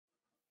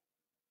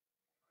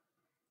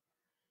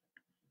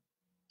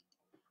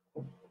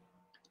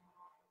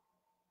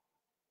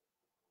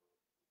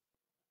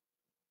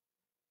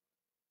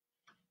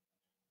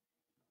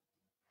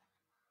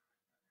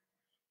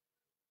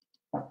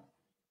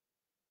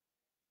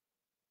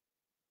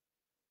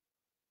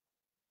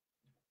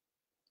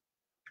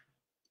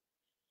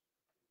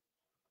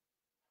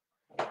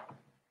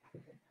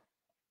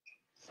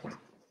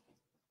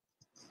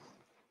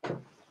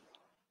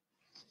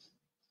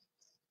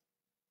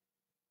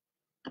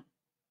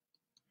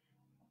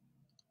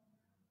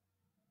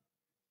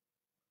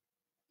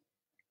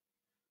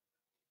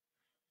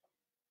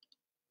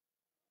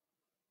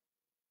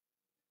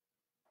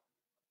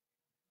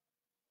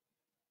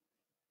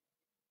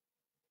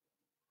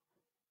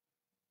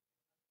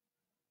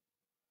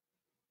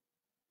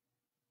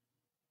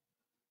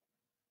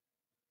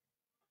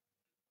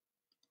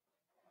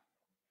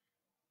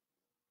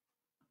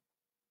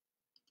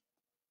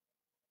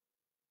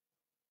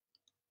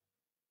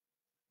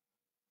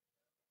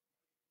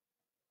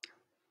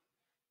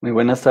Muy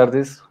buenas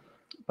tardes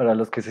para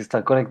los que se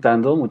están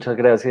conectando. Muchas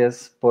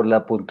gracias por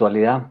la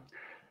puntualidad.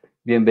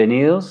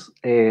 Bienvenidos.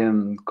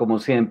 Como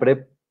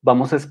siempre,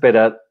 vamos a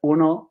esperar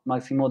uno,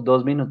 máximo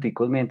 2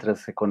 minuticos mientras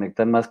se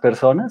conectan más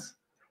personas.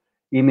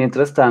 Y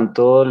mientras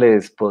tanto,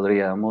 les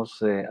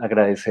podríamos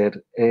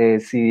agradecer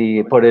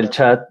si por el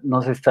chat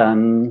nos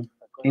están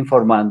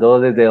informando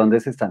desde dónde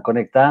se están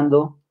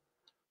conectando,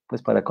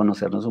 pues para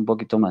conocernos un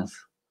poquito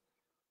más.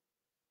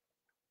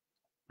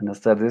 Buenas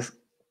tardes,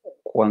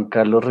 Juan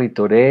Carlos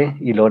Ritoré,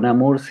 Ilona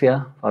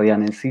Murcia,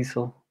 Fabián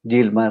Enciso,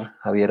 Gilmar,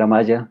 Javier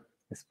Amaya,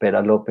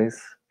 Espera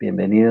López,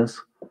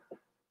 bienvenidos.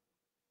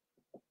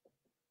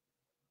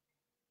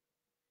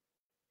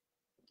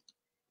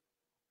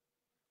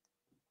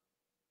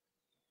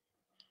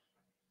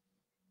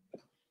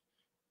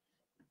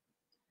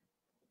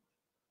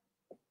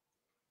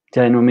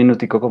 Ya en un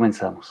minutico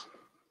comenzamos.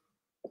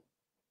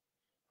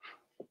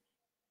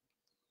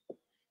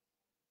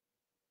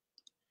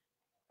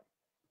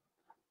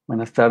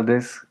 Buenas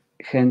tardes,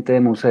 gente de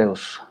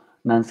museos.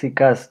 Nancy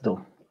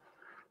Castro,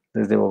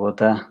 desde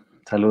Bogotá.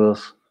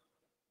 Saludos,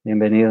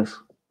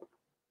 bienvenidos.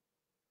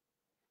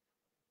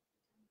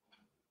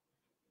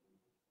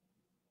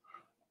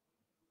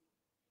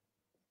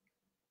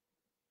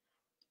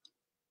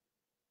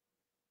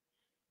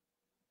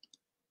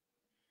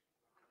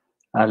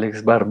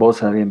 Alex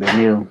Barbosa,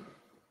 bienvenido.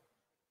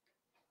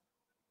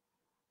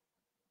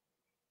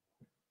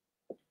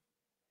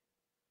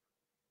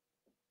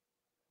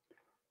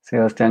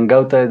 Sebastián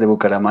Gauta, desde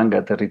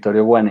Bucaramanga,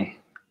 territorio Guane.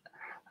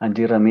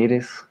 Angie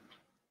Ramírez,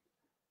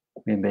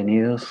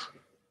 bienvenidos.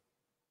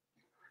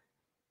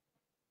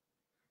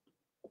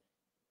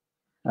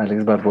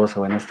 Alex Barbosa,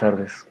 buenas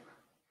tardes.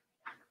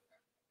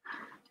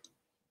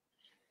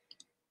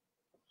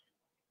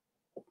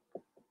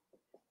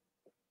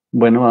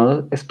 Bueno,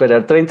 vamos a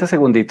esperar 30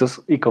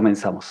 segunditos y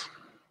comenzamos.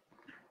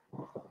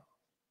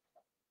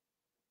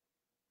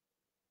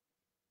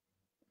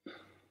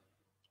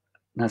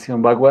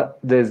 Nación Bagua,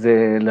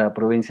 desde la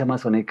provincia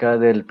amazónica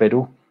del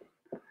Perú.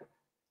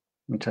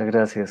 Muchas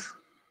gracias.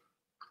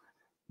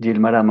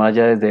 Gilmar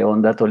Amaya, desde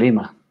Honda,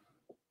 Tolima.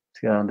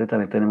 Ciudad donde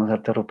también tenemos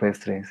arte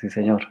rupestre, sí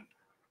señor.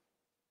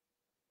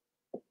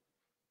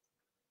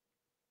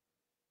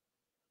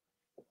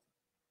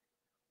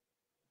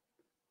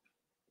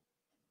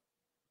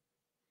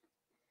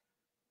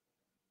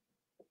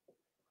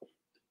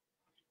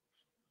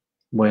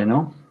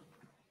 Bueno,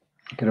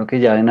 creo que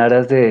ya en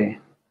aras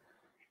de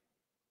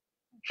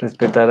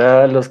respetar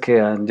a los que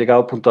han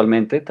llegado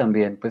puntualmente,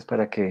 también pues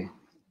para que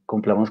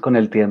cumplamos con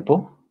el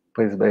tiempo,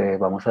 pues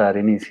vamos a dar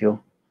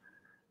inicio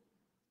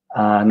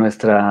a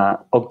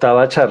nuestra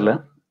octava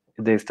charla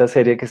de esta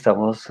serie que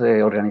estamos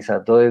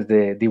organizando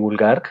desde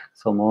Divulgar.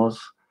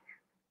 Somos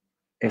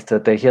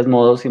estrategias,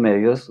 modos y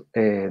medios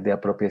de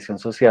apropiación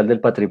social del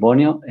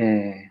patrimonio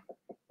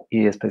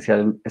y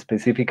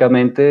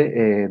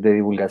específicamente de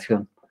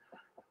divulgación.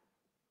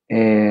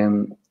 Eh,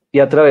 y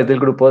a través del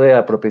grupo de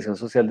apropiación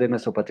social de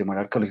nuestro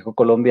patrimonio arqueológico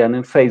colombiano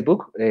en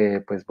Facebook,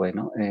 pues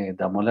bueno,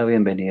 damos la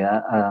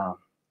bienvenida a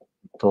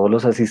todos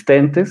los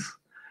asistentes.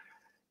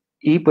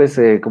 Y pues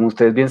como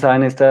ustedes bien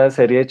saben, esta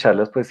serie de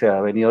charlas pues se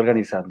ha venido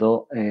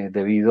organizando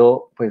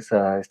debido pues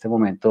a este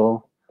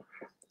momento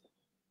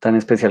tan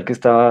especial que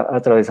está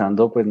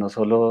atravesando pues no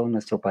solo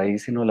nuestro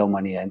país, sino la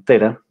humanidad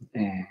entera,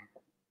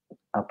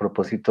 a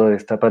propósito de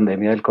esta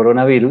pandemia del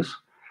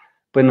coronavirus,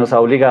 pues nos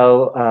ha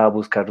obligado a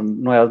buscar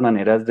nuevas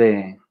maneras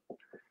de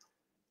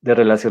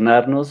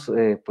relacionarnos,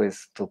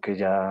 puesto que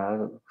ya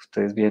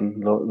ustedes bien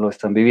lo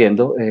están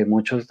viviendo.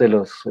 Muchos de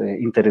los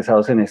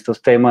interesados en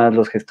estos temas,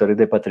 los gestores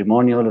de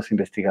patrimonio, los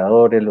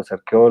investigadores, los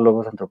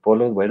arqueólogos,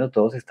 antropólogos, bueno,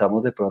 todos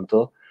estamos de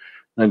pronto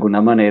de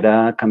alguna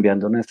manera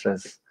cambiando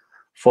nuestras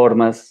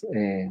formas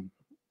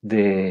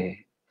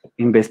de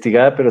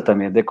investigar, pero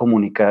también de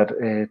comunicar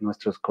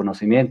nuestros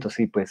conocimientos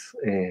y pues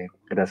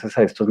gracias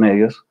a estos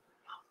medios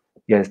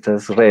y a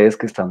estas redes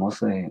que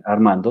estamos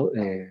armando,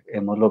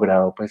 hemos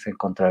logrado pues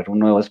encontrar un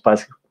nuevo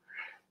espacio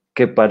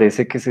que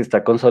parece que se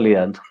está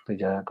consolidando. Pues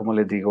ya, como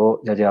les digo,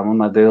 ya llevamos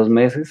más de 2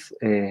 meses,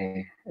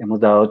 hemos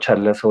dado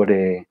charlas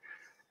sobre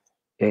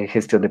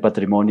gestión de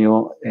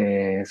patrimonio,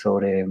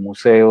 sobre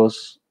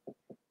museos,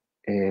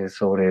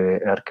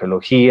 sobre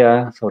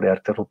arqueología, sobre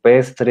arte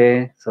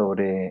rupestre,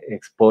 sobre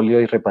expolio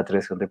y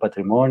repatriación de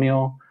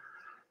patrimonio,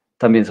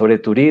 también sobre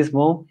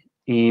turismo.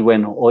 Y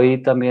bueno,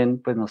 hoy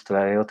también pues, nos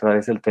trae otra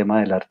vez el tema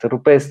del arte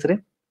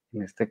rupestre.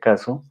 En este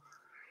caso,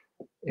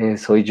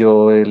 soy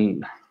yo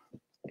el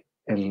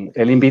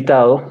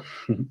invitado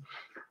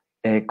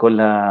con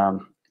la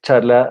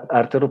charla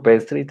Arte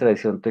rupestre y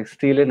tradición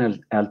textil en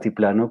el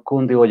altiplano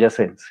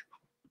cundiboyacense.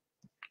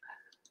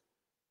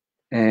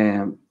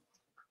 Eh,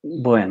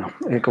 bueno,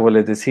 como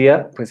les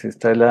decía, pues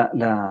esta es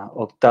la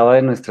octava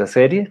de nuestra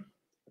serie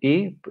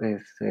y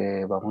pues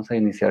vamos a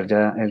iniciar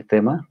ya el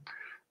tema.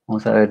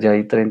 Vamos a ver, ya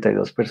hay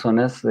 32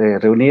 personas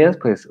reunidas,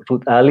 pues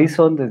Ruth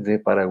Allison desde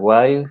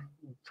Paraguay,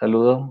 un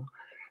saludo.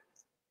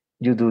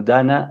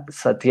 Yududana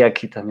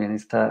Satyaki también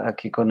está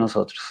aquí con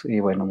nosotros.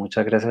 Y bueno,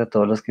 muchas gracias a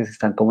todos los que se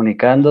están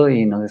comunicando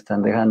y nos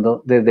están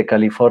dejando desde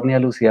California,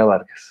 Lucía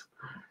Vargas.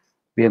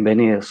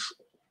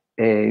 Bienvenidos.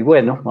 Y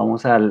bueno,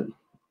 vamos al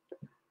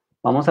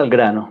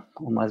grano,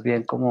 o más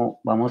bien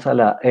como vamos a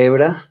la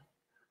hebra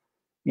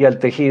y al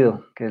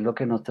tejido, que es lo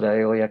que nos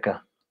trae hoy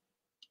acá.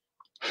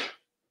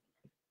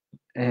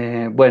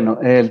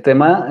 Bueno, el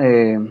tema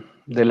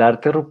del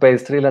arte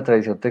rupestre y la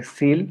tradición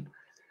textil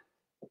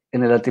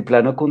en el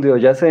altiplano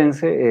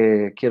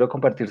cundiboyacense, quiero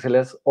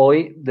compartírselas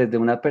hoy desde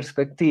una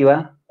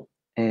perspectiva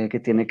que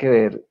tiene que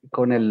ver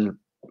con el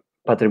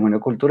patrimonio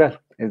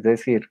cultural. Es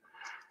decir,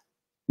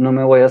 no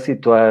me voy a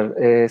situar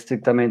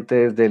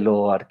estrictamente desde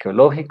lo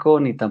arqueológico,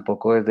 ni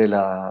tampoco desde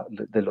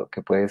de lo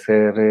que puede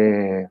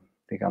ser,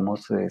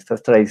 digamos,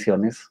 estas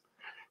tradiciones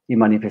y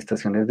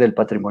manifestaciones del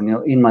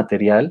patrimonio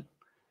inmaterial,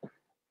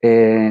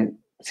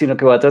 sino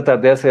que voy a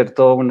tratar de hacer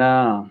toda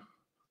una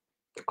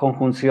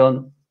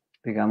conjunción,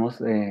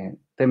 digamos,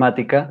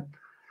 temática,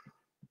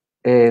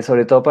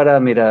 sobre todo para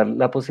mirar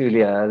la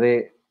posibilidad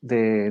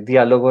de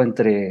diálogo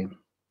entre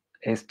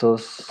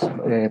estos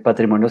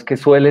patrimonios que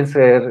suelen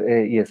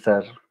ser y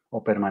estar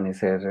o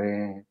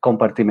permanecer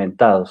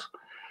compartimentados.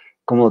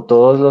 Como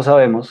todos lo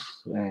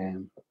sabemos,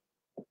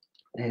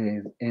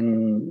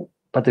 en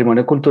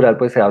patrimonio cultural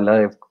pues se habla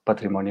de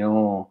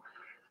patrimonio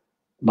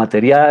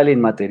material,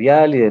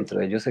 inmaterial, y dentro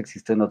de ellos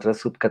existen otras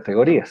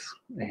subcategorías.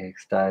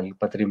 Está el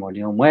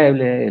patrimonio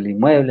mueble, el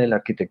inmueble, el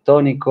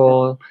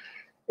arquitectónico,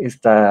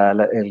 está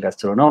el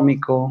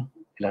gastronómico,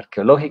 el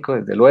arqueológico,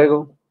 desde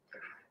luego,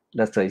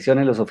 las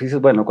tradiciones, los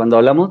oficios. Bueno, cuando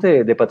hablamos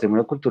de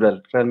patrimonio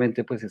cultural,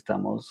 realmente pues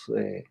estamos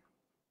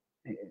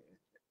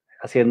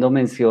haciendo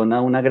mención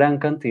a una gran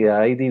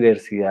cantidad y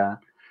diversidad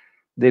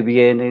de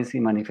bienes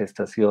y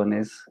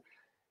manifestaciones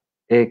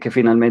que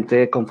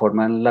finalmente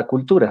conforman la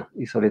cultura,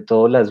 y sobre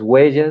todo las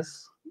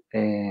huellas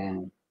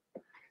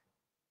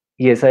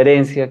y esa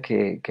herencia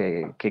que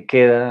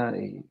queda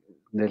en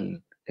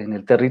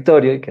el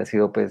territorio y que ha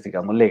sido, pues,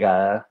 digamos,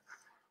 legada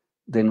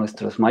de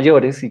nuestros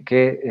mayores, y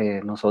que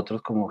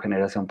nosotros como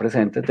generación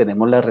presente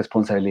tenemos la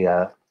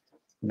responsabilidad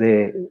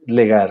de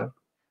legar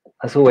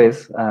a su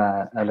vez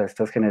a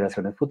estas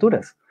generaciones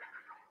futuras.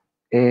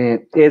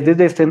 Es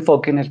desde este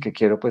enfoque en el que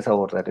quiero, pues,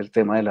 abordar el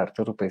tema del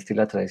arte rupestre y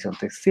la tradición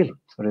textil,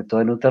 sobre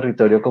todo en un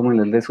territorio como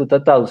el de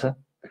Sutatausa,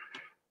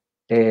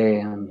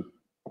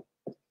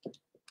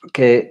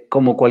 que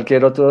como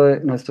cualquier otro de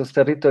nuestros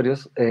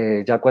territorios,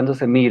 ya cuando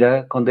se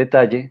mira con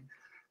detalle,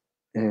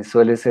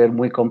 suele ser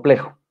muy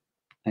complejo,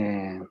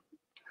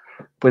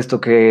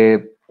 puesto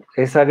que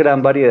esa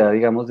gran variedad,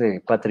 digamos, de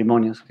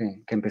patrimonios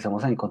que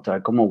empezamos a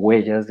encontrar como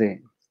huellas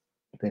del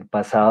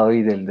pasado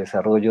y del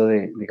desarrollo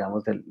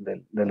digamos,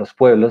 de los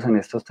pueblos en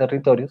estos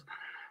territorios,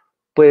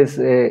 pues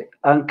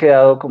han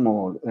quedado,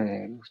 como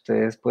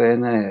ustedes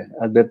pueden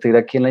advertir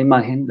aquí en la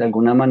imagen, de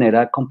alguna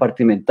manera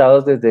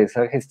compartimentados desde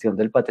esa gestión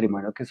del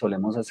patrimonio que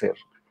solemos hacer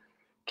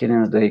quienes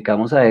nos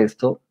dedicamos a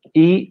esto,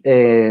 y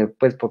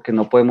pues porque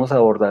no podemos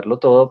abordarlo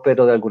todo,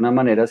 pero de alguna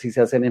manera sí se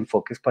hacen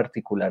enfoques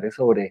particulares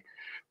sobre,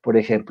 por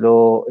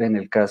ejemplo, en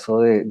el caso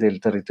del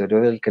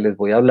territorio del que les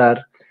voy a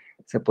hablar,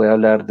 se puede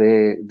hablar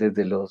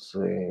desde los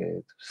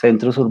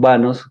centros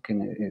urbanos,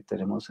 que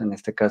tenemos en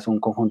este caso un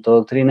conjunto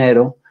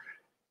doctrinero,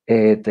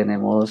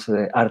 tenemos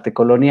arte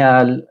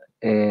colonial,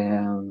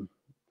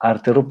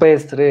 arte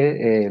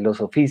rupestre, los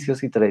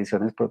oficios y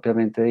tradiciones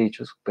propiamente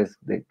dichos, pues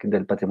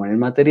del patrimonio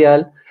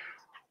inmaterial,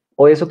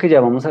 o eso que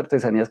llamamos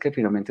artesanías, que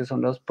finalmente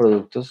son los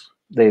productos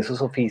de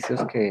esos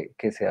oficios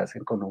que se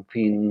hacen con un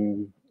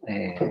fin,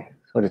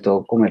 sobre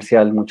todo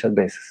comercial muchas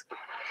veces.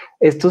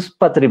 Estos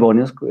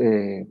patrimonios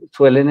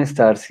suelen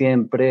estar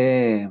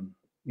siempre,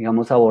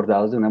 digamos,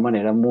 abordados de una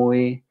manera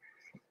muy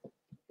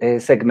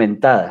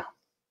segmentada.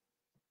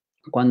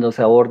 Cuando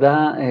se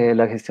aborda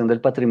la gestión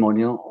del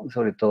patrimonio,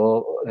 sobre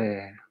todo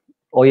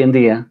hoy en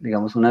día,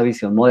 digamos, una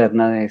visión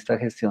moderna de esta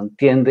gestión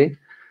tiende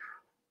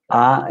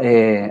a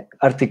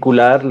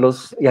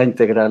articularlos y a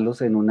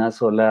integrarlos en una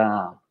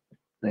sola,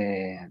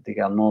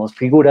 digamos,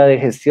 figura de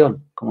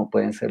gestión, como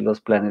pueden ser los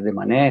planes de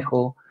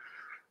manejo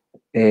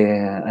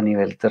a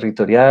nivel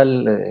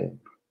territorial,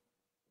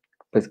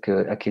 pues que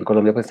aquí en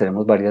Colombia pues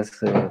tenemos varias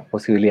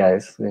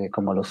posibilidades,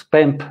 como los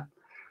PEMP,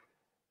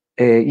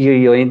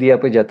 y hoy en día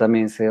pues ya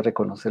también se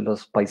reconocen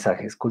los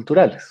paisajes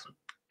culturales.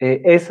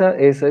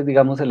 Ese es,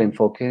 digamos, el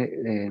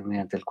enfoque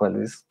mediante el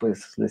cual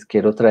pues, les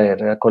quiero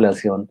traer a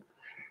colación,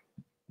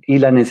 y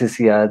la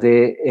necesidad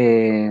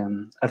de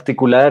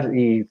articular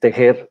y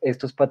tejer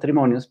estos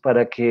patrimonios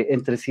para que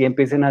entre sí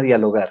empiecen a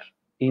dialogar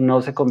y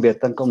no se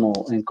conviertan como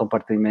en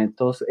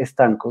compartimentos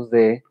estancos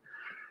de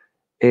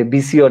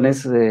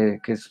visiones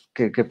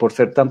que por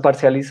ser tan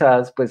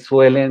parcializadas pues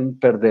suelen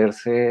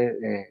perderse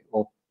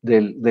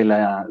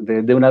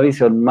de una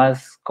visión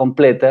más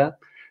completa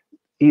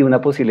y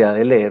una posibilidad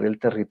de leer el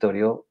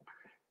territorio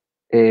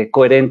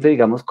coherente,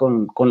 digamos,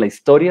 con la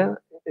historia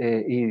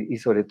y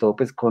sobre todo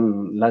pues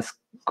con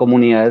las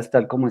comunidades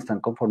tal como están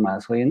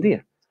conformadas hoy en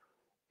día.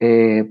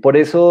 Por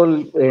eso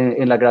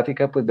en la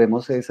gráfica pues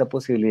vemos esa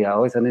posibilidad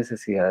o esa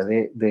necesidad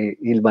de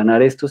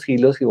hilvanar estos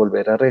hilos y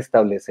volver a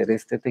restablecer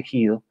este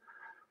tejido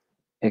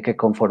que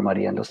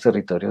conformarían los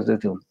territorios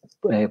desde un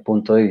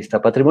punto de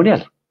vista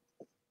patrimonial.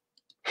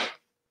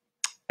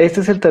 Este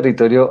es el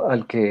territorio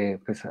al que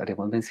pues,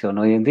 haremos mención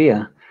hoy en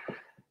día.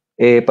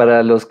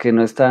 Para los que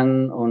no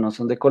están o no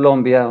son de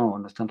Colombia o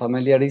no están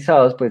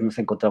familiarizados, pues nos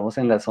encontramos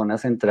en la zona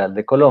central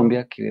de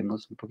Colombia. Aquí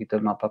vemos un poquito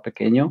el mapa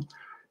pequeño.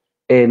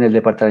 En el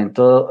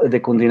departamento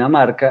de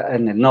Cundinamarca,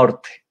 en el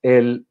norte.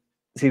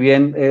 Si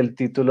bien el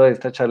título de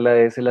esta charla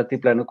es el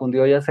altiplano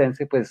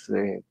cundiboyacense, pues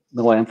me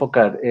voy a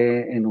enfocar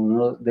en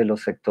uno de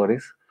los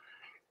sectores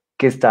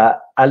que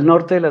está al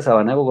norte de la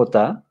sabana de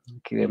Bogotá.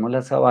 Aquí vemos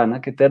la sabana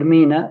que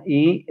termina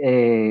y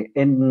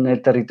en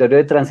el territorio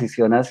de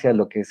transición hacia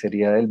lo que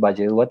sería el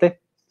Valle de Ubaté.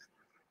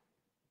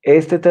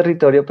 Este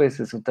territorio, pues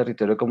es un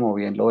territorio, como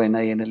bien lo ven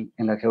ahí en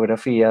la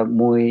geografía,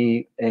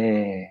 muy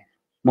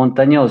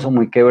montañoso,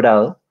 muy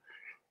quebrado.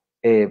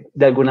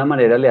 De alguna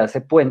manera le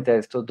hace puente a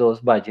estos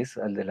dos valles,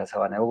 al de la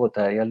sabana de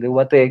Bogotá y al de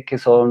Ubaté, que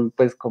son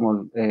pues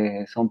como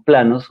son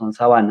planos, son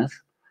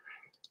sabanas,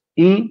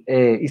 y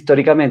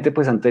históricamente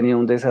pues han tenido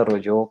un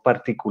desarrollo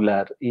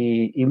particular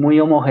y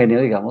muy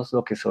homogéneo, digamos,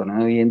 lo que son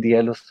hoy en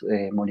día los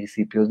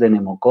municipios de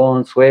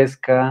Nemocón,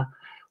 Suezca,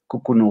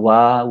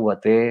 Cucunubá,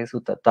 Ubaté,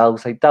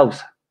 Sutatausa y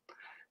Tausa.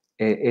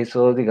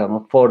 Eso,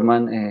 digamos,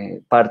 forman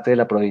parte de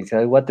la provincia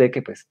de Ubaté,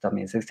 que pues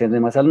también se extiende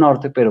más al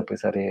norte, pero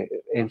pues haré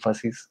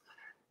énfasis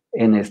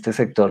en este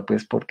sector,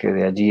 pues porque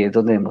de allí es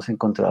donde hemos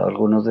encontrado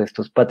algunos de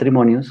estos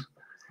patrimonios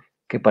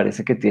que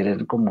parece que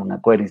tienen como una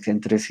coherencia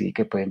entre sí,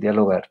 que pueden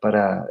dialogar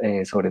para,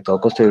 sobre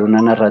todo, construir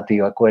una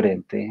narrativa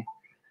coherente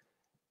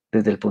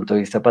desde el punto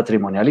de vista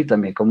patrimonial y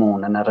también como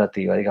una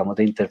narrativa, digamos,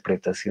 de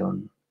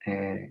interpretación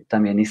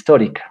también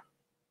histórica.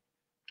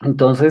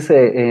 Entonces,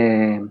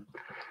 en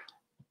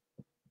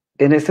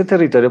este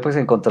territorio, pues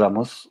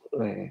encontramos,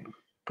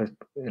 pues,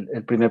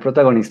 el primer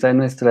protagonista de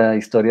nuestra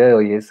historia de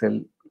hoy es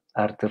el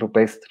arte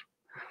rupestre.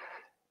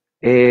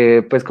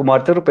 Pues como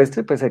arte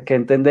rupestre, pues ¿qué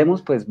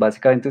entendemos? Pues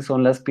básicamente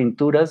son las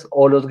pinturas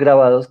o los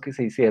grabados que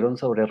se hicieron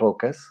sobre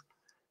rocas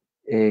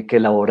que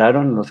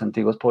elaboraron los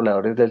antiguos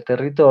pobladores del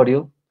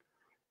territorio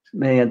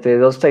mediante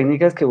dos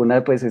técnicas, que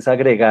una pues es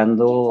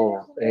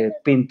agregando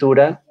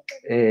pintura,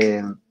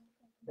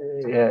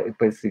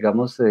 pues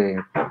digamos,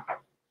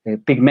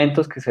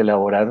 pigmentos que se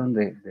elaboraron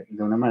de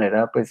una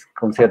manera pues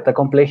con cierta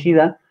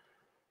complejidad.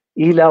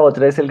 Y la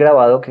otra es el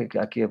grabado, que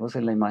aquí vemos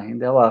en la imagen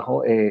de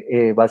abajo.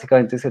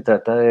 Básicamente se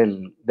trata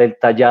del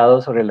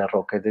tallado sobre la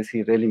roca, es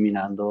decir,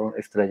 eliminando,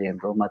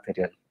 extrayendo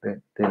material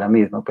de la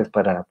misma, pues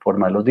para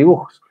formar los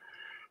dibujos.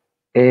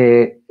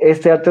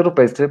 Este arte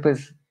rupestre,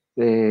 pues,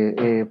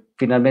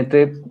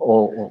 finalmente,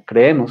 o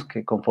creemos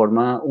que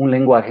conforma un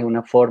lenguaje,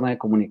 una forma de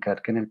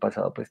comunicar que en el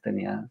pasado, pues,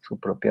 tenía su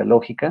propia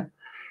lógica,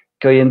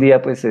 que hoy en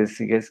día, pues,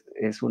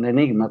 es un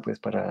enigma, pues,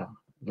 para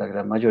la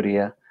gran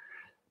mayoría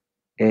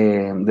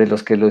de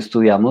los que lo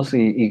estudiamos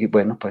y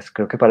bueno, pues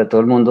creo que para todo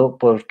el mundo,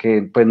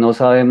 porque pues no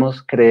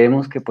sabemos,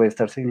 creemos que puede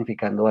estar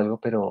significando algo,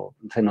 pero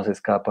se nos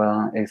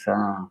escapa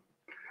esa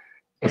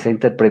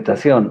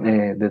interpretación.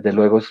 Desde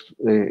luego,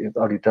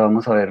 ahorita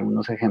vamos a ver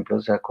unos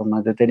ejemplos ya con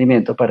más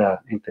detenimiento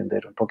para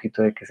entender un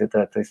poquito de qué se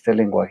trata este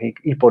lenguaje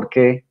y por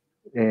qué,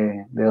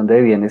 de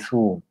dónde viene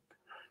su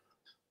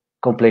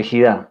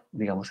complejidad,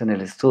 digamos, en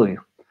el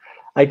estudio.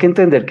 Hay que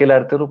entender que el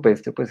arte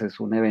rupestre pues es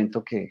un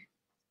evento que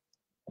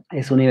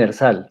es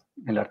universal.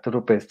 El arte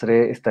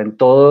rupestre está en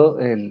todo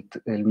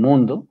el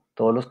mundo,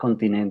 todos los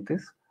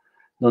continentes,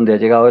 donde ha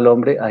llegado el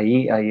hombre,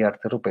 ahí hay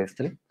arte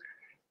rupestre.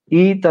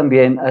 Y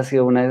también ha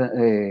sido una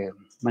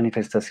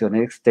manifestación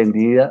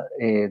extendida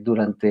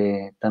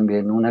durante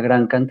también una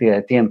gran cantidad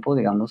de tiempo,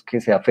 digamos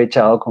que se ha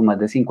fechado con más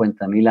de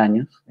 50.000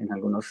 años en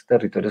algunos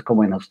territorios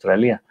como en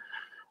Australia,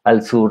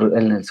 al sur,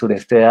 en el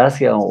sureste de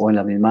Asia o en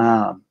la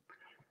misma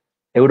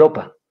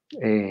Europa.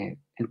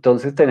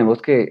 Entonces tenemos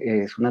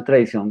que es una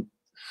tradición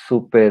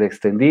súper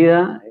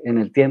extendida en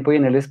el tiempo y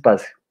en el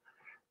espacio,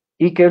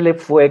 y que le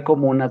fue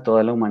común a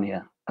toda la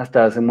humanidad,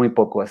 hasta hace muy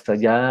poco, hasta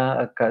ya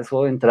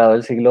acaso entrado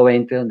el siglo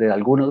XX, donde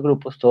algunos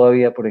grupos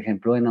todavía, por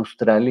ejemplo, en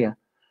Australia,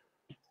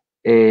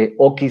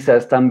 o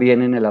quizás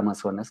también en el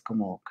Amazonas,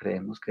 como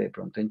creemos que de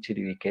pronto en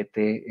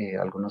Chiribiquete,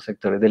 algunos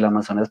sectores del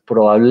Amazonas,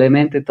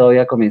 probablemente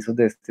todavía a comienzos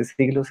de este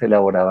siglo se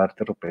elaboraba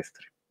arte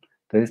rupestre.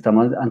 Entonces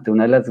estamos ante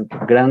una de las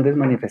grandes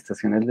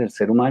manifestaciones del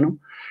ser humano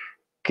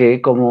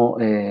que como,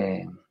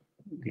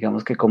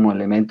 digamos que como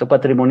elemento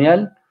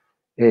patrimonial,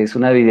 es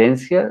una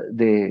evidencia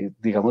de,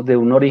 digamos, de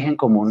un origen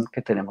común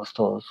que tenemos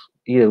todos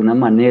y de una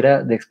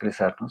manera de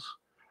expresarnos,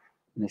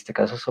 en este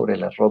caso sobre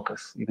las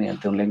rocas y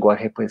mediante un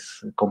lenguaje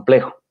pues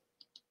complejo.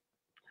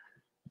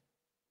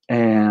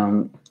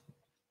 En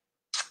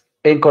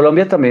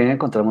Colombia también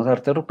encontramos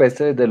arte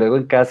rupestre, desde luego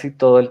en casi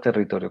todo el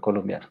territorio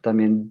colombiano.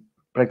 También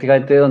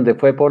prácticamente donde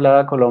fue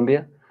poblada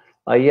Colombia,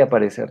 ahí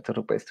aparece arte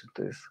rupestre.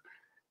 Entonces,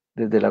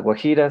 desde La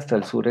Guajira hasta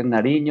el sur en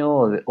Nariño,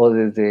 o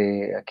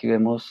desde aquí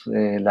vemos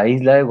la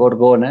isla de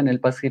Gorgona en el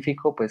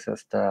Pacífico, pues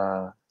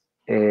hasta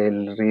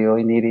el río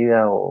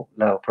Inírida o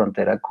la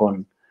frontera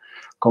con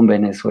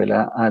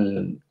Venezuela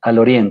al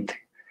oriente.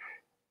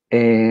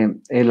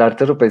 El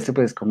arte rupestre,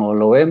 pues como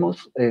lo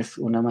vemos, es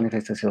una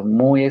manifestación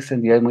muy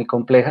extendida y muy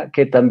compleja,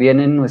 que también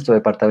en nuestro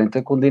departamento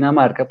de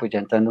Cundinamarca, pues ya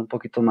entrando un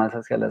poquito más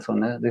hacia la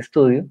zona de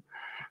estudio,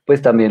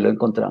 pues también lo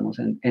encontramos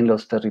en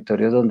los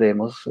territorios donde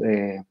hemos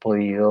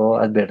podido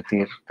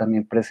advertir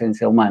también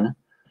presencia humana.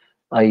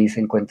 Ahí se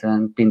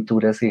encuentran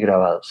pinturas y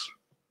grabados.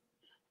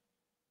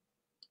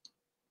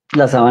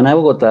 La sabana de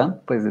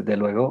Bogotá, pues desde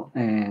luego,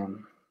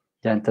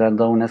 ya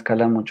entrando a una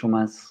escala mucho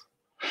más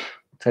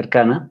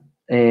cercana,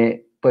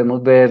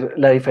 podemos ver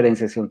la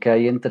diferenciación que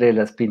hay entre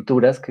las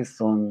pinturas que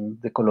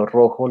son de color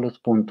rojo, los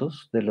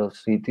puntos de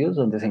los sitios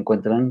donde se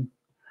encuentran.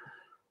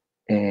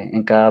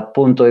 En cada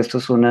punto de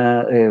estos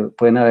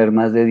pueden haber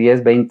más de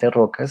 10, 20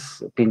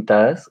 rocas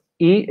pintadas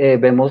y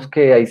vemos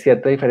que hay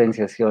cierta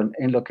diferenciación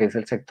en lo que es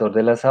el sector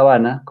de la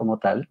sabana como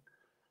tal,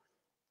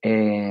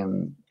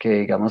 que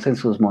digamos en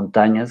sus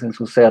montañas, en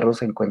sus cerros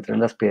se encuentran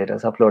las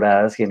piedras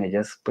afloradas y en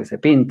ellas pues se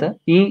pinta,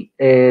 y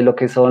lo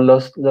que son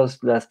las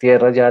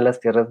tierras, ya las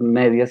tierras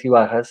medias y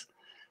bajas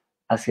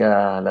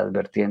hacia las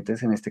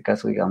vertientes, en este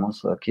caso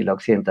digamos aquí la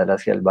occidental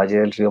hacia el valle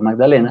del río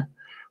Magdalena,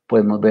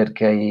 podemos ver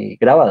que hay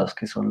grabados,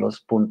 que son los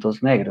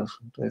puntos negros.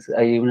 Entonces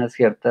hay una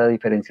cierta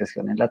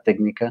diferenciación en la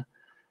técnica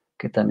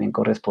que también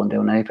corresponde a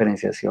una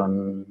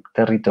diferenciación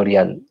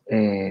territorial,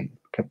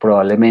 que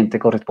probablemente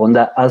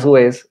corresponda a su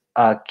vez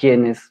a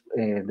quienes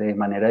de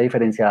manera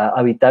diferenciada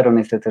habitaron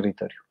este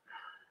territorio.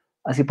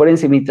 Así por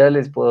encimita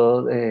les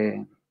puedo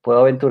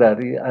aventurar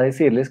a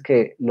decirles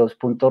que los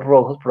puntos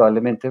rojos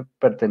probablemente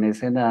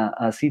pertenecen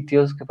a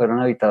sitios que fueron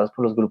habitados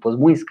por los grupos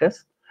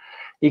muiscas,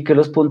 y que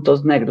los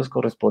puntos negros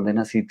corresponden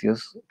a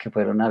sitios que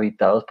fueron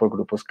habitados por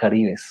grupos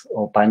caribes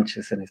o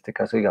panches, en este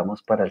caso,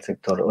 digamos, para el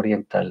sector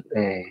oriental,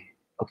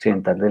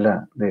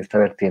 occidental de esta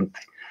vertiente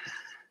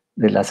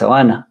de la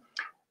sabana.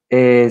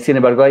 Sin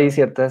embargo, hay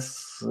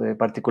ciertas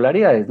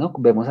particularidades, ¿no?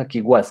 Vemos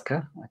aquí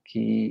Huasca,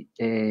 aquí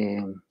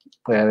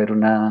puede haber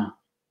unos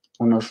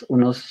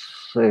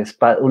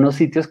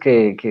sitios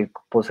que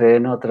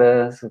poseen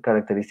otras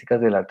características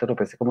del arte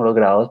rupestre como los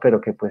grabados,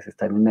 pero que pues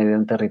están en medio de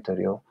un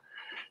territorio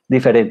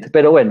diferente.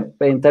 Pero bueno,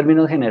 en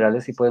términos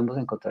generales sí podemos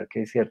encontrar que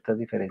hay ciertas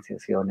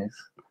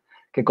diferenciaciones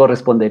que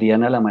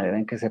corresponderían a la manera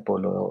en que se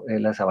pobló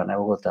la sabana de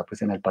Bogotá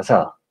pues en el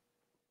pasado.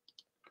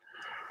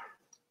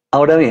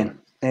 Ahora bien,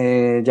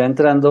 ya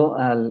entrando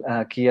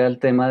aquí al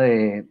tema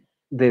de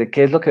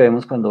qué es lo que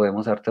vemos cuando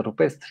vemos arte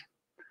rupestre.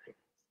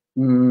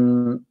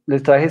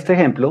 Les traje este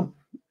ejemplo,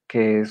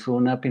 que es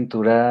una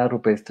pintura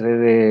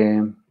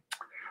rupestre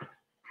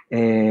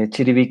de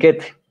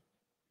Chiribiquete.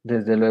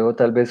 Desde luego,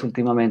 tal vez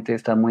últimamente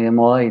está muy de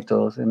moda y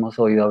todos hemos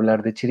oído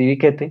hablar de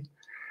Chiribiquete.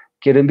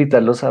 Quiero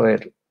invitarlos a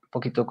ver un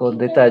poquito con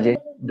detalle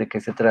de qué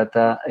se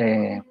trata,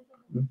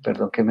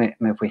 perdón que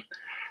me fui,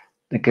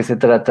 de qué se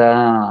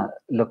trata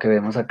lo que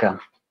vemos acá.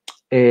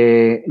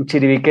 En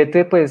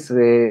Chiribiquete, pues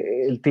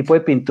el tipo de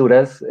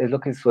pinturas es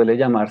lo que suele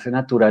llamarse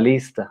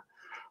naturalista,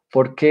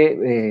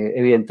 porque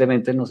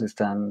evidentemente nos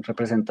están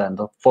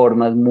representando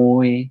formas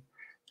muy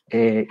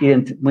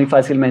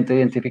fácilmente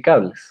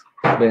identificables.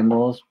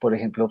 Vemos, por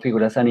ejemplo,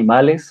 figuras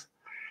animales,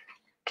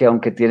 que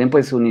aunque tienen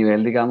pues su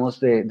nivel, digamos,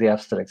 de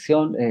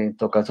abstracción, en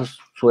todo caso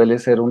suele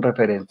ser un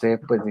referente,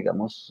 pues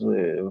digamos,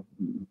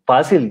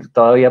 fácil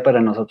todavía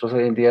para nosotros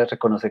hoy en día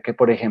reconocer que,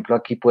 por ejemplo,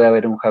 aquí puede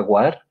haber un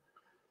jaguar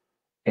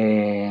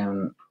eh,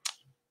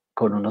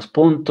 con unos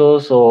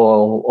puntos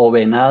o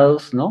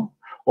venados, ¿no?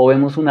 O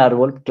vemos un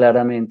árbol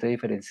claramente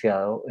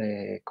diferenciado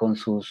con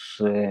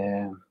sus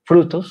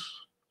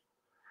frutos.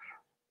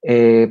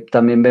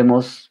 También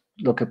vemos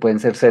lo que pueden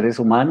ser seres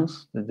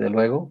humanos, desde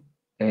luego.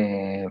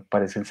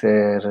 Parecen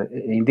ser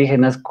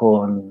indígenas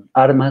con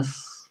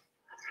armas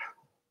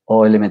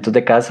o elementos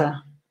de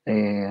caza.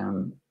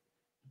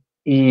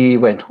 Y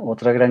bueno,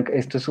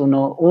 esto es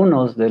uno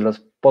de los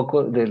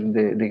pocos,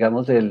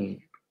 digamos,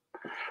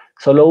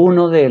 solo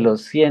uno de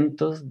los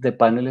cientos de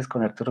paneles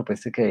con arte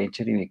rupestre que hay en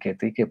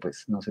Chiribiquete y que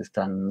pues nos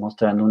están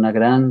mostrando una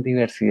gran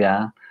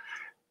diversidad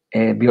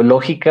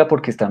biológica,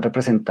 porque están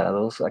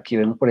representados, aquí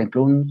vemos por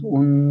ejemplo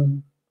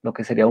lo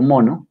que sería un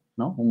mono,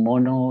 ¿no? Un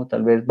mono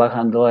tal vez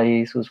bajando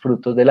ahí sus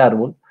frutos del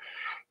árbol,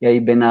 y hay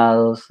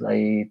venados,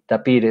 hay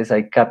tapires,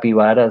 hay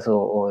capibaras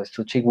o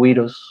estos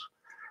chigüiros.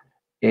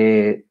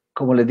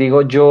 Como les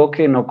digo, yo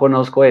que no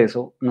conozco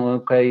eso,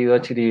 no he ido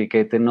a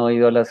Chiribiquete, no he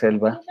ido a la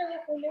selva,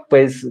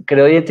 pues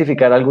creo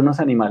identificar algunos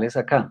animales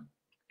acá.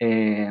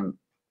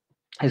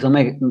 Eso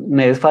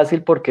me es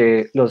fácil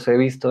porque los he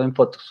visto en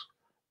fotos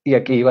y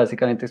aquí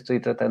básicamente estoy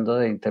tratando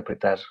de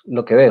interpretar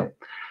lo que veo.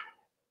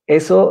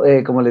 Eso,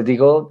 como les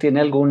digo, tiene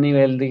algún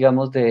nivel,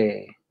 digamos,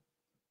 de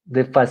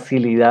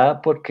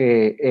facilidad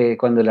porque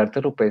cuando el arte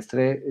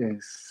rupestre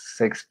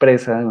se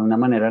expresa de una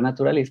manera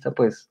naturalista,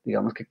 pues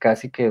digamos que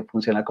casi que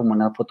funciona como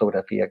una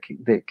fotografía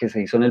que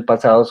se hizo en el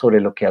pasado sobre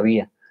lo que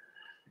había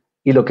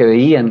y lo que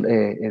veían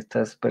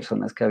estas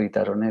personas que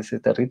habitaron ese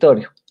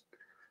territorio.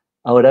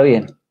 Ahora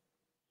bien,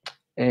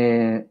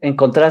 en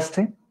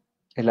contraste,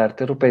 el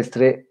arte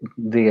rupestre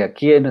de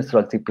aquí en nuestro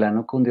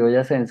altiplano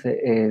cundiboyacense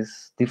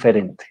es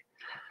diferente.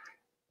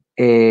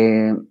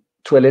 Eh,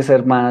 Suele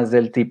ser más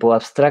del tipo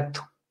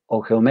abstracto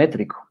o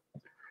geométrico.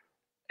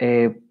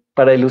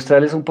 Para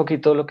ilustrarles un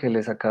poquito lo que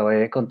les acabé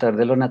de contar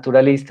de lo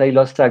naturalista y lo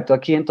abstracto,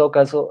 aquí en todo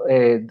caso,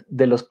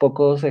 de los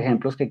pocos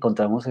ejemplos que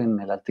encontramos en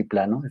el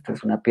altiplano, esta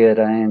es una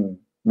piedra en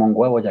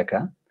Mongua,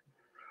 Boyacá,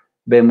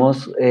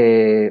 vemos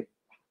que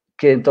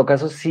en todo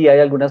caso sí hay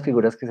algunas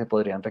figuras que se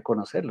podrían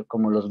reconocer,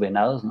 como los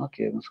venados, ¿no?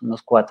 Aquí vemos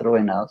unos 4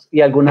 venados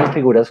y algunas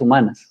figuras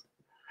humanas.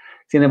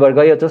 Sin embargo,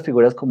 hay otras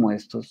figuras como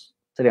estos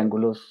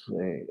triángulos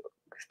que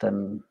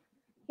están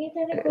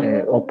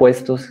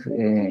opuestos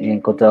y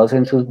encontrados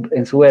en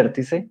su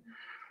vértice,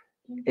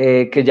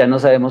 que ya no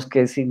sabemos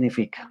qué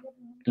significa.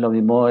 Lo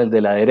mismo el de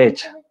la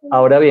derecha.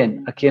 Ahora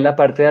bien, aquí en la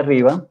parte de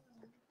arriba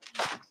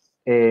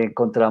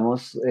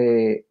encontramos,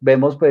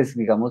 vemos pues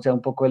digamos ya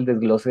un poco el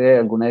desglose de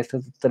alguna de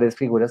estas 3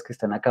 figuras que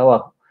están acá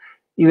abajo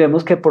y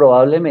vemos que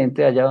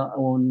probablemente haya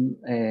un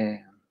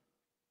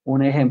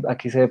ejemplo,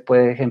 aquí se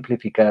puede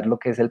ejemplificar lo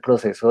que es el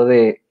proceso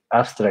de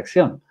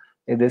abstracción,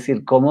 es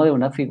decir, cómo de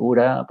una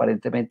figura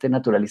aparentemente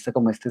naturalista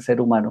como este ser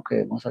humano que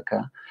vemos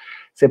acá,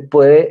 se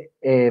puede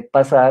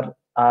pasar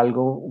a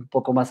algo un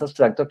poco más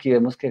abstracto. Aquí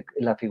vemos que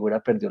la figura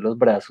perdió los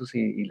brazos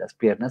y las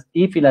piernas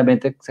y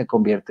finalmente se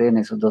convierte en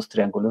esos 2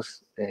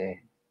 triángulos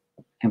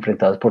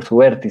enfrentados por su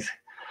vértice.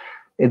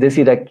 Es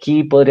decir,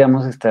 aquí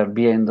podríamos estar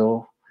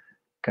viendo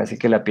casi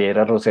que la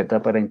piedra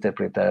roseta para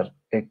interpretar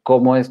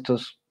cómo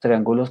estos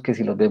triángulos, que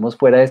si los vemos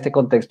fuera de este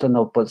contexto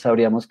no pues,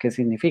 sabríamos qué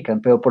significan,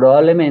 pero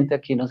probablemente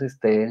aquí nos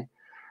esté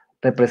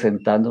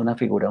representando una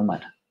figura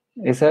humana.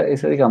 Esa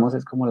digamos,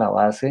 es como la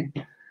base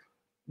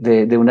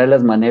de una de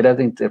las maneras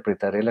de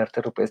interpretar el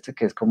arte rupestre,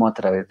 que es como a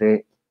través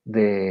de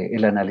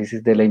el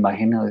análisis de la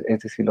imagen, es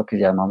decir, lo que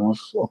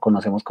llamamos o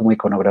conocemos como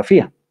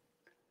iconografía.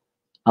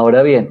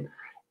 Ahora bien,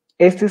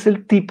 este es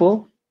el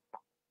tipo,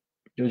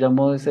 yo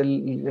llamo es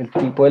el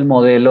tipo, el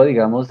modelo,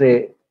 digamos,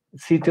 de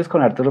sitios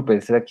con arte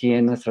rupestre aquí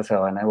en nuestra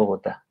sabana de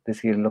Bogotá, es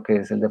decir, lo que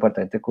es el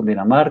departamento de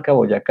Cundinamarca,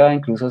 Boyacá,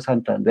 incluso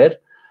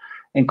Santander.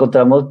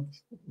 Encontramos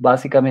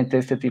básicamente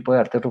este tipo de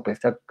arte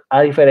rupestre,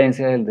 a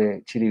diferencia del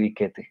de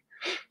Chiribiquete,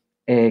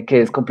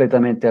 que es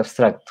completamente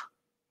abstracto.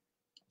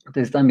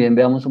 Entonces también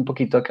veamos un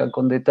poquito acá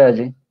con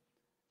detalle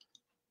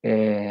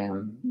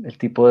el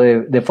tipo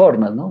de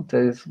formas, ¿no?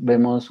 Entonces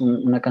vemos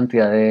una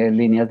cantidad de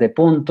líneas de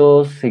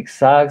puntos,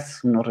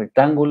 zigzags, unos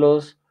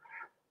rectángulos,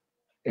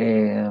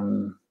 eh,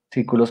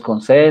 círculos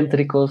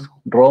concéntricos,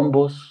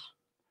 rombos,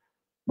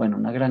 bueno,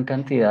 una gran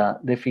cantidad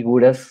de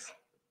figuras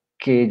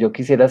que yo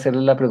quisiera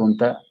hacerles la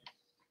pregunta,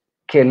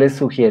 ¿qué les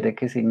sugiere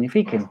que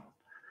signifiquen?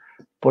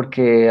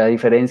 Porque a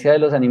diferencia de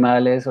los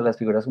animales o las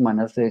figuras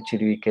humanas de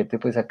Chiribiquete,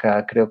 pues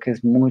acá creo que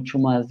es mucho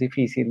más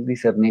difícil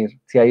discernir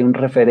si hay un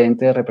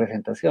referente de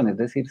representación, es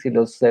decir, si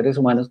los seres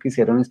humanos que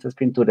hicieron estas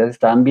pinturas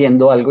estaban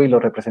viendo algo y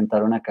lo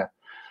representaron acá,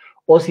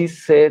 o si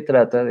se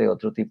trata de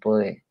otro tipo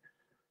de,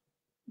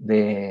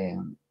 de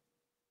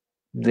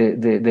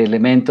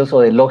elementos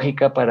o de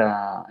lógica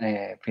para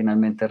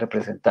finalmente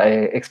representar,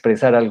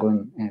 expresar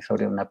algo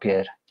sobre una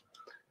piedra.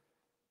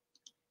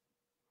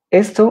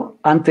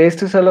 Ante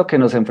esto es a lo que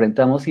nos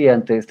enfrentamos y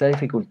ante esta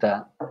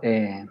dificultad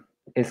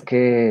es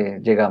que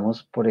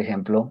llegamos, por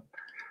ejemplo,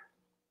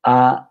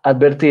 a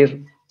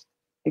advertir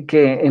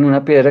que en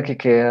una piedra que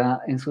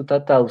queda en su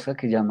tatausa,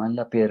 que llaman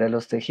la piedra de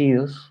los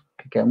tejidos,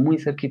 que queda muy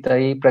cerquita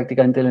ahí,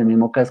 prácticamente en el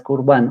mismo casco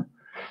urbano,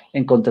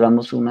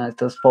 encontramos una de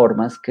estas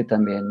formas que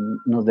también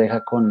nos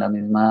deja con la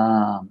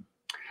misma,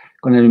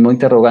 con el mismo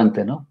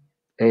interrogante, ¿no?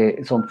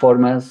 Son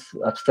formas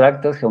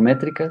abstractas,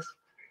 geométricas,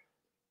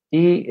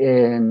 y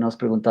nos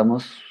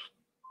preguntamos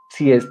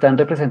si están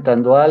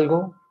representando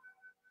algo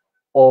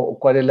o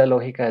cuál es la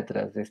lógica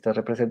detrás de estas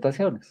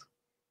representaciones.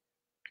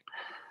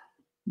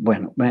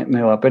 Bueno,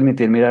 me va a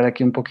permitir mirar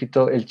aquí un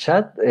poquito el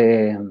chat.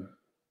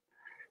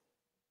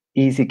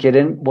 Y si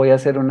quieren, voy a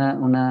hacer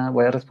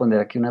voy a responder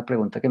aquí una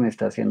pregunta que me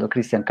está haciendo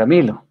Cristian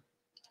Camilo.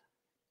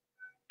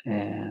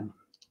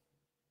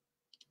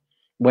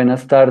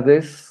 Buenas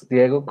tardes,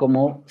 Diego.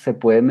 ¿Cómo se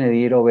puede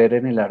medir o ver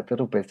en el arte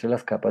rupestre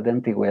las capas de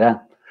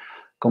antigüedad?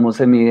 ¿Cómo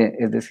se mide?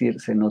 Es decir,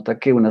 se nota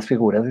que unas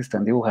figuras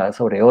están dibujadas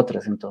sobre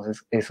otras.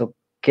 Entonces, ¿eso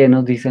qué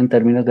nos dice en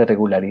términos de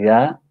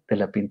regularidad de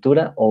la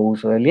pintura o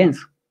uso del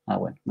lienzo? Ah,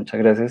 bueno, muchas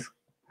gracias,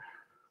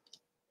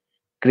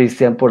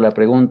 Cristian, por la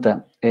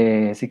pregunta.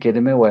 Si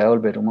quiere, me voy a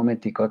volver un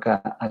momentico acá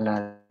a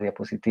la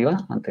diapositiva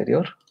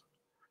anterior.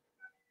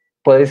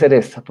 Puede ser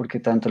esta,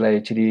 porque tanto la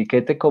de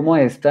Chiribiquete como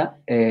esta,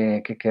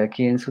 que queda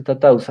aquí en su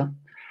tatausa,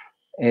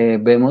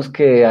 vemos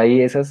que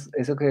hay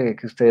eso que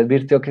usted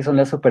advirtió que son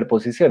las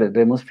superposiciones.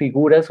 Vemos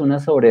figuras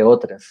unas sobre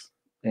otras.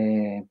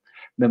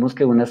 Vemos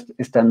que unas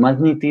están más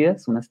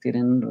nítidas, unas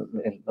tienen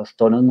los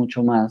tonos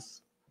mucho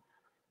más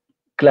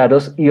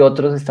claros y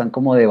otros están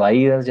como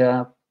devaídas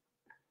ya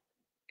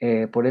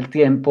por el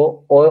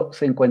tiempo o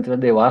se encuentran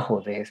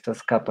debajo de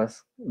estas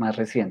capas más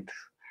recientes.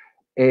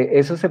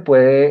 Eso se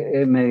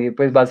puede medir,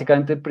 pues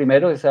básicamente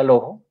primero es al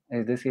ojo,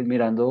 es decir,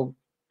 mirando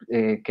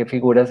qué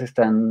figuras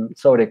están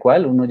sobre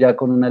cuál. Uno ya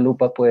con una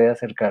lupa puede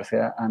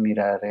acercarse a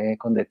mirar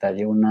con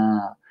detalle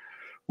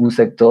un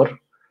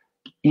sector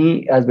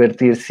y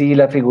advertir si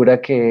la figura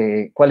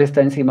cuál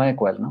está encima de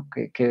cuál, ¿no?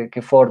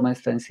 ¿Qué forma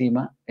está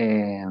encima?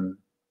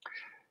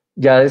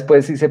 Ya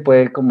después sí se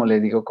puede, como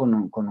les digo,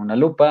 con una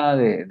lupa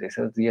de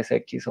esas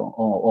 10X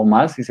o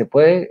más, si se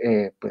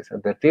puede, pues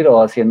advertir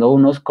o haciendo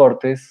unos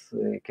cortes,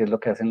 que es lo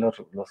que hacen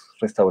los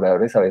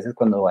restauradores a veces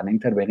cuando van a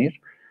intervenir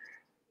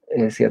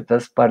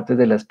ciertas partes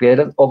de las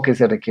piedras o que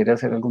se requiere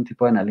hacer algún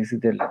tipo de análisis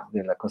de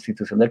la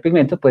constitución del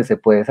pigmento, pues se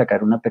puede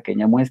sacar una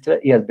pequeña muestra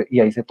y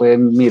ahí se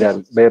pueden mirar,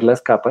 ver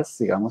las capas,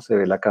 digamos, se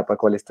ve la capa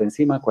cuál está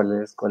encima,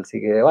 cuál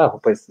sigue debajo,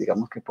 pues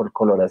digamos que por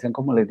coloración,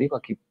 como les digo,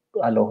 aquí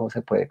al ojo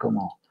se puede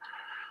como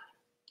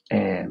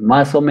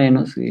más o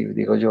menos, y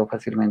digo yo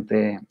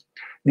fácilmente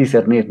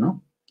discernir,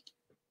 ¿no?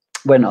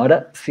 Bueno,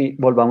 ahora sí,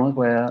 volvamos,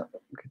 voy a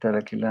quitar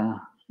aquí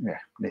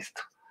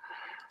listo.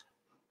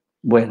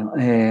 Bueno,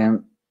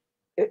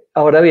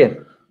 ahora bien,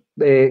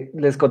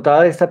 les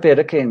contaba de esta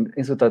piedra que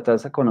en su tratado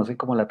se conoce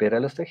como la piedra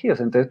de los tejidos.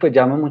 Entonces, pues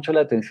llama mucho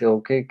la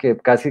atención que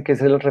casi que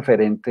es el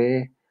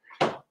referente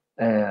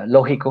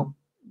lógico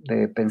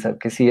de pensar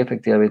que sí,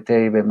 efectivamente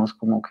ahí vemos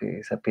como que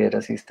esa piedra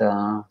sí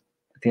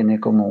tiene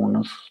como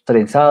unos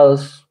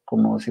trenzados,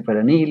 como si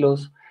fueran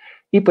hilos,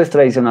 y pues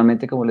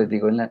tradicionalmente, como les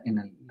digo, en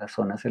la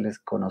zona se les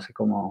conoce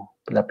como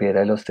la piedra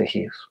de los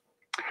tejidos.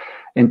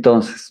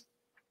 Entonces,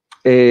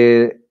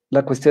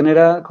 la cuestión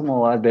era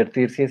como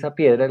advertir si esa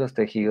piedra de los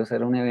tejidos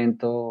era un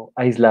evento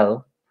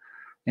aislado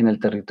en el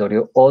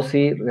territorio o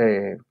si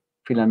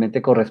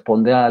finalmente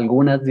corresponde a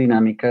algunas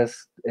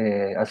dinámicas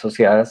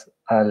asociadas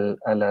a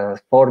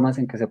las formas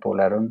en que se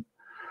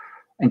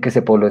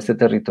pobló este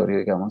territorio,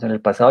 digamos, en el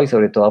pasado y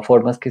sobre todo a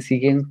formas que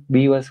siguen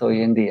vivas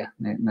hoy en día.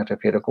 Me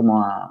refiero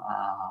como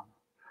a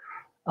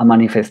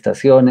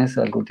manifestaciones,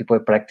 a algún tipo de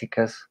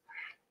prácticas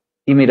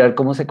y mirar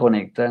cómo se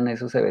conectan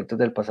esos eventos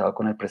del pasado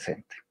con el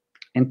presente.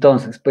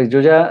 Entonces, pues yo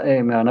ya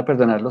me van a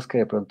perdonar los que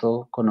de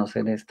pronto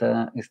conocen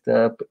esta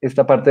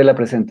parte de la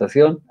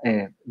presentación.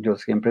 Yo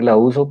siempre la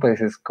uso,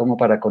 pues es como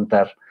para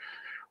contar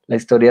la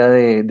historia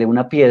de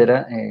una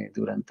piedra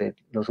durante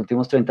los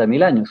últimos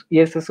 30.000 años.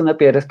 Y esta es una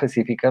piedra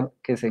específica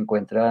que se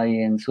encuentra ahí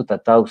en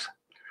Sutatausa.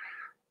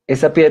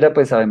 Esa piedra,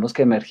 pues sabemos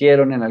que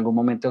emergieron en algún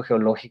momento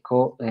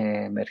geológico,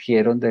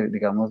 emergieron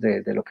digamos,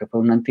 de lo que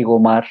fue un antiguo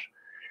mar.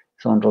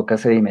 Son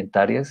rocas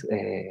sedimentarias,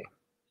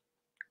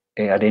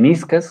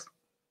 areniscas,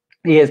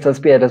 y estas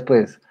piedras,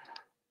 pues,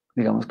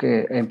 digamos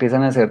que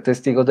empiezan a ser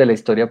testigos de la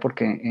historia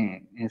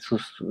porque en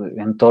sus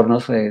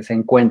entornos se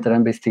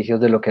encuentran vestigios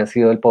de lo que ha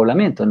sido el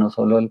poblamiento, no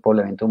solo el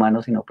poblamiento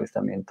humano, sino pues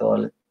también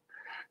todo,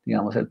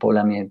 digamos, el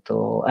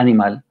poblamiento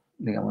animal,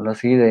 digámoslo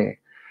así,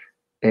 de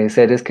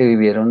seres que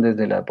vivieron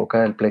desde la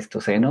época del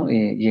Pleistoceno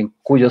y en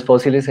cuyos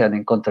fósiles se han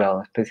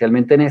encontrado,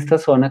 especialmente en esta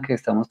zona que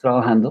estamos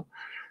trabajando.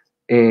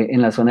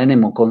 En la zona de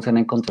Nemocón se han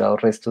encontrado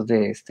restos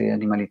de este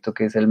animalito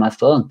que es el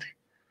mastodonte.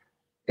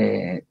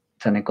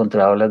 Se han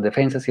encontrado las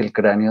defensas y el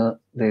cráneo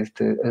de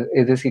este,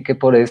 es decir, que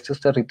por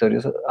estos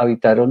territorios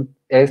habitaron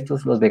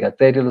los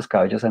vegaterios, los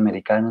caballos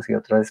americanos y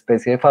otra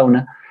especie de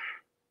fauna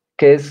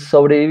que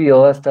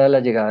sobrevivió hasta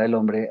la llegada del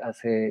hombre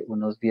hace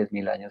unos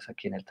 10.000 años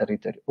aquí en el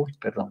territorio. Uy,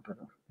 perdón,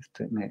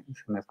 se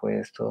me fue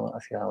esto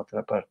hacia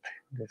otra parte.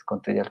 Les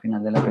conté ya al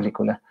final de la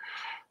película.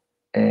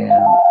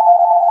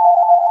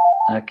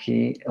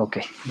 Aquí, ok,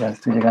 ya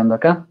estoy llegando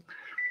acá.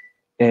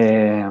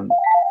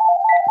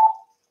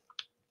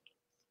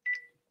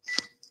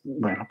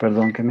 Bueno,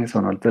 perdón que me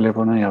sonó el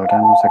teléfono y ahora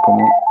no sé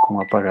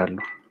cómo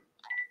apagarlo.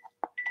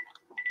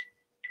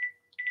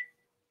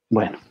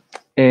 Bueno,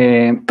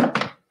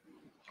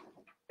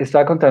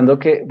 estaba contando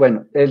que,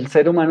 bueno, el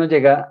ser humano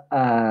llega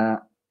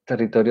a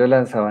territorio de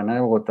la sabana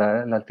de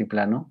Bogotá, el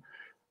altiplano,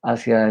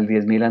 hacia el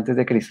 10.000 antes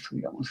de Cristo,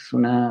 digamos, es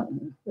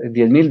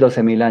 10.000,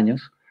 12.000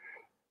 años.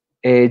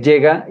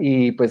 Llega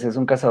y pues es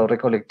un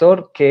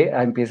cazador-recolector que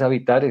empieza a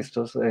habitar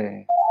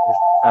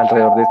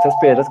alrededor de estas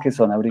piedras que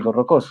son abrigos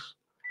rocosos.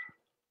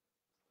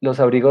 Los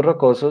abrigos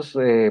rocosos,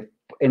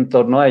 en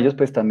torno a ellos,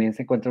 pues también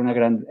se encuentra una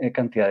gran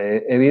cantidad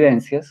de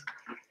evidencias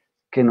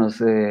que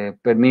nos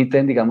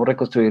permiten, digamos,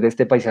 reconstruir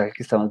este paisaje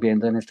que estamos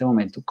viendo en este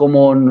momento.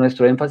 Como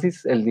nuestro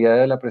énfasis el día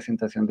de la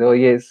presentación de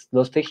hoy es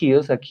los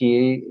tejidos,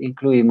 aquí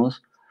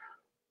incluimos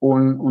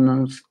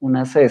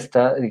una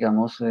cesta,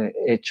 digamos,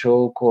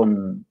 hecho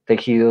con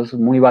tejidos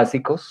muy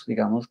básicos,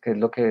 digamos, que es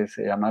lo que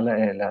se llama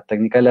la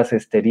técnica de la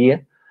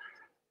cestería,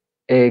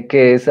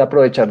 que es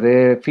aprovechar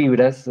de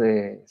fibras,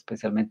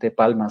 especialmente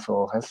palmas o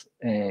hojas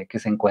que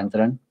se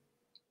encuentran,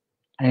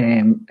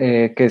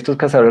 que estos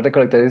cazadores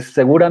recolectores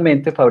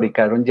seguramente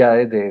fabricaron ya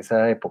desde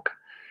esa época.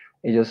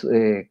 Ellos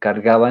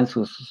cargaban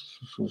su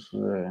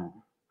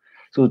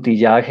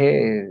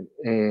utillaje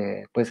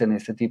pues en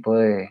este tipo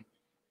de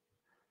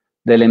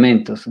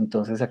elementos.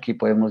 Entonces aquí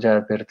podemos ya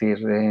advertir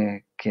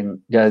que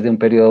ya desde un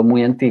periodo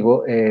muy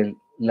antiguo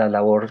la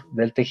labor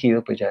del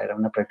tejido pues ya era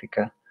una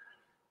práctica,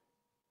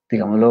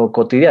 digámoslo,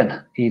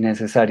 cotidiana y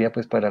necesaria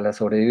pues para la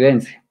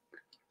sobrevivencia.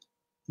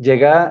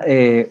 Llega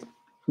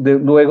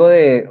luego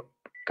de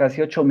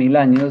casi 8.000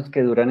 años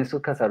que duran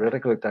estos cazadores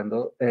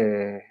recolectando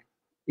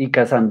y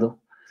cazando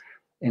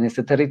en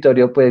este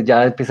territorio, pues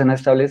ya empiezan a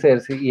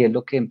establecerse y es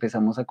lo que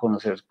empezamos a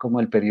conocer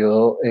como el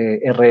periodo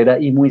Herrera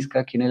y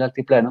Muisca aquí en el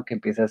altiplano, que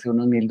empieza hace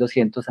unos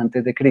 1200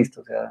 antes de Cristo,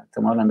 o sea,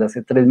 estamos hablando de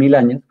hace 3000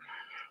 años.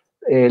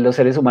 Los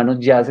seres humanos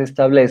ya se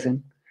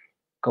establecen,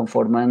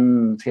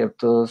 conforman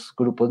ciertos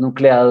grupos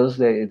nucleados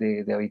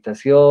de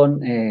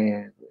habitación,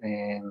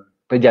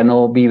 pues ya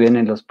no viven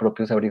en los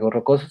propios abrigos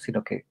rocosos,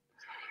 sino que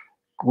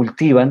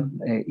cultivan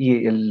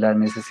y la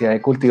necesidad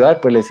de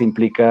cultivar pues les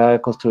implica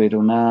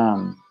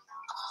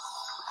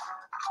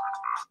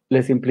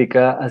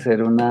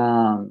hacer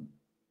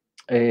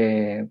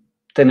eh,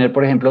 tener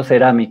por ejemplo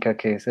cerámica,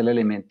 que es el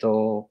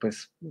elemento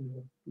pues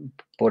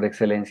por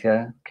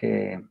excelencia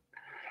que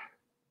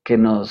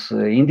nos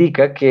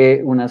indica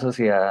que una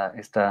sociedad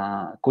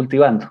está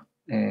cultivando.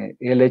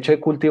 Y el hecho de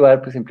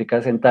cultivar pues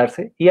implica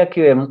sentarse y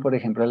aquí vemos por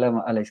ejemplo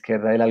a la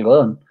izquierda el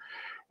algodón.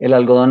 El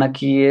algodón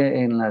aquí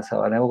en la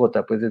sabana de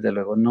Bogotá pues desde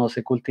luego no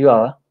se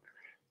cultivaba,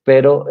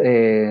 pero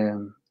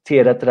sí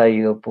era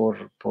traído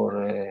por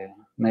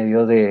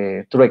medio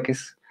de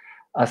trueques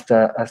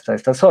hasta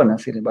esta zona.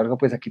 Sin embargo,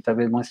 pues aquí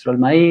también muestro el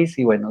maíz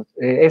y bueno,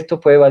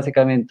 esto fue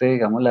básicamente,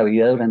 digamos, la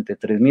vida durante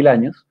 3000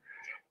 años.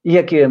 Y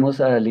aquí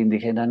vemos al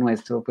indígena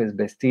nuestro, pues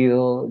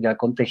vestido ya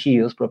con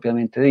tejidos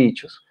propiamente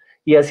dichos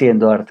y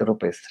haciendo arte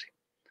rupestre.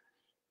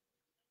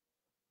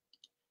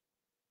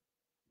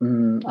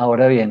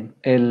 Ahora bien,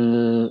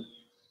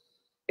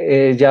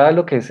 ya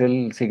lo que es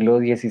el siglo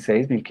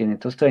XVI,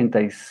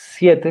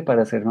 1537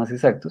 para ser más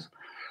exactos,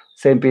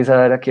 se empieza a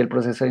dar aquí el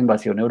proceso de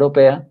invasión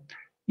europea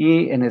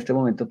y en este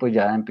momento pues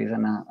ya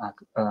empiezan a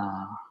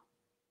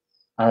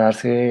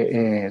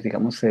darse,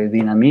 digamos, se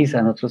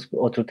dinamizan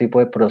otro tipo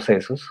de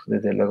procesos,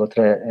 desde luego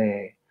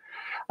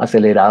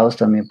acelerados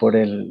también por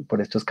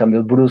estos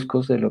cambios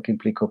bruscos de lo que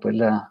implicó pues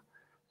la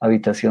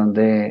habitación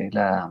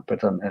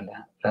perdón,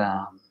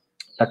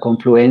 la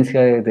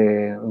confluencia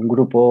de un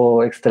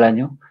grupo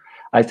extraño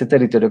a este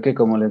territorio que,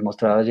 como les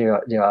mostraba,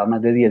 llevaba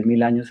más de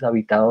 10.000 años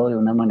habitado de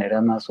una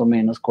manera más o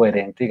menos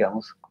coherente,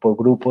 digamos, por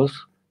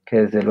grupos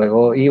que desde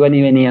luego iban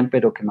y venían,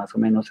 pero que más o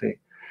menos se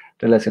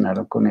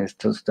relacionaron con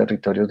estos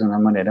territorios de una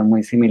manera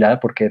muy similar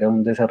porque era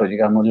un desarrollo,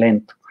 digamos,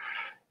 lento.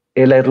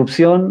 La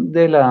irrupción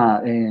de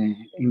la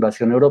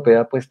invasión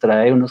europea pues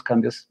trae unos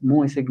cambios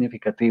muy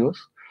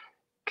significativos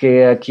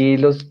que aquí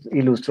los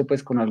ilustro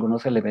pues con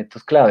algunos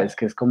elementos claves,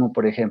 que es como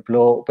por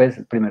ejemplo,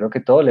 pues primero que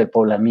todo el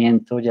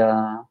poblamiento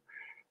ya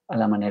a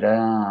la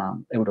manera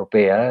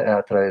europea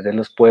a través de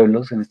los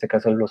pueblos, en este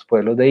caso los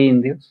pueblos de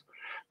indios.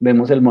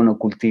 Vemos el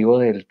monocultivo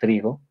del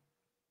trigo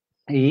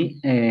y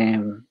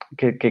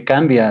que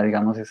cambia,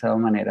 digamos, esa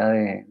manera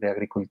de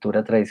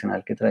agricultura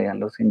tradicional que traían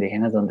los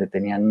indígenas, donde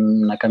tenían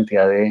una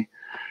cantidad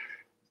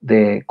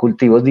de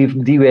cultivos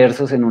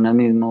diversos en un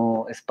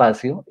mismo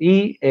espacio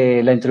y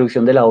la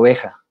introducción de la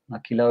oveja.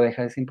 Aquí la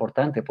oveja es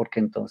importante porque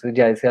entonces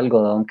ya ese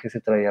algodón que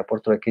se traía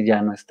por trueque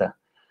ya no está.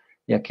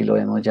 Y aquí lo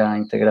vemos ya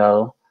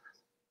integrado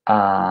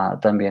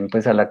también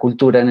pues a la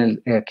cultura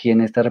aquí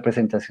en esta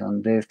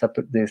representación de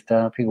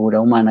esta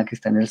figura humana que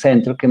está en el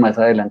centro, que más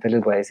adelante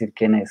les voy a decir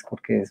quién es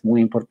porque es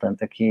muy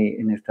importante aquí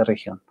en esta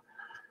región.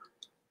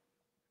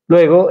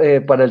 Luego,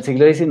 para el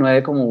siglo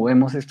XIX, como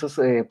vemos estos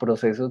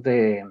procesos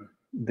de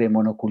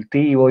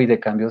monocultivo y de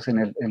cambios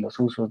en los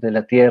usos de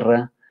la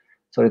tierra,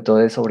 sobre todo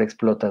de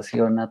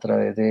sobreexplotación a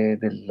través de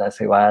la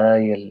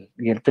cebada y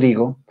el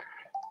trigo,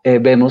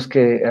 vemos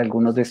que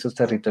algunos de estos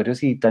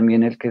territorios y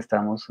también el que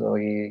estamos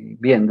hoy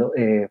viendo,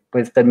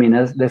 pues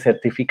termina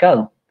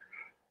desertificado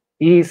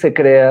y se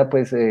crea,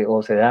 pues,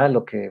 o se da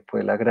lo que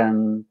fue la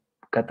gran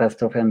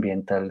catástrofe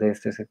ambiental de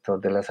este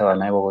sector de la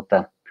sabana de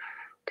Bogotá,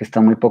 que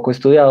está muy poco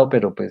estudiado,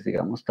 pero pues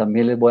digamos,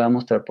 también les voy a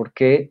mostrar por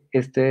qué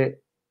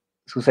este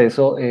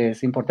suceso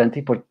es importante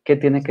y por qué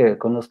tiene que ver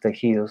con los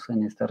tejidos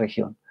en esta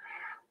región,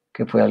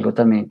 que fue algo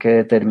también que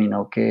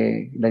determinó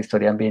que la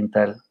historia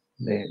ambiental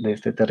de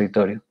este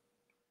territorio.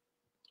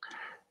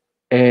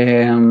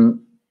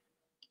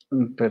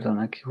 Perdón,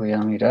 aquí voy a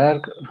mirar.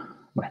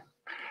 Bueno,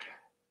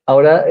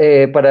 ahora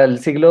para el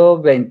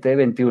siglo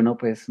XX-XXI,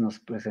 pues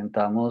nos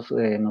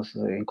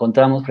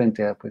encontramos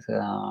frente a, pues,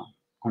 a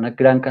una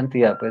gran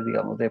cantidad, pues,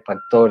 digamos, de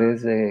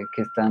factores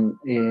que están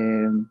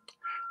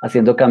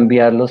haciendo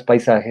cambiar los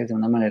paisajes de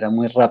una manera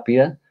muy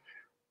rápida.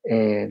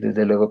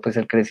 Desde luego, pues,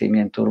 el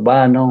crecimiento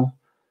urbano,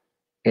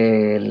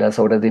 las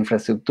obras de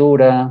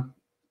infraestructura,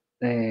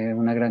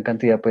 una gran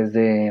cantidad, pues,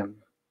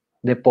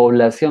 de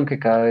población que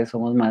cada vez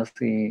somos más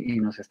y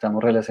nos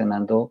estamos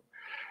relacionando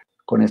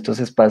con estos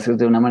espacios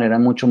de una manera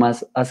mucho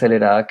más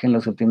acelerada que en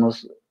los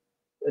últimos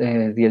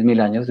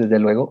 10.000 años, desde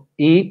luego,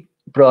 y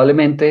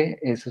probablemente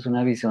eso es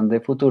una visión de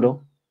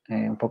futuro,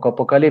 un poco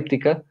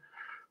apocalíptica.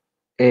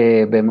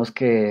 Vemos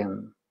que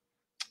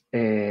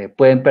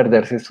pueden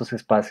perderse estos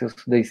espacios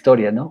de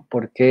historia, ¿no?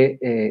 Porque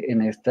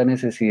en esta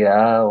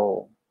necesidad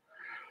o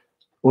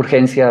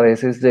urgencia a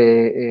veces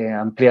de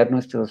ampliar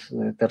nuestros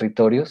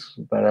territorios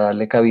para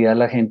darle cabida a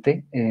la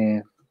gente,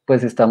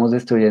 pues estamos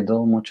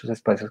destruyendo muchos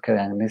espacios que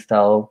habían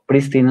estado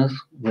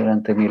prístinos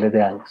durante miles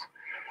de años.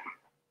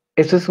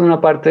 Esto es una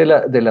parte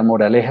de la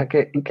moraleja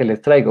que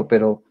les traigo,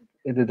 pero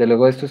desde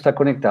luego esto está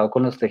conectado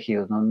con los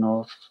tejidos,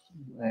 no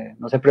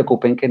se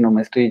preocupen que no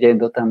me estoy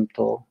yendo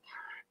tanto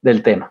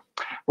del tema.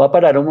 Voy a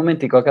parar un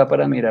momentico acá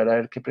para mirar a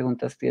ver qué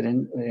preguntas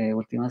tienen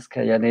últimas que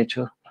hayan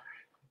hecho.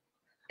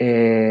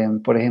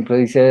 Por ejemplo,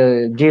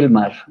 dice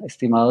Gilmar,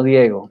 estimado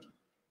Diego,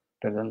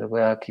 perdón, les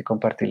voy a aquí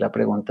compartir la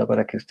pregunta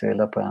para que ustedes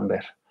la puedan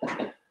ver.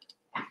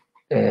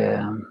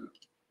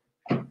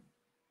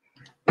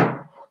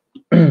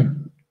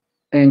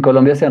 En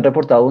Colombia se han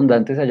reportado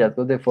abundantes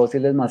hallazgos de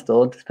fósiles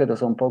mastodontes, pero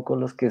son pocos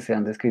los que se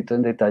han descrito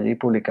en detalle y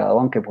publicado,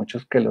 aunque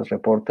muchos que los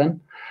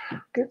reportan,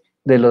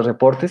 de los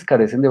reportes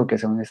carecen de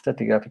ubicación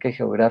estratigráfica y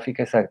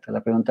geográfica exacta.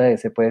 La pregunta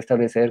es, ¿se puede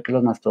establecer que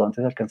los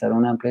mastodontes alcanzaron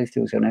una amplia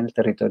distribución en el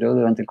territorio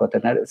durante el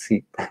Cuaternario?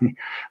 Sí.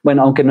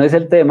 Bueno, aunque no es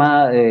el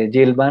tema,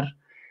 Gilmar,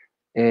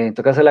 en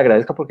todo caso le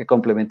agradezco porque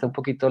complementa un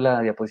poquito la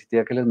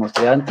diapositiva que les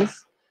mostré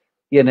antes.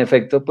 Y en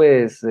efecto,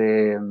 pues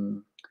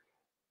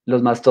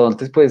los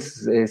mastodontes,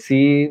 pues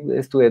sí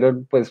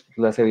estuvieron, pues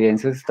las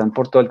evidencias están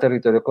por todo el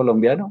territorio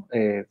colombiano,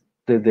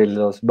 desde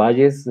los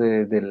valles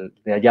de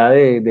allá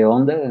de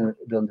Honda, de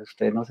donde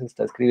usted nos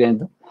está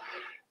escribiendo,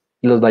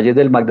 los valles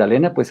del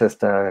Magdalena, pues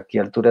hasta aquí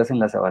alturas en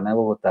la sabana de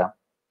Bogotá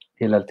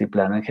y el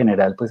altiplano en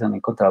general, pues han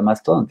encontrado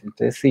mastodontes.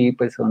 Entonces sí,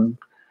 pues son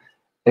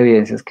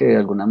evidencias que de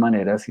alguna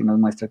manera sí nos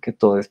muestra que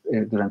todo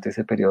durante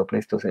ese periodo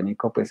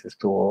pleistocénico, pues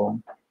estuvo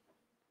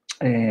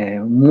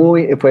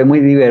fue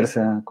muy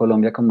diversa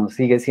Colombia, como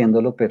sigue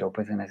siéndolo, pero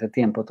pues en ese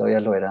tiempo todavía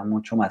lo era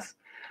mucho más.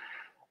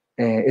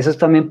 Eso es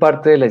también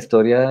parte de la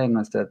historia de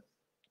nuestra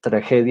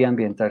tragedia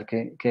ambiental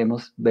que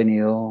hemos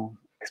venido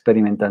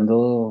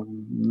experimentando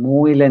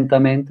muy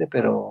lentamente,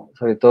 pero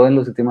sobre todo en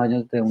los últimos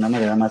años de una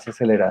manera más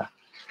acelerada.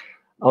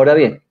 Ahora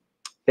bien,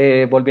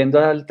 volviendo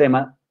al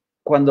tema,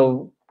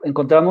 cuando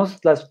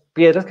encontramos las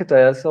piedras que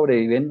todavía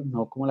sobreviven,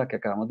 no como la que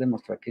acabamos de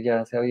mostrar que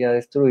ya se había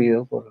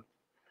destruido por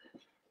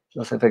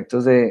los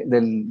efectos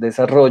del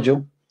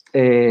desarrollo.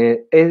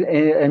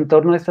 En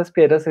torno a estas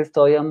piedras es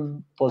todavía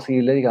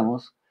posible,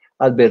 digamos,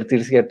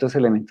 advertir ciertos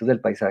elementos del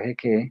paisaje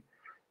que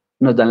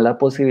nos dan la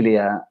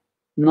posibilidad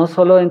no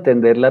solo de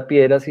entender la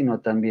piedra, sino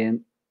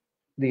también,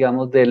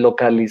 digamos, de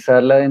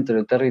localizarla dentro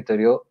del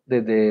territorio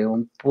desde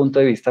un punto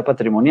de vista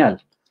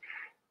patrimonial.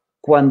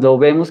 Cuando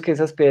vemos que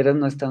esas piedras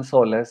no están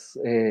solas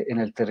en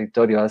el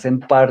territorio,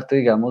 hacen parte,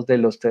 digamos, de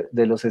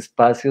los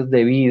espacios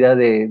de vida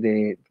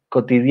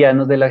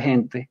cotidianos de la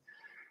gente,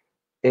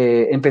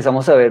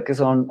 empezamos a ver que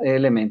son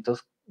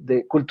elementos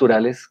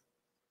culturales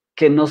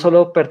que no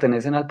solo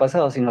pertenecen al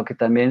pasado, sino que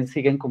también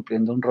siguen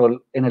cumpliendo un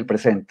rol en el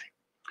presente.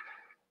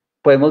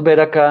 Podemos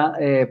ver acá,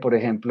 por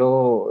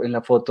ejemplo, en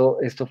la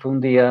foto, esto fue un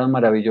día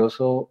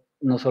maravilloso,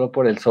 no solo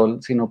por el sol,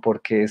 sino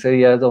porque ese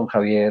día don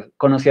Javier,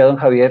 conocí a don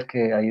Javier,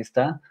 que ahí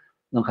está,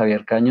 don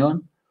Javier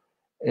Cañón.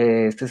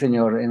 Este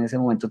señor en ese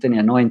momento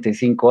tenía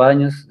 95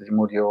 años,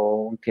 murió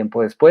un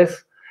tiempo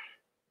después.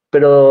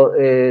 Pero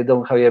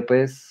don Javier,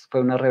 pues, fue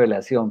una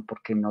revelación,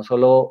 porque no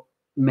solo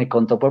me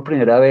contó por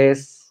primera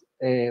vez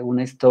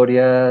una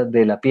historia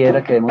de la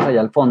piedra que vemos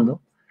allá al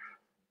fondo,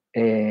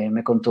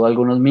 me contó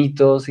algunos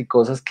mitos y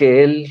cosas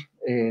que él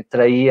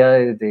traía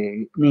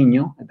desde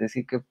niño, es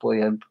decir, que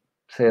podían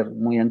ser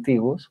muy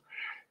antiguos,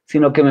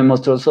 sino que me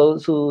mostró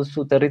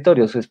su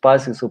territorio, su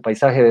espacio, su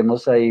paisaje.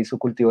 Vemos ahí su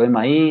cultivo de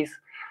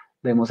maíz,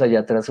 vemos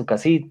allá atrás su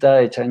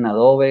casita hecha en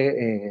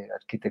adobe,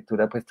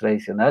 arquitectura pues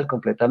tradicional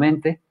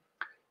completamente.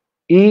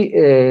 Y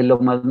lo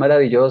más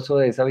maravilloso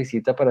de esa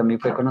visita para mí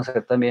fue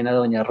conocer también a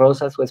doña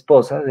Rosa, su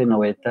esposa de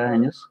 90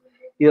 años.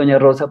 Y doña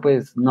Rosa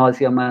pues no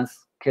hacía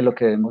más que lo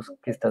que vemos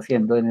que está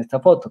haciendo en esta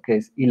foto, que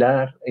es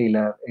hilar, e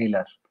hilar, e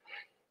hilar.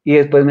 Y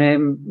después me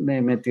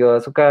metió a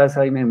su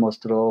casa y me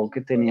mostró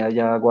que tenía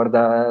ya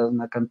guardada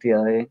una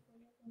cantidad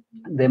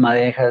de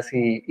madejas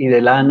y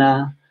de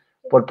lana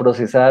por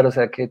procesar, o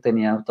sea que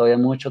tenía todavía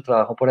mucho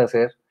trabajo por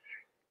hacer.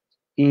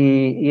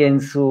 Y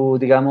en su,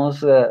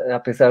 digamos,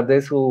 a pesar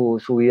de su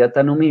vida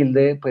tan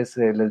humilde, pues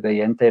les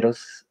veía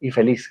enteros y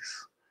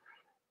felices.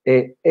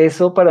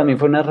 Eso para mí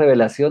fue una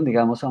revelación,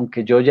 digamos,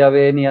 aunque yo ya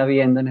venía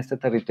viendo en este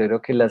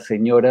territorio que las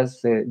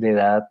señoras de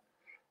edad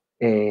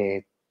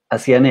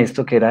hacían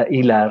esto, que era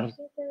hilar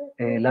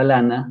la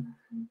lana.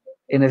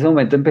 En ese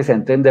momento empecé a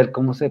entender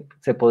cómo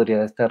se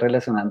podría estar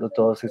relacionando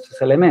todos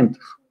estos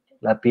elementos,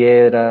 la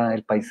piedra,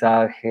 el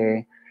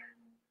paisaje,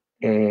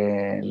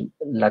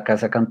 la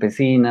casa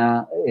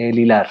campesina, el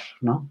hilar,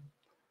 ¿no?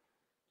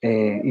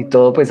 Y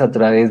todo pues a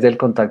través del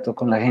contacto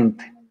con la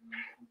gente.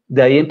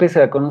 De ahí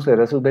empecé a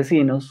conocer a sus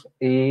vecinos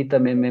y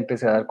también me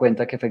empecé a dar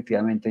cuenta que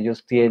efectivamente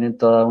ellos tienen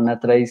toda una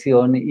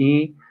tradición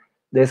y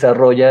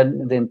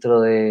desarrollan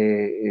dentro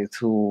de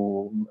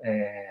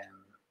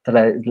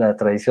la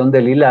tradición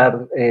del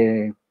hilar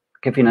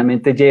que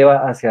finalmente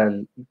lleva hacia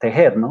el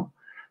tejer, ¿no?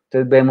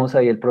 Entonces vemos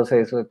ahí el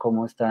proceso de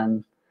cómo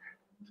están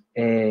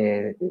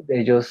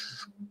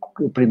ellos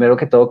primero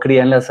que todo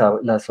crían las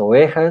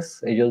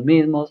ovejas ellos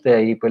mismos, de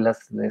ahí pues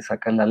les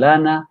sacan la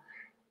lana,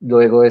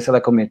 luego esa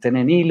la convierten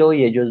en hilo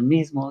y ellos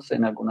mismos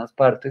en algunas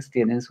partes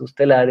tienen sus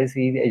telares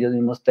y ellos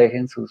mismos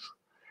tejen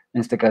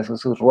en este caso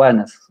sus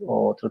ruanas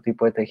o otro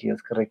tipo de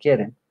tejidos que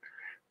requieren.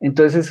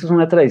 Entonces es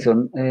una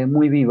tradición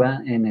muy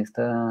viva en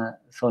esta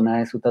zona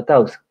de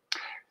Sutatausa.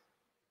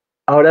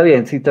 Ahora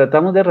bien, si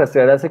tratamos de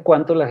rastrear hace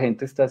cuánto la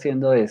gente está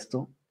haciendo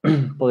esto,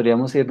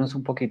 podríamos irnos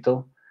un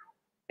poquito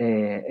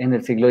en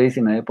el siglo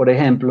XIX, por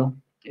ejemplo.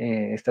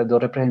 Estas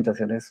dos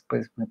representaciones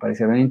pues me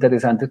parecieron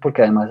interesantes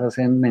porque además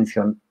hacen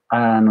mención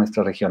a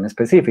nuestra región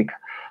específica.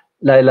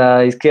 La de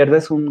la izquierda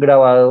es un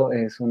grabado,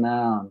 es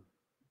una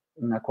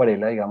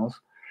acuarela,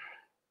 digamos,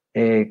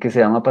 que se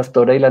llama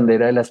Pastora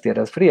Hilandera de las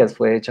Tierras Frías.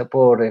 Fue hecha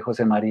por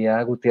José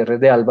María Gutiérrez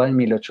de Alba en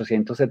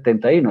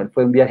 1871. Él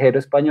fue un viajero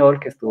español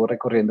que estuvo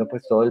recorriendo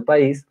pues todo el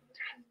país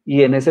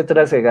y en ese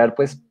trasegar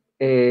pues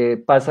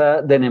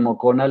pasa de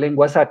Nemocón a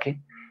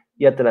Lenguasaque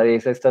y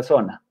atraviesa esta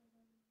zona.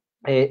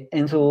 Este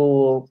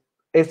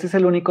es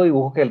el único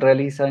dibujo que él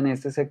realiza en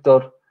este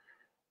sector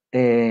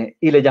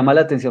y le llama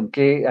la atención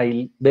que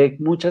ahí ve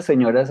muchas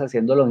señoras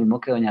haciendo lo mismo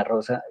que Doña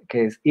Rosa,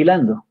 que es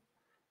hilando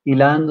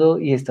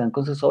y están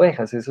con sus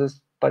ovejas. Eso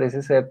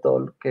parece ser todo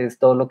lo que es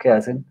todo lo que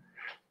hacen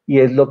y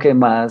es lo que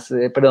más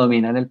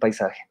predomina en el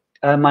paisaje.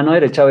 A mano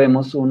derecha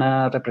vemos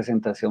una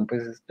representación,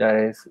 pues ya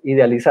es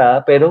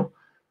idealizada, pero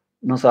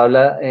nos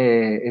habla,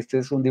 este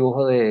es un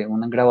dibujo de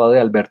un grabado de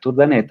Alberto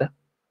Urdaneta,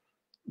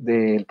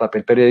 del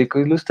papel periódico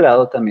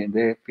ilustrado, también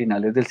de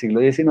finales del siglo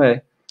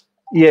XIX,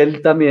 y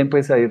él también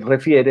pues ahí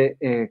refiere,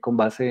 con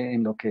base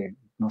en lo que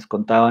nos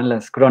contaban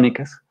las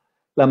crónicas,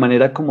 la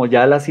manera como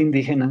ya las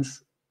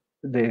indígenas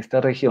de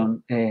esta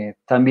región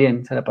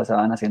también se la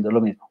pasaban haciendo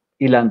lo mismo,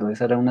 hilando.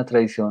 Esa era una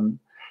tradición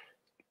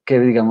que,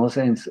 digamos,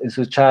 en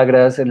sus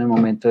chagras, en el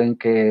momento en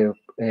que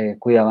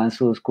cuidaban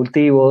sus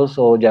cultivos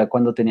o ya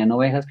cuando tenían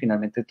ovejas,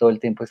 finalmente todo el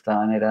tiempo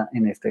estaban era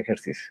en este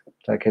ejercicio.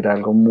 O sea, que era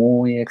algo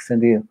muy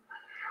extendido.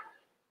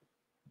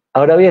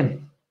 Ahora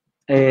bien,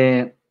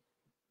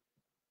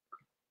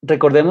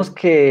 recordemos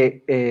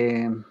que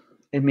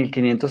en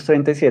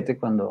 1537,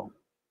 cuando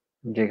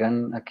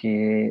llegan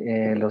aquí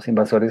los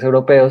invasores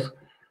europeos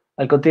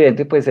al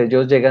continente, pues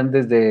ellos llegan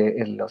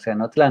desde el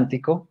Océano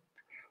Atlántico,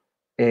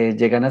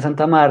 llegan a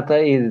Santa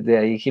Marta y desde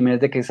ahí Jiménez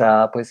de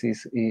Quesada pues,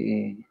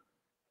 y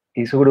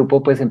su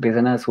grupo pues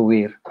empiezan a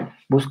subir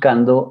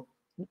buscando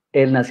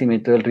el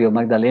nacimiento del río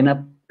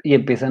Magdalena y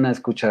empiezan a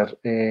escuchar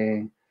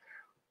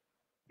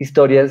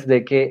historias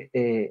de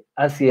que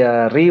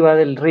hacia arriba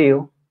del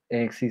río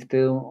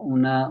existe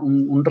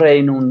un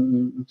reino,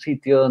 un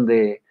sitio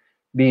donde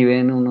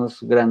viven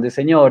unos grandes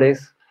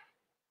señores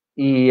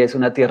y es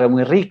una tierra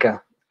muy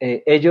rica.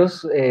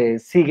 Ellos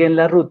siguen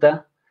la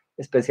ruta,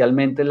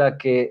 especialmente la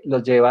que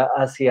los lleva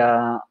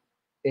hacia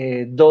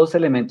dos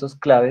elementos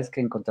claves que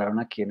encontraron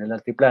aquí en el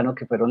altiplano,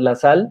 que fueron la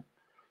sal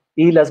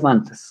y las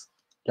mantas.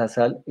 La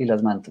sal y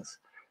las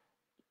mantas.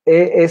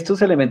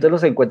 Estos elementos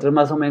los encuentran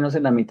más o menos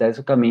en la mitad de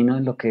su camino,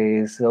 en lo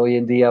que es hoy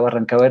en día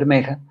Barranca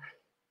Bermeja,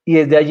 y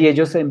desde allí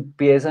ellos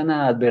empiezan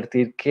a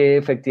advertir que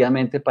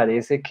efectivamente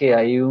parece que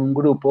hay un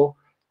grupo,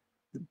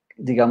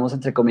 digamos,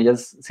 entre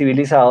comillas,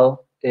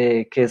 civilizado,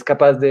 que es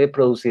capaz de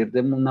producir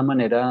de una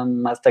manera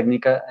más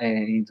técnica,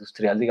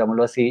 industrial,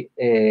 digámoslo así,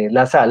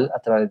 la sal a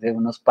través de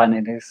unos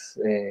paneles,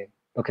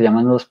 lo que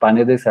llaman los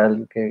paneles de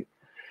sal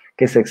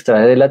que se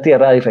extrae de la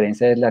tierra, a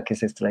diferencia de la que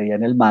se extraía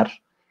en el mar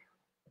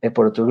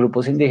por otros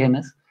grupos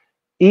indígenas,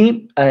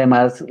 y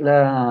además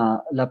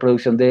la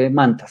producción de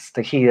mantas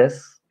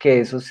tejidas, que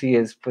eso sí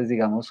es, pues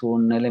digamos,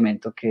 un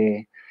elemento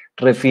que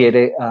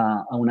refiere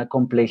a una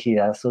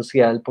complejidad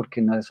social,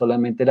 porque no es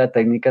solamente la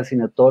técnica,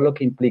 sino todo lo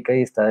que implica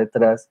y está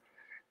detrás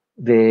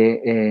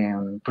de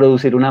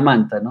producir una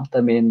manta, ¿no?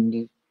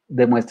 También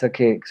demuestra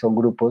que son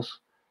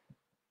grupos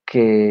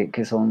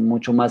que son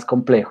mucho más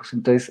complejos.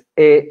 Entonces,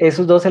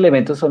 esos dos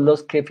elementos son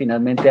los que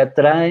finalmente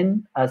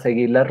atraen a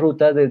seguir la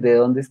ruta desde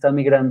donde están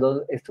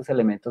migrando estos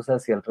elementos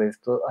hacia el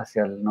resto,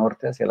 hacia el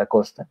norte, hacia la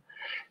costa.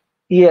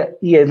 Y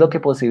es lo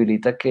que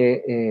posibilita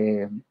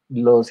que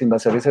los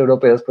invasores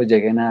europeos pues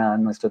lleguen a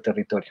nuestro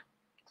territorio.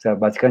 O sea,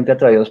 básicamente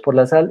atraídos por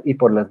la sal y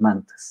por las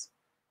mantas.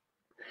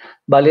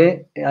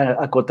 Vale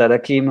acotar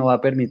aquí, me va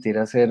a permitir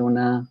hacer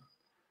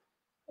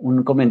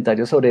un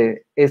comentario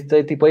sobre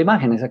este tipo de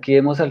imágenes. Aquí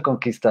vemos al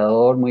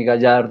conquistador muy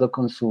gallardo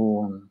con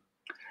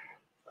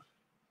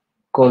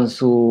pues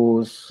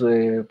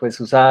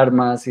sus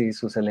armas y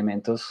sus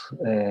elementos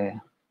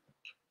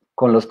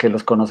con los que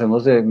los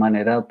conocemos de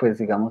manera, pues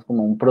digamos,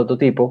 como un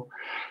prototipo,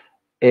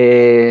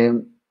 eh,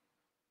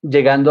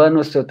 llegando a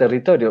nuestro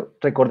territorio.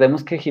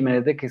 Recordemos que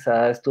Jiménez de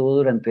Quesada estuvo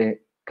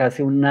durante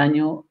casi un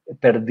año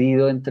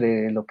perdido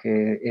entre lo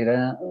que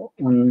era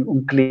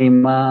un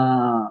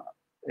clima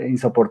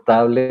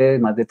insoportable de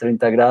más de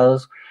 30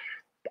 grados,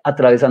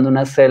 atravesando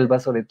una selva,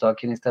 sobre todo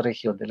aquí en esta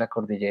región de la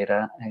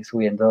cordillera,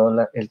 subiendo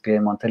el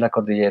piedemonte de la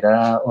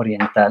cordillera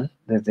oriental,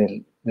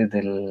 desde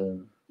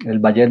el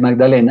Valle del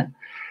Magdalena,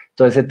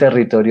 todo ese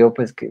territorio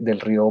pues, del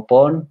río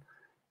Opón,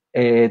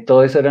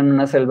 todo eso eran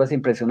unas selvas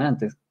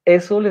impresionantes.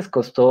 Eso les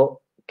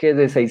costó que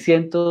de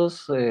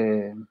 600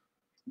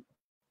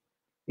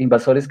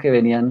 invasores que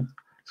venían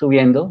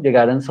subiendo,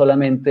 llegaran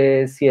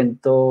solamente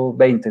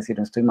 120, si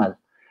no estoy mal.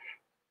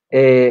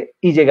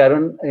 y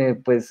llegaron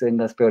pues en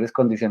las peores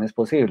condiciones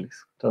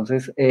posibles.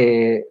 Entonces,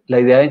 la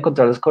idea de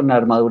encontrarlos con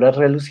armaduras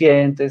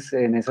relucientes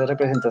en esas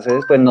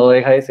representaciones, pues no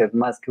deja de ser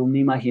más que un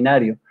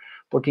imaginario,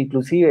 porque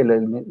inclusive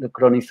los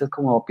cronistas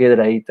como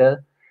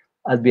Piedrahíta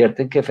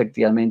advierten que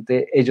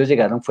efectivamente ellos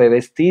llegaron, fue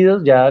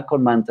vestidos ya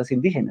con mantas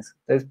indígenas,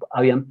 entonces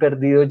habían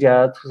perdido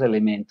ya sus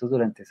elementos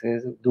durante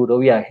ese duro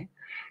viaje,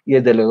 y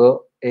desde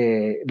luego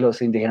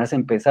los indígenas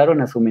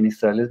empezaron a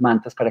suministrarles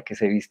mantas para que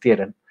se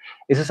vistieran.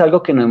 Eso es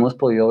algo que no hemos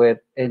podido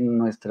ver en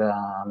nuestra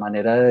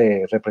manera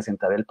de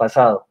representar el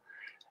pasado.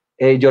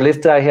 Yo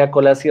les traje a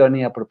colación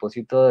y a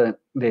propósito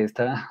de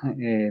esta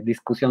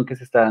discusión que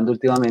se está dando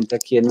últimamente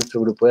aquí en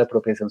nuestro grupo de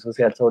apropiación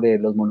social sobre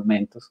los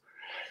monumentos,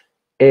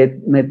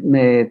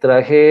 me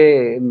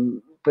traje,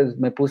 pues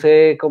me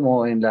puse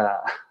como en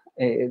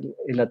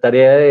la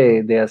tarea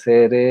de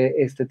hacer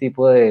este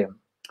tipo de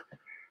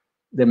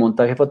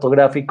montaje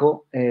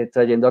fotográfico,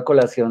 trayendo a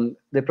colación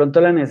de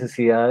pronto la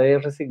necesidad de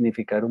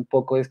resignificar un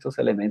poco estos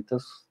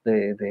elementos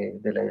del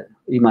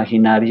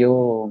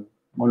imaginario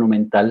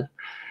monumental.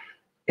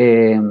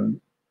 Eh,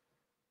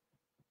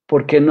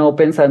 ¿Por qué no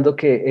pensando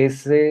que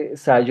ese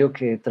sayo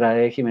que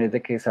trae Jiménez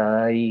de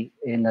Quesada ahí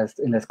en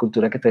la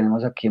escultura que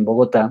tenemos aquí en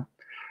Bogotá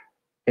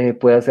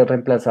pueda ser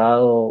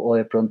reemplazado o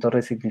de pronto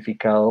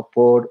resignificado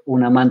por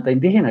una manta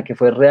indígena, que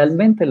fue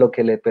realmente lo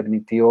que le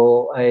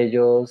permitió a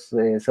ellos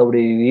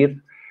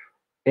sobrevivir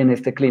en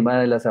este clima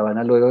de la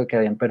sabana luego de que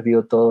habían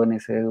perdido todo en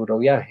ese duro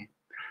viaje?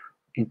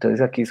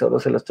 Entonces aquí solo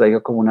se los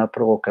traigo como una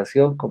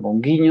provocación, como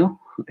un guiño,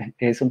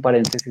 es un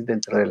paréntesis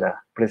dentro de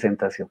la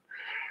presentación.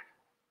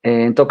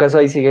 En todo caso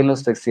ahí siguen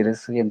los textiles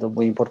siendo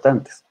muy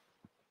importantes.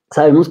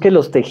 Sabemos que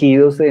los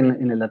tejidos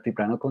en el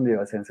altiplano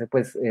cundiboyacense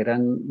pues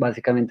eran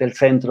básicamente el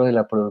centro de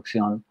la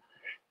producción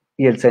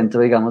y el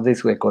centro, digamos, de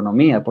su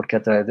economía, porque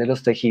a través de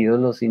los tejidos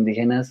los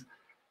indígenas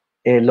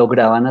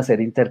lograban hacer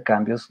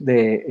intercambios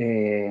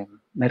de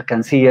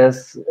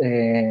mercancías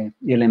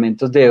y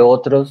elementos de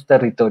otros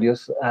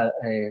territorios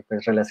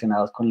pues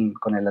relacionados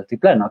con el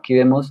altiplano. Aquí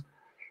vemos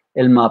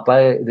el mapa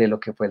de lo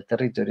que fue el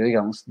territorio,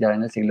 digamos, ya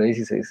en el siglo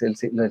XVI,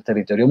 el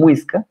territorio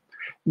muisca,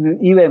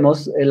 y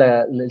vemos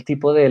el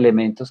tipo de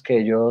elementos que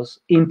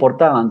ellos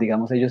importaban,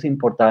 digamos, ellos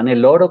importaban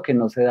el oro que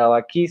no se daba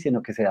aquí,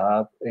 sino que se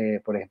daba,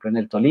 por ejemplo, en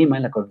el Tolima,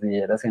 en la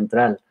cordillera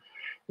central.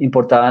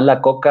 Importaban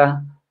la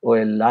coca o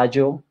el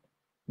ayo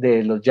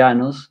de los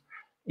llanos,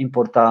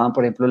 importaban,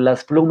 por ejemplo,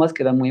 las plumas,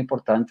 que eran muy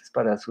importantes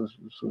para sus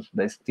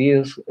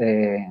vestidos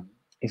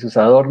y sus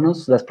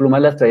adornos. Las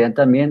plumas las traían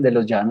también de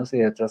los llanos y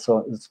de otras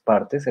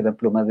partes, eran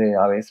plumas de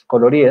aves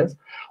coloridas.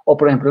 O,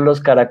 por ejemplo,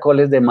 los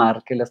caracoles de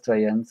mar que las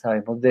traían,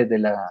 sabemos,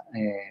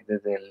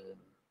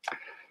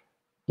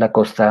 la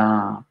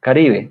costa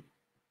Caribe.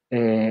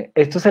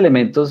 Estos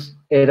elementos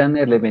eran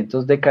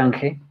elementos de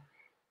canje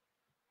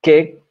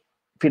que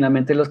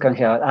finalmente los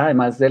canjeaban,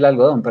 además del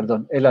algodón,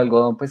 perdón, el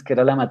algodón, pues que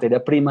era la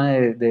materia prima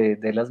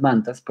de las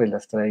mantas, pues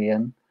las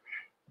traían,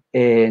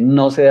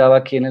 no se daba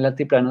aquí en el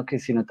altiplano,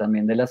 sino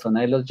también de la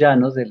zona de los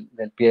llanos,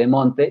 del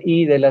piedemonte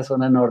y de la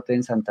zona norte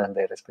en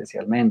Santander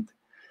especialmente.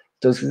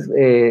 Entonces,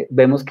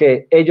 vemos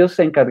que ellos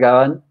se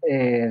encargaban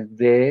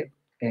de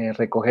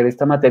recoger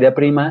esta materia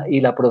prima y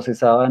la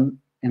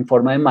procesaban en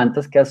forma de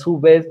mantas que a su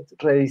vez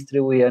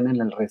redistribuían en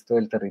el resto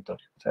del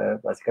territorio. O sea,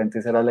 básicamente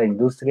esa era la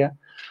industria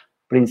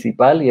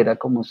principal y era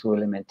como su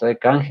elemento de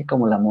canje,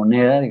 como la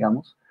moneda,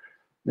 digamos,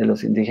 de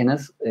los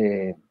indígenas,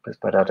 pues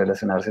para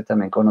relacionarse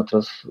también con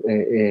otros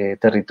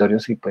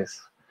territorios y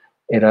pues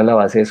era la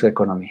base de su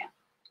economía.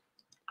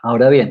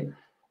 Ahora bien,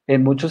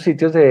 en muchos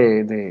sitios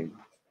en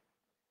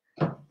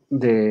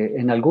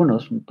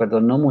algunos,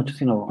 perdón, no muchos,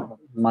 sino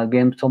más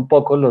bien son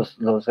pocos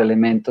los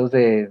elementos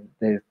de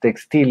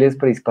textiles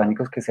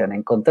prehispánicos que se han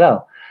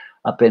encontrado.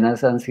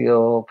 Apenas han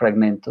sido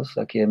fragmentos,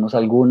 aquí vemos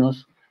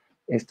algunos,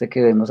 este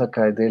que vemos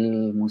acá es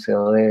del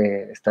museo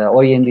está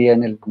hoy en día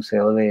en el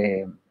museo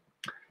de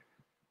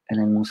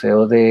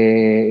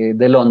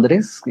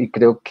Londres, y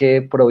creo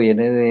que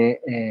proviene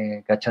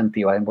de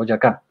Gachantiva, en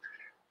Boyacá.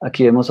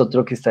 Aquí vemos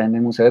otro que está en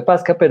el Museo de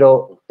Pasca,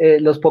 pero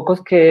los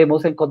pocos que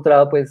hemos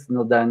encontrado pues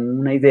nos dan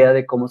una idea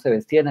de cómo se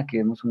vestían. Aquí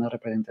vemos una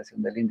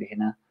representación del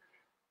indígena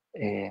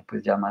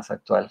pues ya más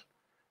actual.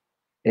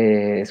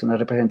 Es una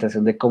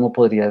representación de cómo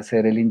podría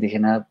ser el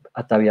indígena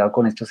ataviado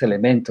con estos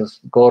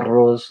elementos,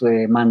 gorros,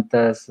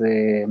 mantas,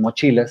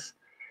 mochilas.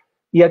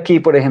 Y aquí,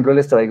 por ejemplo,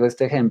 les traigo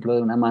este ejemplo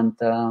de una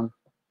manta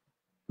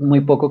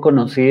muy poco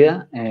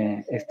conocida.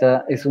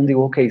 Esta es un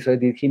dibujo que hizo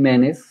Edith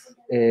Jiménez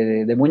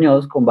de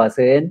Muñoz con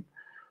base en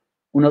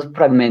unos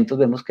fragmentos.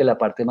 Vemos que la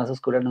parte más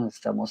oscura nos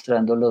está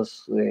mostrando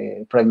los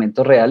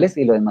fragmentos reales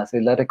y lo demás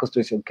es la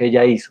reconstrucción que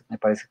ella hizo. Me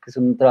parece que es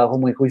un trabajo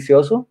muy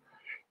juicioso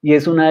y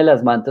es una de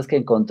las mantas que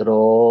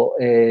encontró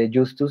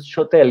Justus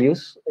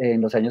Schotelius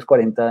en los años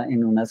 40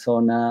 en una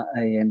zona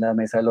ahí en la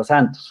Mesa de los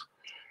Santos.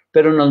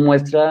 Pero nos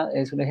muestra,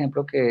 es un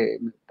ejemplo que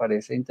me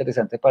parece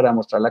interesante para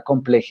mostrar la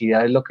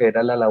complejidad de lo que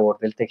era la labor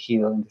del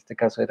tejido. En este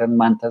caso eran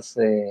mantas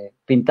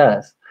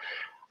pintadas.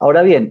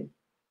 Ahora bien,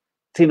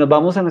 si nos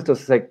vamos a nuestro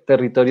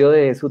territorio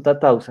de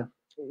Sutatausa,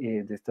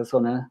 de esta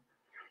zona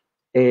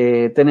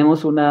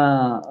Tenemos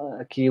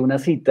aquí una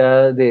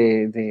cita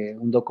de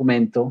un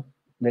documento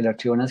del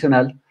Archivo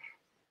Nacional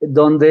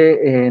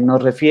donde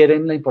nos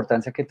refieren la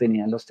importancia que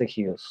tenían los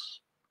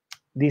tejidos.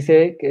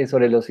 Dice que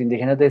sobre los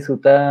indígenas de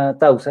Suta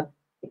Tausa,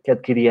 que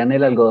adquirían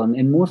el algodón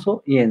en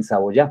Muso y en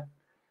Saboyá,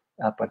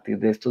 a partir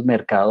de estos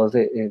mercados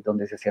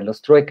donde se hacían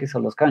los trueques o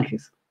los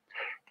canjes.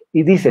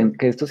 Y dicen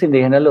que estos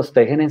indígenas los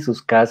tejen en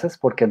sus casas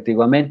porque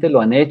antiguamente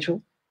lo han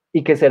hecho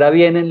y que será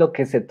bien en lo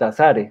que se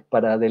tasare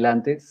para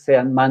adelante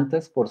sean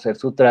mantas por ser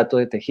su trato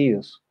de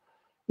tejidos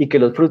y que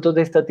los frutos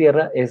de esta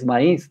tierra es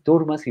maíz,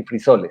 turmas y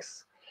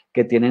frisoles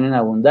que tienen en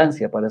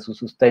abundancia para su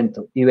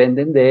sustento y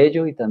venden de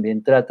ello y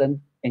también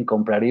tratan en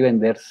comprar y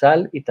vender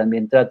sal y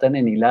también tratan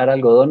en hilar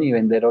algodón y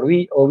vender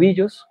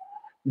ovillos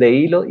de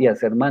hilo y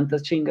hacer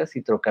mantas chingas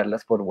y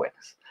trocarlas por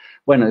buenas.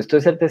 Bueno, esto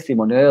es el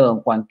testimonio de don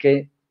Juan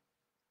que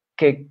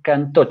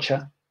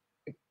Cantocha,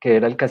 que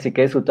era el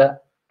cacique de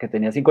Suta, que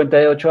tenía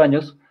 58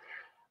 años,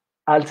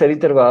 al ser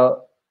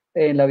interrogado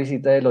en la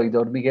visita del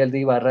oidor Miguel de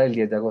Ibarra el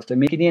 10 de agosto de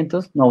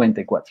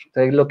 1594.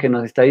 Entonces, lo que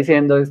nos está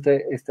diciendo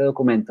este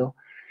documento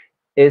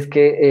es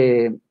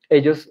que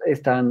ellos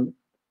están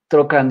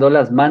trocando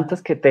las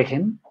mantas que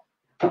tejen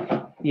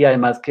y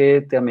además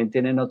que también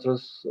tienen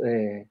otros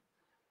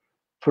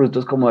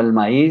frutos como el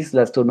maíz,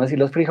 las turmas y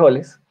los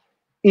frijoles,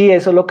 y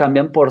eso lo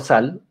cambian por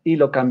sal y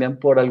lo cambian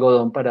por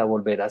algodón para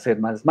volver a hacer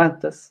más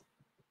mantas,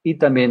 y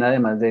también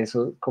además de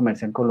eso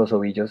comercian con los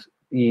ovillos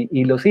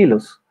y los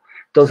hilos.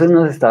 Entonces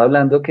nos está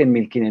hablando que en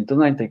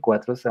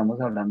 1594 estamos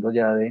hablando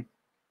ya de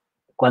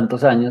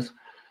cuántos años,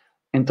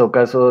 en todo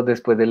caso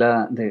después de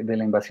la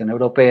invasión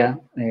europea,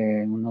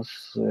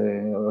 unos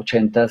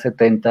 80,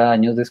 70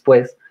 años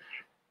después,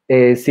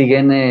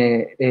 siguen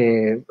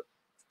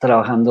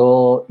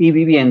trabajando y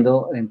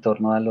viviendo en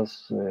torno a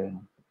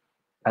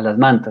las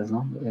mantas,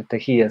 ¿no?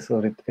 Tejidas,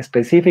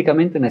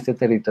 específicamente en este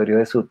territorio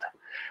de Suta.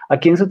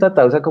 Aquí en Suta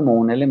Tausa como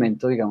un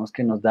elemento, digamos,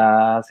 que nos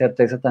da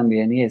certeza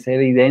también y es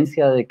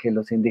evidencia de que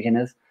los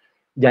indígenas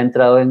ya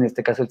entrado en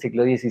este caso el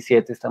siglo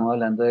XVII, estamos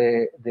hablando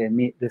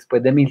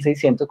después de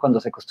 1600, cuando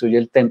se construye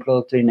el templo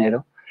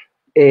doctrinero,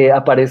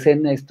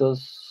 aparecen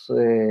estas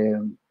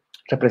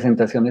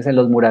representaciones en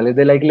los murales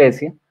de la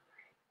iglesia,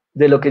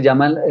 de lo que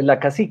llaman la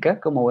casica.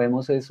 Como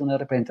vemos es una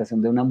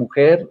representación de una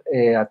mujer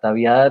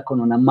ataviada con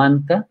una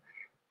manta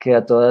que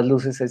a todas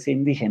luces es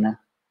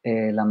indígena.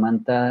 La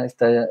manta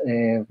está,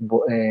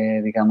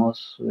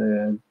 digamos,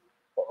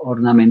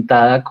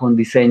 ornamentada con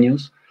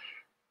diseños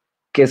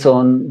que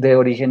son de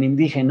origen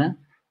indígena,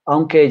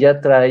 aunque ella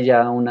trae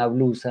ya una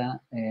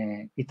blusa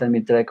y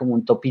también trae como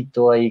un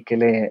topito ahí que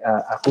le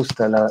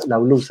ajusta la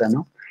blusa,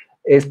 ¿no?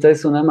 Esta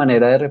es una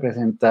manera de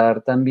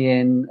representar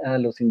también a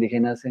los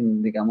indígenas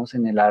en, digamos,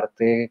 en el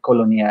arte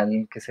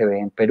colonial que se ve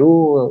en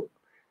Perú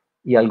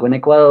y algo en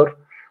Ecuador,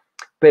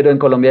 pero en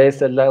Colombia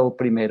esta es la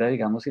primera,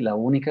 digamos, y la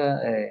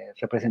única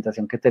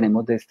representación que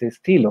tenemos de este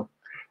estilo.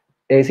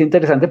 Es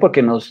interesante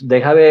porque nos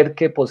deja ver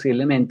que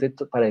posiblemente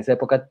para esa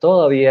época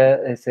todavía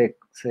se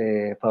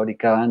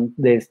fabricaban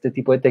de este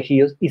tipo de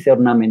tejidos y se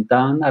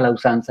ornamentaban a la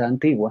usanza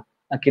antigua.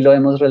 Aquí lo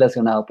hemos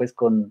relacionado pues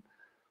con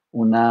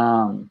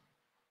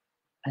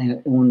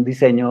un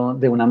diseño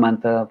de una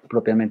manta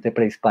propiamente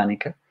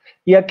prehispánica.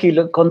 Y aquí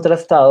lo he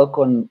contrastado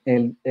con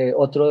el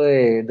otro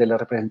de las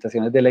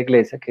representaciones de la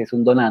iglesia, que es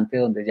un donante,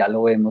 donde ya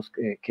lo vemos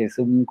que es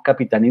un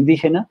capitán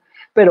indígena,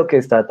 pero que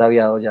está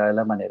ataviado ya de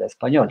la manera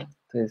española.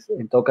 Entonces,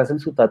 en todo caso, en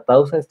su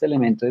tatausa este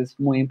elemento es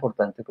muy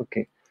importante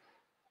porque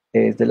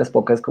es de las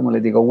pocas, como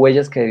les digo,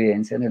 huellas que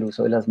evidencian el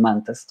uso de las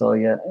mantas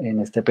todavía en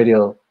este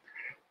periodo.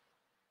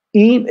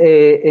 Y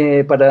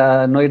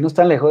para no irnos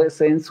tan lejos,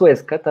 en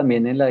Suezca,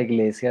 también en la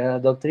iglesia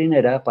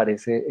doctrinera,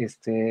 aparece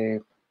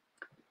este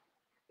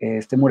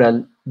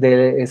mural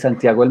de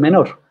Santiago el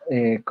Menor.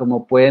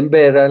 Como pueden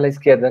ver a la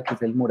izquierda, que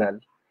es el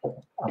mural,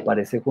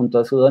 aparece junto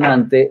a su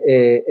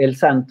donante el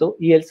santo,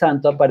 y el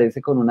santo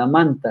aparece con una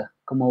manta.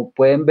 Como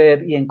pueden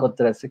ver y en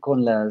contraste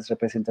con las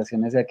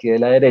representaciones de aquí de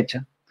la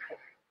derecha,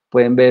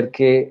 pueden ver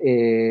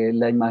que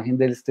la imagen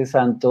de este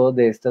santo,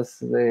 de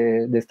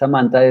esta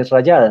manta, es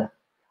rayada,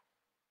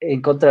 en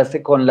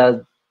contraste con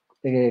las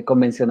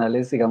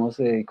convencionales, digamos,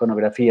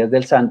 iconografías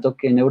del santo,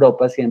 que en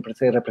Europa siempre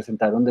se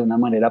representaron de una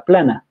manera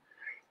plana.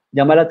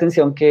 Llama la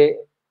atención que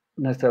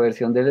nuestra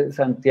versión de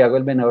Santiago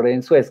el Menor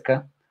en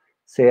Suezca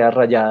sea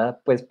rayada,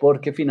 pues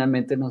porque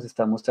finalmente nos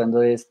está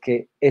mostrando es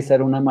que esa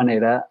era una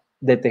manera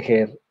de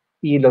tejer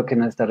y lo que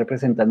nos está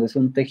representando es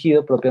un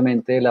tejido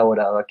propiamente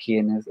elaborado aquí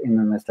en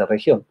nuestra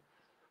región.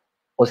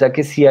 O sea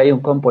que sí hay un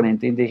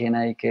componente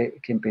indígena ahí que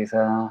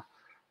empieza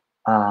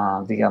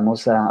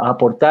digamos, a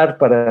aportar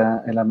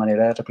para la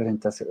manera de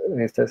representar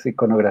estas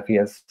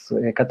iconografías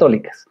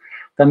católicas.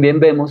 También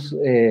vemos,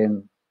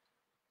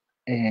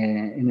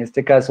 en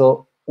este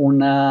caso,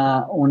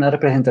 una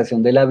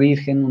representación de la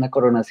Virgen, una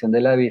coronación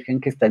de la Virgen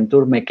que está en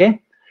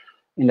Turmequé,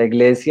 en la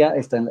iglesia,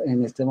 está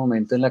en este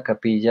momento en la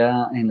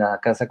capilla, en la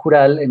casa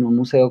cural, en un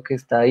museo que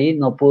está ahí.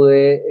 No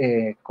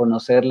pude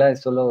conocerla,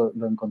 esto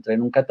lo encontré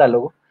en un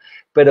catálogo,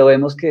 pero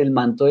vemos que el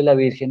manto de la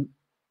Virgen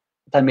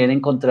también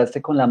en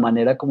contraste con la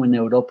manera como en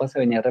Europa se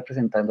venía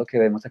representando, que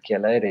vemos aquí a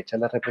la derecha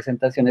las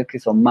representaciones, que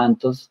son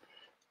mantos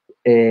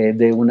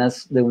de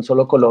un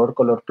solo color,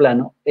 color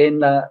plano. En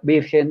la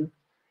Virgen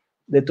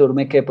de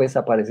Turmeque pues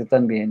aparece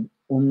también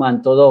un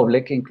manto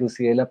doble, que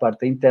inclusive la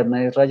parte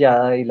interna es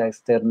rayada y la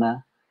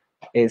externa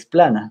es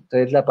plana.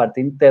 Entonces la parte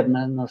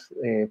interna nos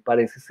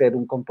parece ser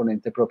un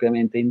componente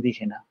propiamente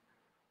indígena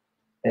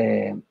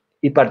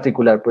y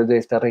particular pues de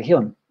esta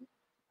región.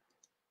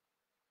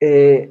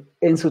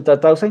 En su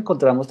Tatausa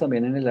encontramos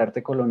también en el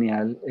arte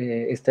colonial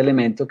este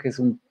elemento que es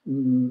un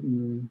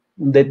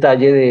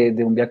detalle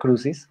de un Via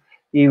Crucis,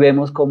 y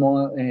vemos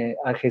cómo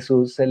a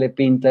Jesús se le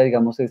pinta,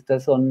 digamos,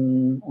 estas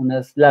son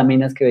unas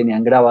láminas que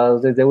venían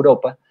grabados desde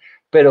Europa,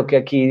 pero que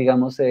aquí,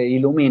 digamos, se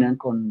iluminan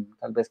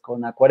tal vez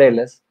con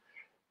acuarelas,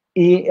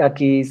 y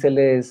aquí se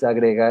les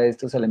agrega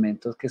estos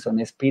elementos que son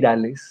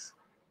espirales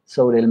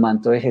sobre el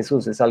manto de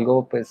Jesús. Es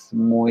algo pues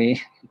muy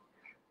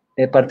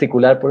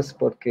particular, pues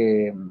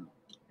porque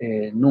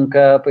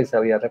nunca pues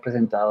había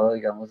representado,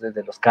 digamos,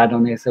 desde los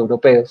cánones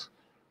europeos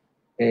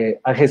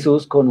a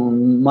Jesús con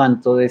un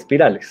manto de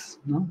espirales,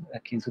 ¿no?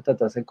 Aquí en su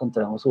tratado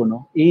encontramos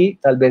uno, y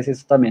tal vez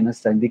eso también nos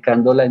está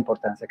indicando la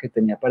importancia que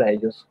tenía para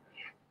ellos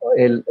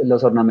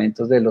los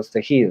ornamentos de los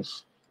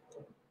tejidos.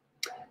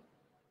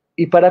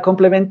 Y para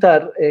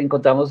complementar,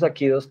 encontramos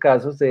aquí dos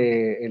casos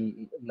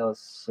de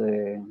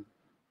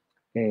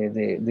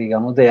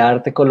digamos, de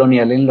arte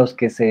colonial en los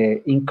que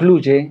se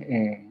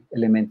incluye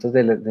elementos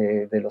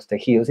de los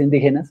tejidos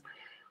indígenas.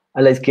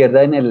 A la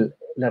izquierda en el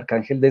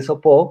arcángel de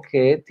Sopó,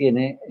 que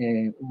tiene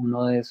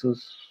uno de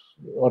sus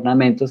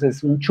ornamentos,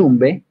 es un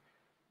chumbe,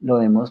 lo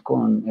vemos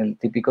con el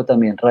típico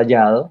también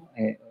rayado,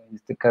 en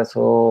este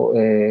caso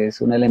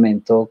es un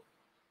elemento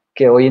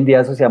que hoy en día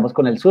asociamos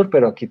con el sur,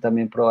 pero aquí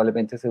también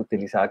probablemente se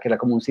utilizaba, que era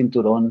como un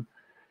cinturón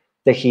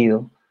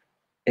tejido,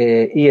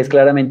 y es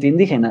claramente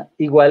indígena,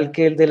 igual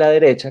que el de la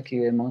derecha. Aquí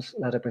vemos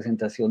la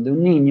representación de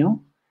un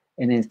niño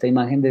en esta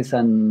imagen de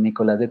San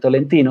Nicolás de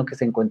Tolentino, que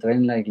se encuentra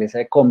en la iglesia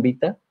de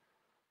Cómbita,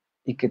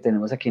 y que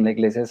tenemos aquí en la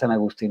iglesia de San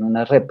Agustín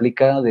una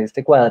réplica de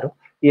este cuadro,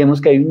 y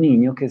vemos que hay un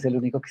niño que es el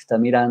único que está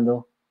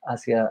mirando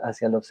hacia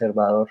el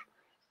observador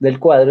del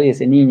cuadro, y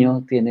ese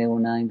niño tiene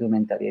una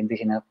indumentaria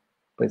indígena,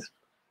 pues,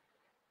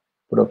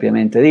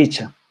 propiamente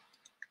dicha.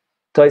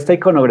 Toda esta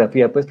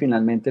iconografía, pues,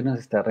 finalmente nos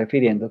está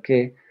refiriendo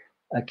que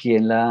aquí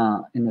en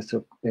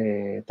nuestro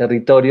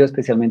territorio,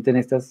 especialmente en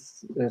esta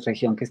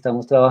región que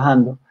estamos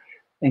trabajando,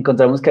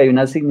 encontramos que hay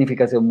una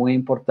significación muy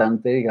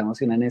importante,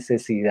 digamos, y una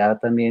necesidad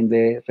también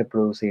de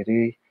reproducir,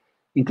 y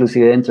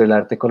inclusive dentro del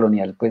arte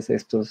colonial, pues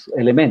estos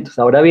elementos.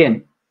 Ahora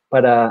bien,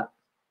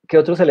 ¿qué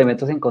otros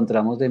elementos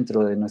encontramos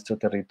dentro de nuestro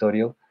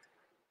territorio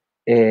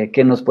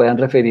que nos puedan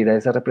referir a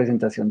esa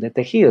representación de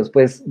tejidos?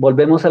 Pues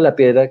volvemos a la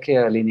piedra que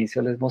al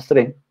inicio les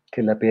mostré,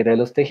 que es la piedra de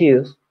los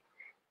tejidos.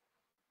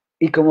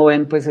 Y como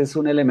ven, pues es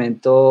un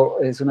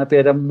elemento, es una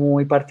piedra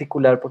muy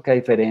particular, porque a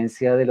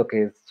diferencia de lo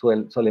que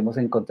solemos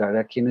encontrar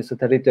aquí en nuestro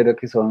territorio,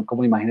 que son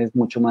como imágenes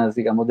mucho más,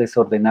 digamos,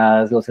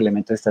 desordenadas, los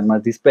elementos están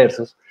más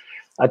dispersos,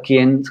 aquí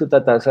en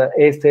Sutatausa,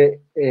 este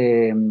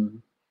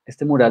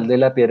mural de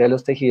la piedra de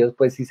los tejidos,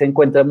 pues sí se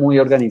encuentra muy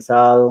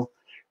organizado,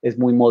 es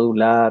muy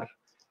modular,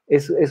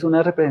 es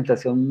una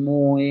representación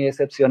muy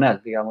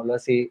excepcional, digámoslo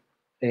así,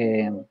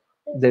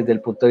 desde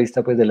el punto de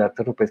vista pues del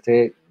arte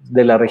rupestre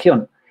de la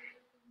región.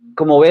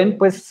 Como ven,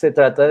 pues se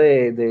trata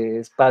de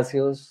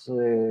espacios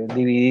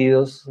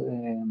divididos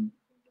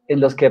en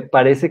los que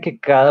parece que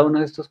cada uno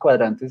de estos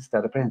cuadrantes está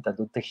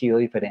representando un tejido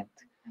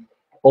diferente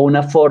o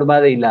una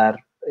forma de hilar,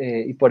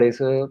 y por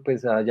eso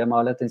pues ha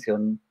llamado la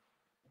atención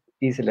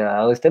y se le ha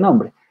dado este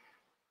nombre.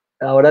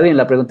 Ahora bien,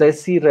 la pregunta es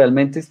si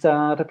realmente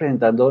está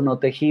representando o no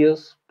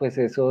tejidos. Pues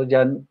eso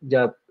ya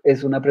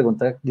es una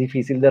pregunta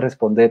difícil de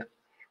responder,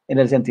 en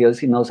el sentido de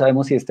si no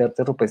sabemos si este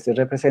arte rupestre es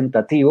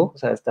representativo, o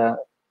sea, está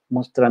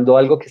mostrando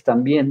algo que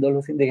están viendo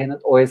los indígenas,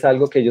 o es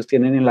algo que ellos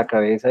tienen en la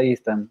cabeza y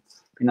están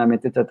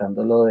finalmente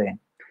tratándolo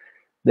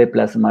de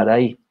plasmar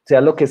ahí. Sea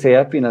lo que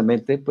sea,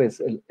 finalmente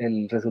pues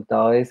el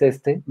resultado es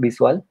este,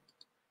 visual,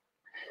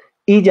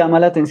 y llama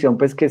la atención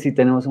pues que sí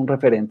tenemos un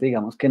referente,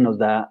 digamos, que nos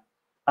da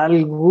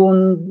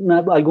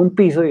algún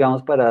piso,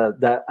 digamos, para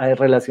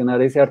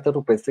relacionar ese arte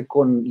rupestre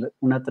con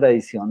una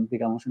tradición,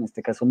 digamos, en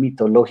este caso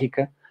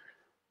mitológica,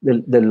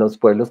 de los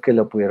pueblos que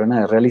lo pudieron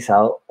haber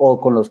realizado,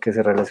 o con los que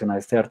se relaciona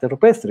este arte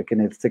rupestre, que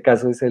en este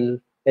caso es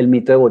el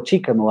mito de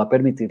Bochica. Me va a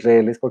permitir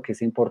leerles porque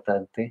es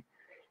importante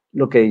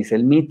lo que dice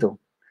el mito.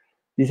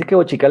 Dice que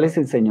Bochica les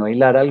enseñó a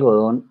hilar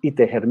algodón y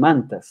tejer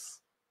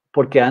mantas,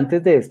 porque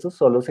antes de esto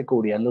solo se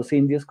cubrían los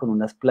indios con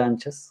unas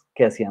planchas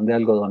que hacían de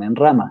algodón en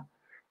rama,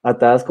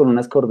 atadas con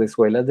unas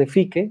cordezuelas de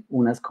fique,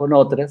 unas con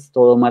otras,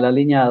 todo mal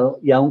alineado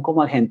y aún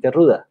como a gente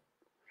ruda.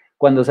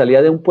 Cuando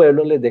salía de un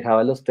pueblo les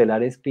dejaba los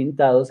telares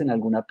pintados en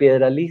alguna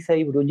piedra lisa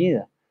y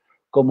bruñida,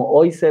 como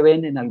hoy se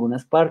ven en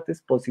algunas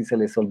partes, por si se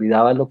les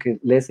olvidaba lo que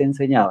les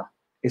enseñaba.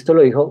 Esto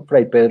lo dijo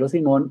Fray Pedro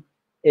Simón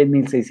en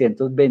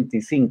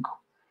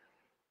 1625.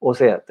 O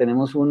sea,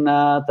 tenemos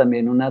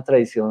también una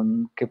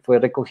tradición que fue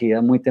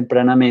recogida muy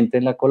tempranamente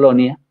en la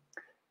colonia,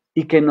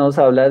 y que nos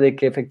habla de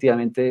que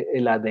efectivamente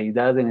la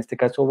deidad, en este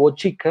caso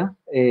Bochica,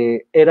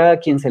 era a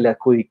quien se le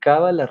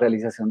adjudicaba la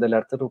realización del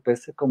arte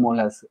rupestre como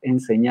las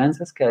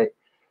enseñanzas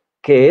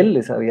que él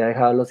les había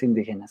dejado a los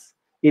indígenas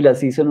y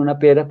las hizo en una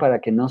piedra para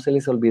que no se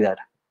les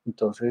olvidara.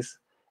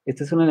 Entonces,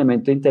 este es un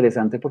elemento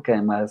interesante porque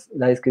además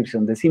la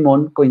descripción de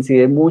Simón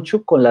coincide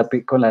mucho con la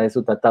de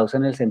su Tatausa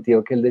en el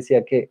sentido que él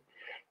decía que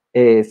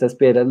estas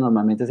piedras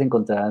normalmente se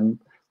encontraban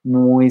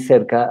muy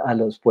cerca a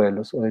los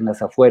pueblos o en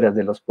las afueras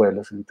de los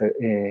pueblos. Entonces,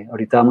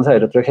 ahorita vamos a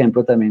ver otro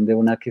ejemplo también de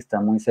una que está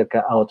muy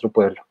cerca a otro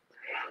pueblo.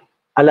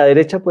 A la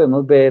derecha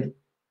podemos ver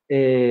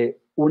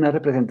una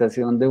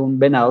representación de un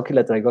venado que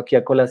la traigo aquí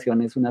a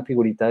colación, es una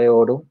figurita de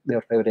oro de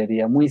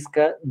orfebrería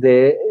muisca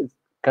de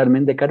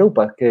Carmen de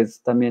Carupa, que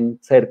es también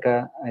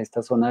cerca a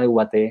esta zona de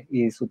Guaté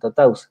y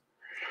Sutatausa.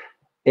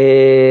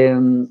 Eh,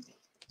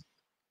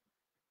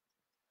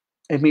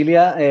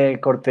 Emilia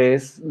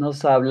Cortés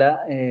nos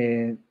habla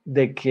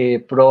de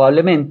que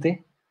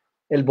probablemente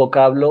el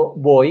vocablo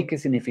boy, que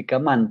significa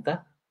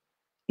manta,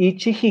 y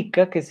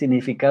chijica, que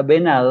significa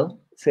venado,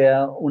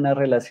 sea una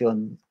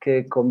relación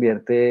que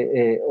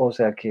convierte, o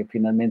sea, que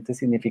finalmente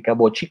significa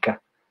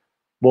bochica,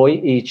 boy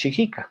y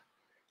chijica.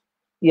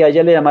 Y a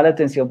ella le llama la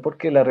atención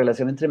porque la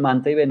relación entre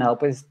manta y venado,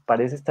 pues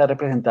parece estar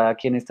representada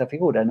aquí en esta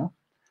figura, ¿no?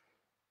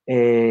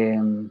 Eh,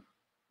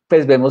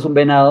 pues vemos un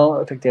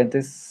venado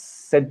efectivamente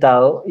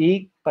sentado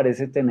y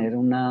parece tener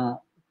un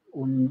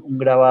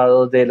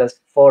grabado de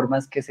las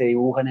formas que se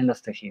dibujan en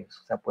los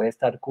tejidos. O sea, puede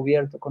estar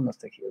cubierto con los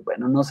tejidos.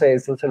 Bueno, no sé,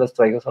 esto se los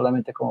traigo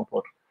solamente como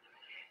por...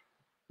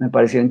 Me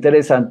pareció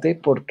interesante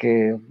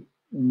porque,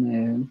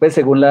 pues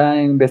según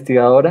la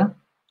investigadora,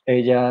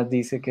 ella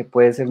dice que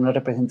puede ser una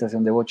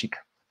representación de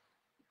bochica,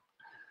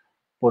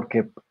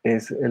 porque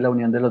es la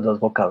unión de los dos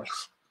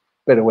vocablos.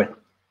 Pero bueno.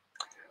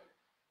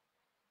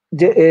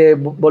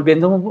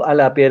 Volviendo a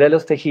la piedra de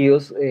los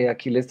tejidos,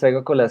 aquí les traigo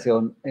a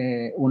colación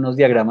unos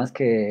diagramas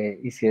que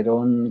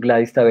hicieron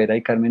Gladys Tavera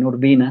y Carmen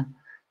Urbina,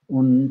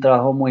 un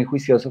trabajo muy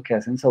juicioso que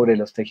hacen sobre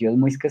los tejidos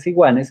muiscas y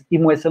guanes y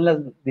muestran las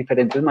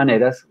diferentes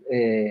maneras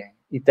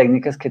y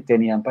técnicas que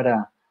tenían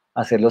para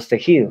hacer los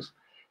tejidos.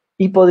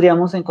 Y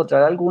podríamos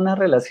encontrar alguna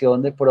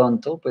relación de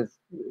pronto, pues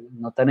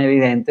no tan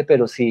evidente,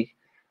 pero sí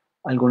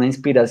alguna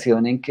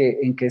inspiración en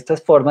que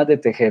estas formas de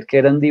tejer que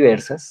eran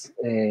diversas,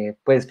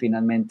 pues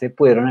finalmente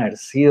pudieron haber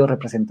sido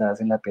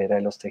representadas en la piedra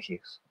de los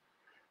tejidos.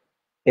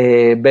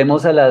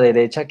 Vemos a la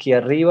derecha aquí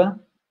arriba,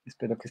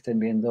 espero que estén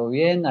viendo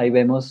bien, ahí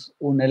vemos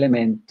un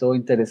elemento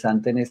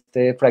interesante en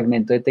este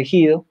fragmento de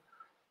tejido.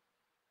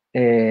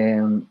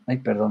 Ay,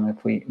 perdón,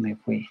 me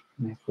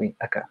fui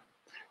acá.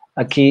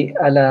 Aquí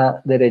a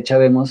la derecha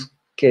vemos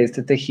que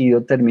este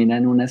tejido termina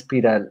en una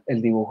espiral,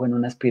 el dibujo en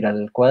una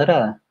espiral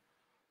cuadrada.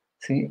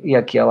 ¿Sí? Y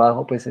aquí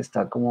abajo pues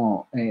está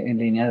como en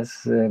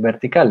líneas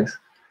verticales.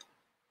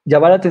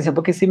 Llama la atención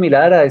porque es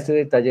similar a este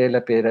detalle de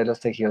la piedra de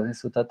los tejidos en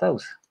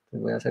Sutatausa.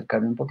 Voy a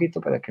acercarme un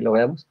poquito para que lo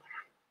veamos.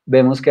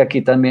 Vemos que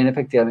aquí también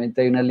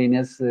efectivamente hay unas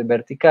líneas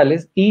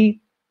verticales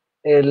y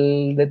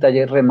el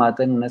detalle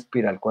remata en una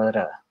espiral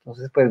cuadrada.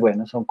 Entonces, pues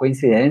bueno, son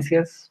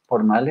coincidencias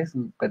formales,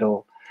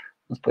 pero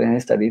nos pueden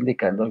estar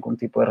indicando algún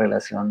tipo de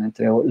relación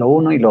entre lo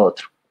uno y lo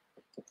otro.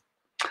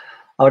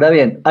 Ahora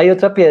bien, hay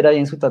otra piedra ahí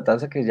en su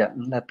tatasa que es ya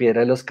la piedra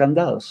de los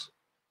candados.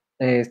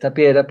 Esta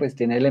piedra pues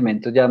tiene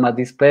elementos ya más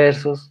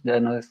dispersos, ya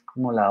no es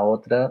como la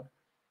otra,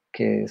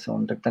 que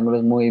son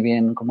rectángulos muy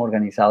bien como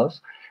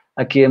organizados.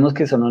 Aquí vemos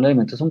que son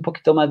elementos un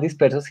poquito más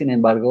dispersos, sin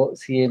embargo,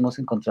 sí hemos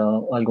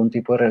encontrado algún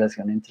tipo de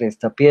relación entre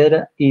esta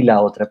piedra y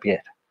la otra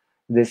piedra.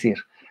 Es decir,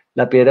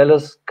 la piedra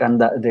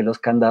de los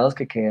candados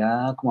que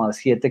queda como a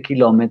 7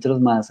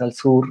 kilómetros más al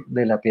sur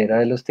de la piedra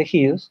de los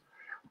tejidos.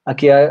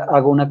 Aquí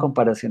hago una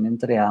comparación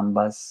entre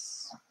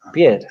ambas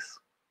piedras,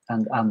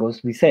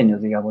 ambos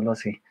diseños, digámoslo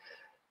así.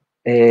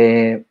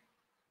 Eh,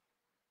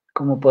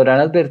 Como podrán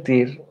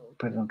advertir,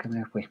 perdón que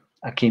me fui,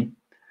 aquí,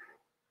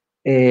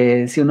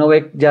 si uno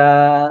ve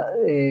ya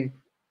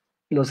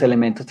los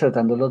elementos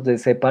tratándolos de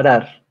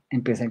separar,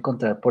 empieza a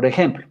encontrar, por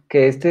ejemplo,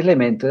 que este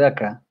elemento de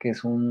acá, que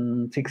es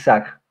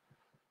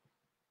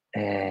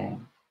eh,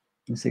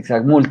 un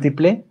zigzag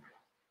múltiple,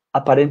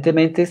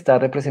 aparentemente está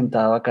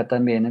representado acá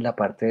también en la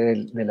parte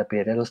de la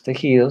piedra de los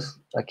tejidos,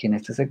 aquí en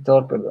este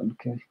sector, perdón,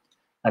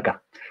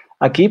 acá.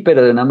 Aquí,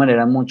 pero de una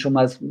manera mucho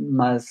más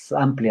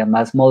amplia,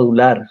 más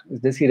modular.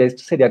 Es decir,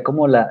 esto sería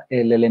como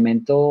el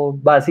elemento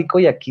básico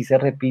y aquí se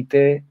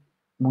repite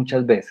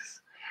muchas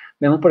veces.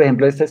 Vemos, por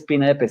ejemplo, esta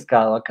espina de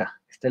pescado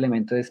acá. Este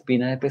elemento de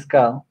espina de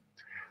pescado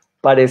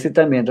parece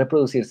también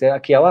reproducirse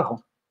aquí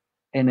abajo,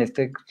 en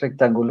este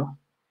rectángulo,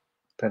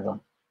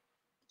 perdón,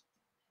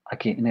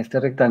 aquí, en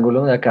este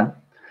rectángulo de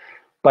acá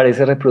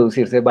parece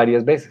reproducirse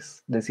varias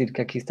veces. Es decir,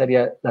 que aquí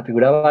estaría la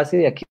figura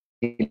base y aquí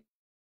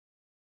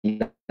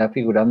la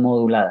figura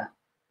modulada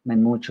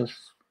en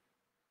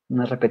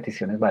unas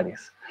repeticiones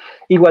varias.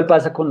 Igual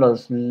pasa con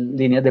las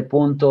líneas de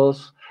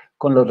puntos,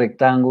 con los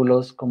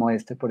rectángulos, como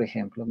este, por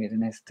ejemplo.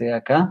 Miren este de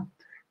acá,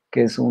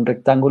 que es un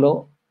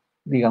rectángulo,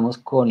 digamos,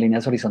 con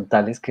líneas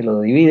horizontales que lo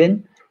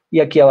dividen.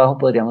 Y aquí abajo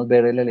podríamos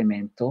ver el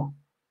elemento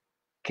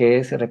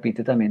que se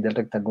repite también del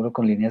rectángulo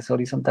con líneas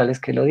horizontales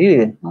que lo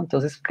dividen, ¿no?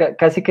 Entonces,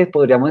 casi que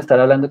podríamos estar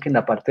hablando que en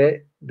la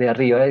parte de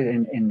arriba,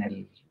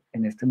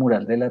 en este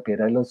mural de la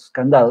piedra de los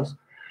candados,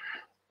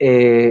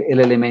 el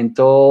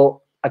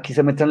elemento, aquí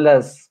se meten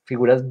las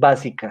figuras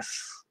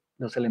básicas,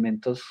 los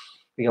elementos,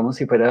 digamos,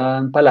 si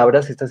fueran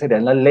palabras, estas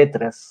serían las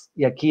letras,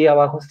 y aquí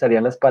abajo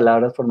estarían las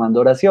palabras formando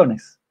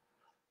oraciones.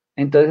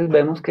 Entonces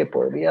vemos que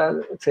podría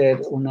ser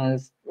un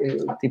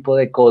tipo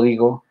de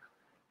código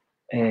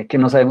que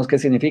no sabemos qué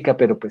significa,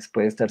 pero pues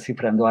puede estar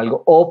cifrando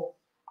algo o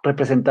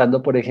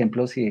representando, por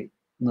ejemplo, si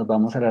nos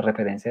vamos a la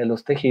referencia de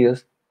los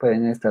tejidos,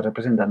 pueden estar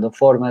representando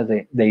formas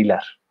de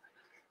hilar.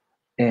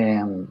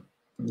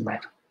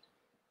 Bueno,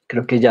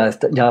 creo que ya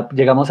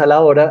llegamos a la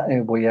hora,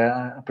 voy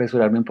a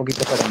apresurarme un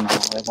poquito para no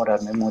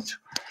demorarme mucho.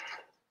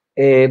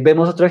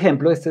 Vemos otro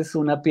ejemplo, esta es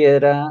una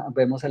piedra,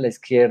 vemos a la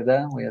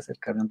izquierda, voy a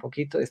acercarme un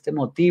poquito, este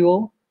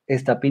motivo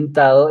está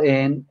pintado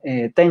en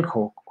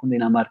Tenjo,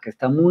 Cundinamarca,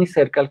 está muy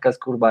cerca al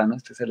casco urbano,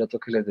 este es el otro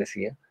que les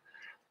decía.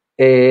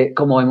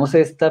 Como vemos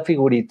esta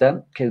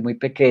figurita, que es muy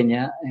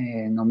pequeña,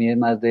 no mide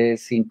más de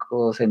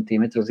 5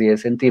 centímetros, 10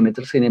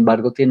 centímetros, sin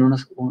embargo tiene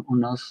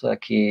unos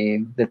aquí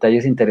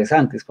detalles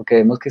interesantes, porque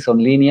vemos que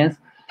son líneas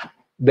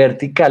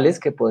verticales,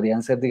 que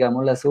podrían ser,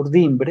 digamos, las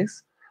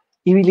urdimbres,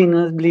 y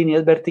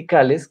líneas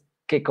verticales,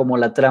 que como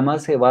la trama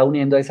se va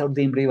uniendo a esa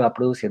urdimbre y va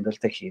produciendo el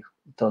tejido.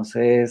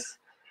 Entonces,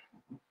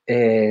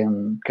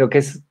 creo que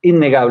es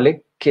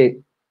innegable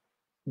que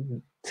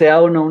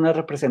sea o no una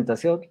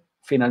representación,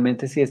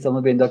 finalmente sí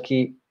estamos viendo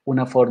aquí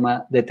una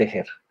forma de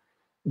tejer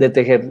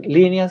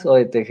líneas o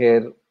de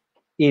tejer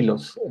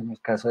hilos, en el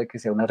caso de que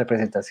sea una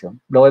representación.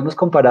 Lo hemos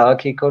comparado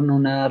aquí con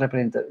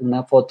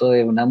una foto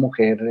de una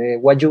mujer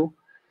wayú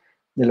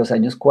de los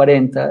años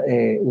 40,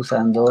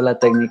 usando la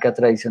técnica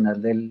tradicional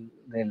del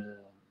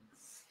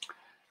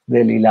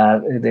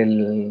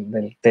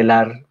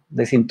telar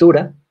de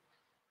cintura,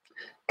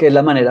 que es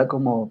la manera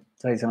como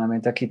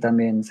tradicionalmente aquí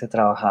también se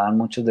trabajaban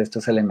muchos de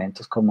estos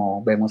elementos,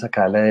 como vemos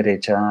acá a la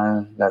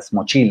derecha las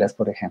mochilas,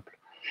 por ejemplo.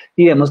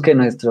 Y vemos que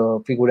nuestra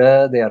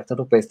figura de arte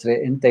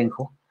rupestre en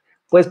Tenjo,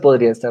 pues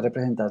podría estar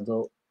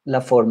representando la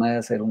forma de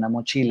hacer una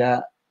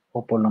mochila,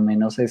 o por lo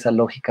menos esa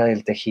lógica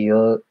del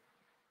tejido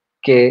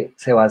que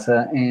se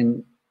basa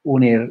en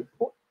unir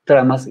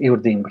tramas y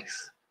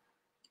urdimbres.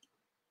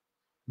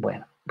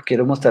 Bueno,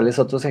 quiero mostrarles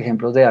otros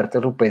ejemplos de arte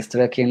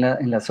rupestre aquí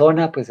en la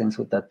zona, pues en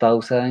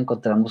Sutatausa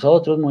encontramos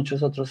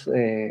muchos otros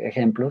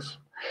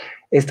ejemplos.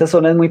 Esta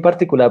zona es muy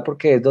particular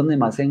porque es donde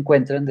más se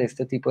encuentran de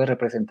este tipo de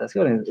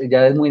representaciones.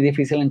 Ya es muy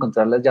difícil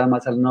encontrarlas ya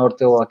más al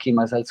norte o aquí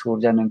más al sur,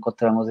 ya no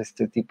encontramos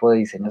este tipo de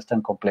diseños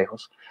tan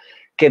complejos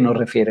que nos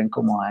refieren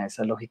como a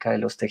esa lógica de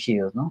los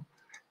tejidos, ¿no?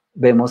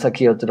 Vemos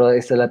aquí esta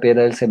es la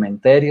piedra del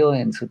cementerio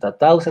en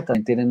Sutatausa,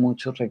 también tienen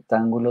muchos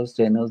rectángulos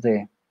llenos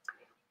de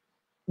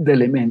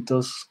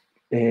elementos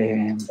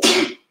eh,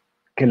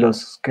 que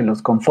los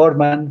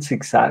conforman,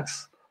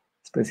 zigzags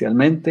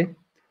especialmente.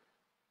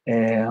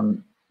 Eh,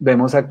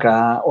 Vemos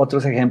acá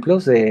otros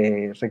ejemplos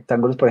de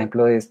rectángulos, por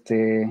ejemplo,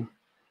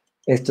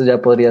 esto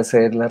ya podría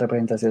ser la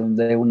representación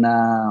de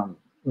una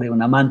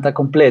manta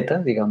completa,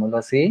 digámoslo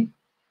así,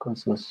 con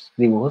sus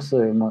dibujos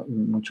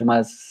mucho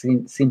más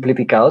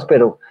simplificados,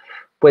 pero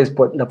pues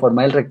por la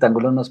forma del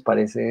rectángulo nos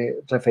parece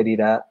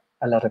referir a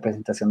la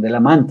representación de la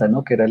manta,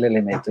 ¿no? Que era el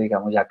elemento,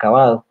 digamos, ya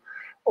acabado,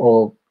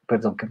 o,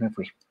 perdón que me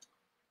fui,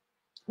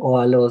 o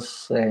a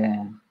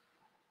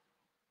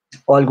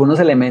o algunos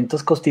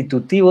elementos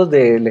constitutivos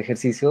del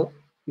ejercicio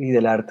y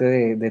del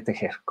arte de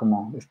tejer,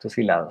 como estos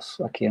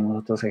hilados. Aquí vemos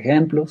otros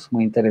ejemplos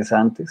muy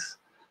interesantes,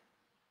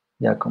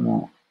 ya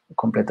como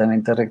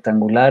completamente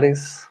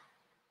rectangulares,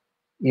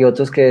 y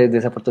otros que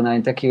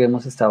desafortunadamente aquí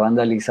vemos está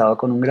vandalizado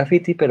con un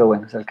graffiti, pero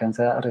bueno, se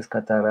alcanza a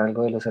rescatar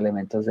algo de los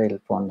elementos del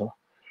fondo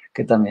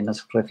que también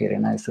nos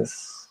refieren a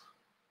estas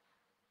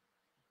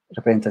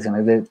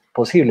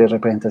posibles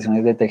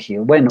representaciones de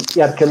tejido. Bueno,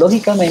 y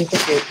arqueológicamente,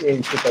 que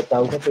en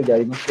Chutatauca, pues ya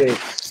vimos que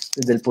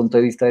desde el punto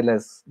de vista de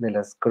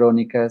las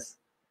crónicas,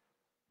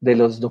 de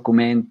los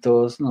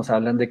documentos, nos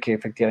hablan de que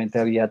efectivamente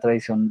había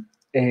tradición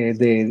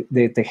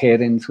de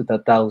tejer en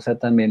Sutatausa,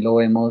 también lo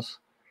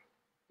vemos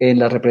en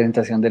la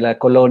representación de la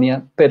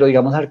colonia, pero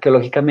digamos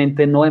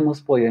arqueológicamente no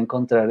hemos podido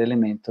encontrar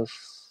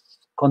elementos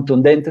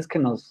contundentes que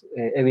nos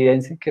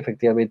evidencien que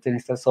efectivamente en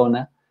esta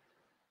zona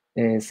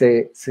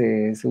se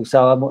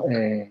usaba,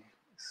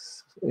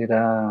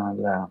 era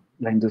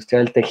la industria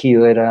del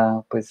tejido,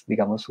 era pues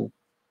digamos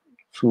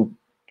su,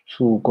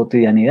 su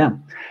cotidianidad.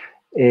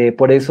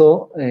 Por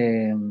eso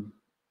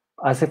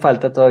hace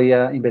falta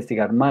todavía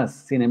investigar más.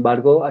 Sin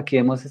embargo, aquí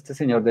vemos este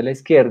señor de la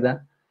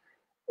izquierda,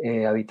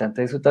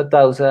 habitante de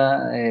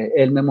Sutatausa,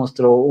 él me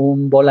mostró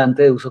un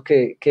volante de uso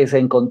que se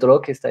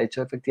encontró, que está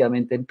hecho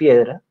efectivamente en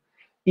piedra,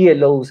 y él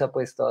lo usa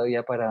pues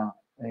todavía para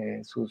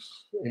en su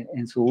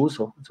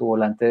uso, en su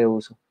volante de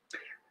uso.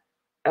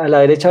 A la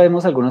derecha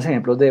vemos algunos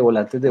ejemplos de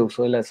volantes de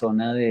uso de la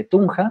zona de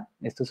Tunja,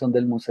 estos son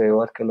del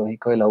Museo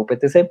Arqueológico de la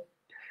UPTC,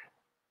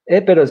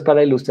 pero es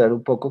para ilustrar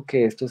un poco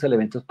que estos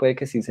elementos puede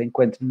que sí se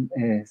encuentren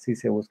si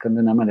se buscan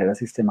de una manera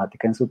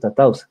sistemática en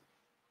Sutatausa.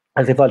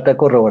 Hace falta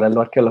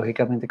corroborarlo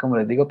arqueológicamente, como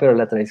les digo, pero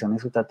la tradición en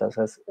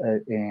Sutatausa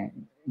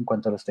en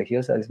cuanto a los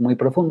tejidos es muy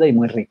profunda y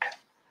muy rica.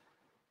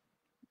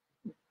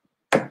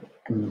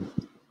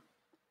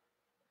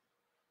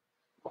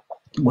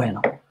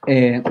 Bueno,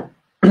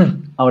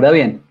 ahora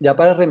bien, ya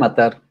para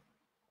rematar,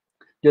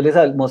 yo les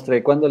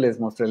mostré cuando les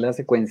mostré la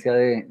secuencia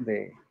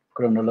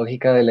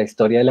cronológica de la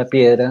historia de la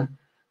piedra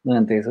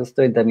durante esos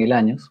 30.000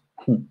 años,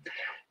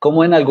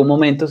 cómo en algún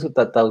momento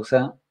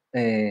Sutatausa,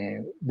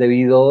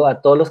 debido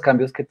a todos los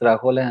cambios que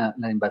trajo la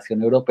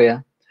invasión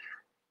europea,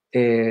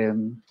 eh,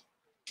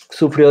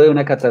 sufrió de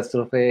una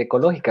catástrofe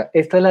ecológica.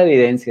 Esta es la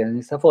evidencia. En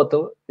esta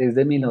foto es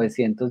de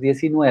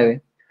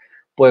 1919.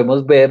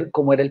 Podemos ver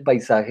cómo era el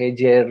paisaje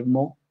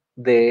yermo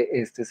de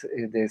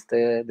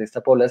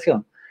esta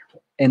población.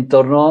 En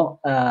torno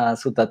a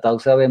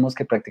Sutatausa vemos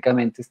que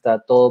prácticamente está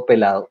todo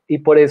pelado y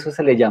por eso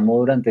se le llamó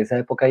durante esa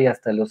época y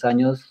hasta los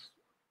años,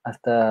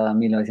 hasta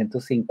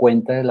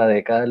 1950, de la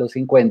década de los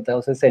 50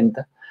 o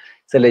 60,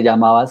 se le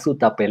llamaba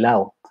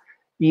Sutapelao.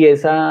 Y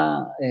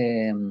esa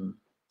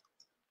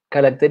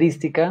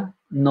característica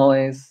no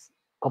es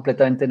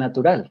completamente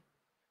natural,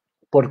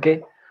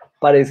 porque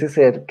parece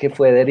ser que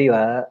fue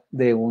derivada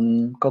de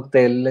un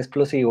cóctel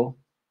explosivo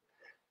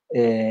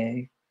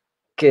eh,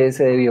 que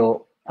se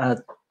debió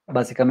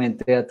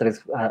básicamente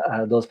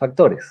a dos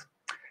factores.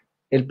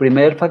 El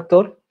primer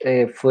factor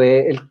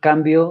fue el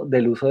cambio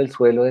del uso del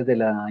suelo desde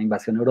la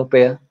invasión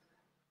europea,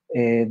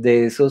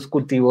 de esos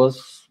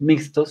cultivos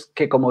mixtos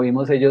que, como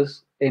vimos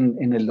ellos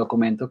en el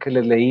documento que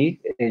les leí,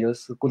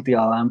 ellos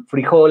cultivaban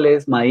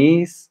frijoles,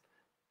 maíz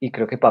y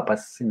creo que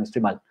papas, si no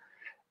estoy mal.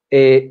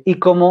 Y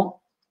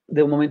como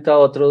de un momento a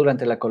otro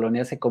durante la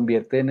colonia se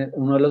convierte en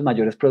uno de los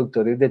mayores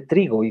productores de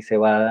trigo y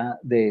cebada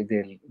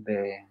de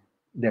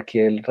aquí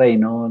el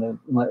reino,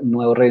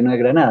 nuevo reino de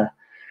Granada.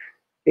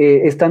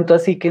 Es tanto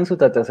así que en su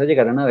tasa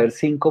llegaron a haber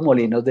 5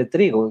 molinos de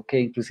trigo, que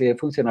inclusive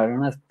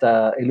funcionaron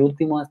hasta el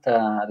último,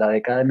 hasta la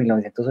década de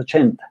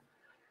 1980.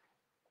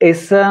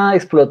 Esa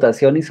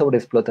explotación y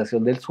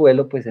sobreexplotación del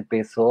suelo pues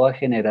empezó a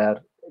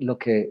generar lo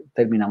que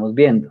terminamos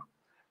viendo.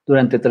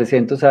 Durante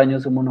 300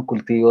 años un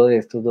monocultivo de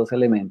estos dos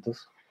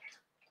elementos,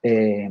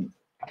 eh,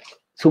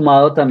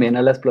 sumado también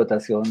a la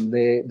explotación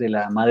de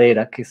la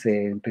madera que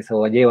se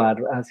empezó a llevar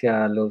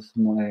hacia los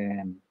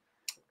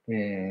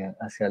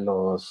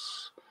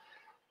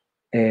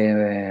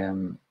eh,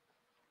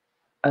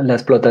 la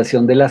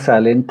explotación de la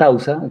sal en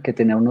Tausa, que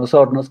tenía unos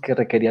hornos que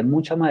requerían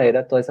mucha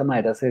madera. Toda esa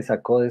madera se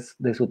sacó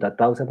de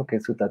Sutatausa, porque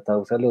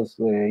Sutatausa, los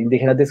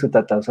indígenas de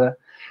Sutatausa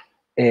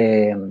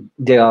eh,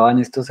 llevaban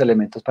estos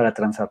elementos para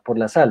transar por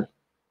la sal.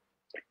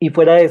 Y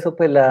fuera de eso,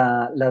 pues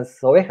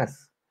las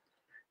ovejas,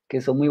 que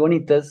son muy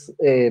bonitas,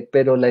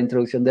 pero la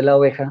introducción de la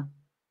oveja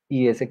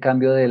y ese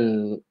cambio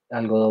del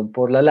algodón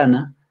por la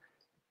lana,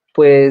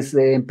 pues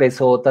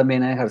empezó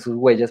también a dejar sus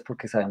huellas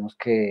porque sabemos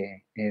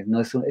que no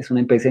es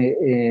una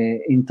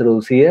especie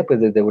introducida pues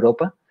desde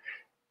Europa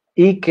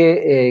y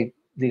que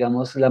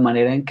digamos la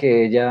manera en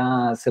que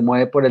ella se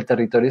mueve por el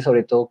territorio y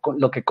sobre todo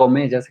lo que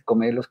come, ella se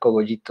come los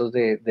cogollitos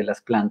de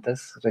las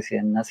plantas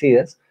recién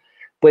nacidas,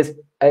 pues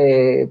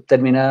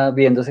termina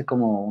viéndose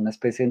como una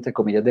especie entre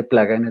comillas de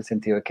plaga en el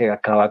sentido de que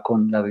acaba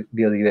con la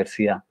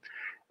biodiversidad.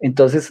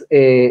 Entonces,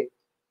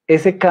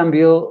 ese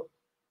cambio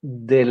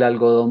del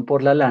algodón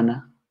por la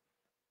lana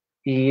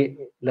y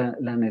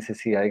la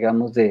necesidad,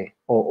 digamos,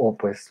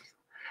 pues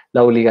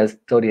la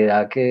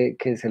obligatoriedad que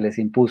se les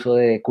impuso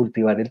de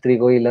cultivar el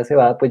trigo y la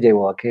cebada, pues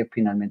llevó a que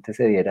finalmente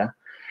se diera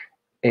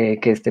que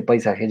este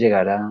paisaje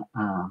llegara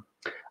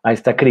a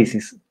esta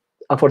crisis.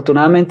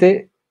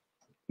 Afortunadamente,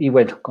 y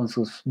bueno, con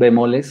sus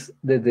bemoles,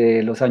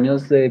 desde los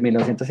años de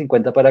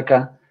 1950 para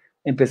acá,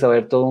 empezó a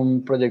haber todo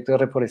un proyecto de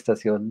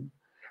reforestación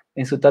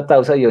en su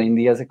Tatausa y hoy en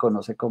día se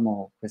conoce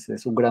como, pues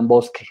es un gran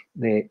bosque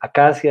de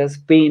acacias,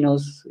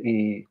 pinos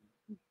y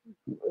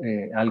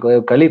algo de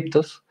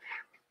eucaliptos.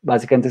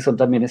 Básicamente son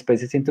también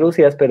especies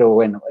introducidas, pero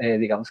bueno,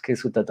 digamos que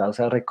su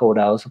Tatausa ha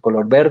recobrado su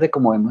color verde,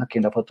 como vemos aquí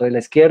en la foto de la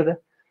izquierda,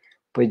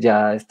 pues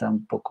ya está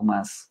un poco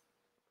más,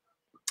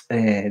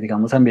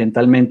 digamos,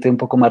 ambientalmente un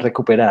poco más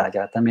recuperada.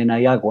 Ya también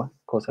hay agua,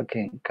 cosa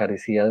que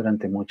carecía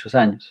durante muchos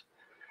años.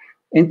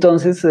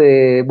 Entonces,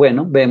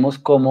 bueno, vemos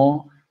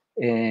cómo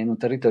en un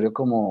territorio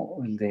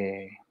como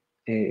el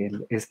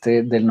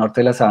este del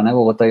norte de la sabana de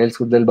Bogotá y el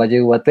sur del Valle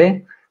de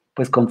Ubaté,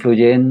 pues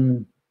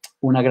confluyen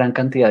una gran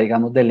cantidad,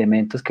 digamos, de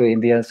elementos que hoy en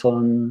día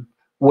son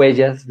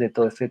huellas de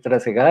todo este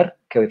trasegar,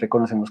 que hoy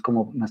reconocemos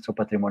como nuestro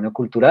patrimonio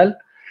cultural,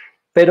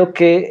 pero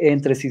que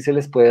entre sí se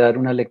les puede dar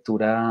una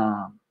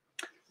lectura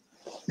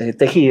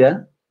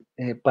tejida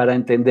para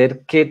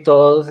entender que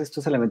todos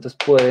estos elementos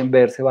pueden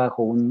verse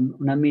bajo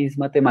una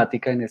misma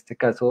temática, en este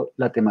caso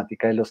la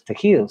temática de los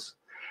tejidos,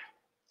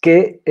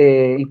 que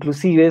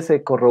inclusive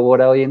se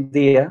corrobora hoy en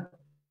día,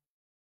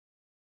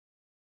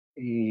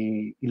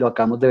 y lo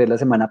acabamos de ver la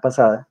semana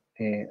pasada,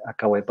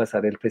 acabó de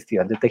pasar el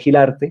Festival de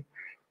Arte,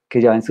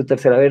 que ya va en su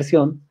tercera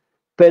versión,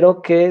 pero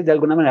que de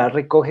alguna manera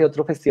recoge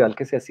otro festival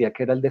que se hacía,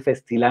 que era el de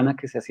Festilana,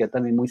 que se hacía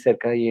también muy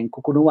cerca ahí en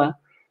Cucurubá,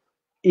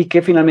 y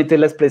que finalmente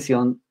es la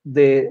expresión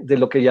de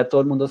lo que ya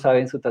todo el mundo sabe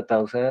en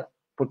Sutatausa,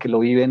 porque lo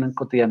viven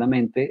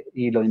cotidianamente,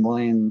 y lo mismo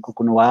en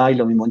Cucunubá, y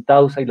lo mismo en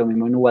Tausa, y lo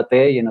mismo en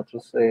Ubaté y en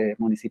otros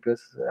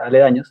municipios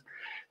aledaños,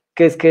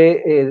 que es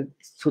que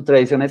su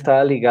tradición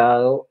estaba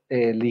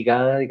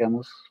ligada,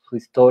 digamos, su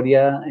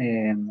historia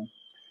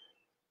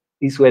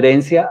y su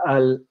herencia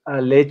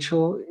al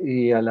hecho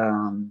y a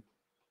la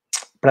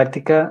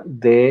práctica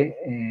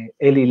de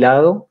el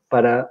hilado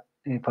para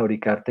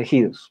fabricar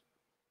tejidos.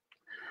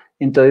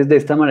 Entonces, de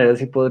esta manera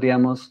sí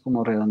podríamos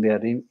como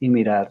redondear y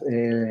mirar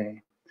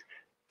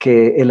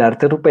que el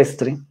arte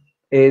rupestre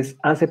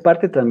hace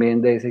parte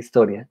también de esa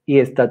historia y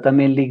está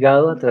también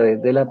ligado a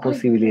través de la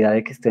posibilidad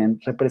de que estén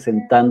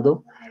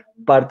representando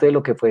parte de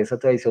lo que fue esa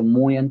tradición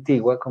muy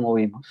antigua, como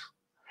vimos,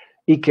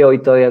 y que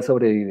hoy todavía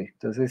sobrevive.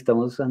 Entonces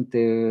estamos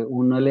ante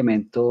un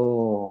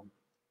elemento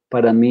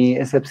para mí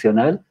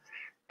excepcional,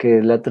 que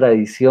es la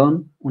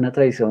tradición, una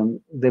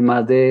tradición de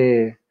más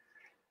de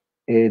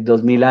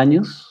 2000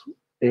 años,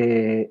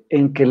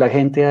 en que la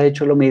gente ha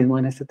hecho lo mismo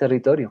en este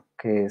territorio,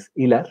 que es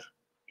hilar,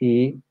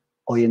 y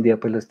hoy en día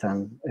pues lo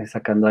están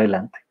sacando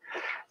adelante.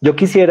 Yo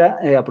quisiera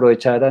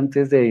aprovechar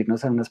antes de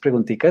irnos a unas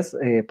preguntitas,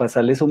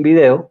 pasarles un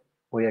video.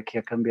 Voy aquí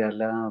a cambiar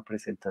la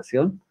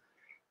presentación.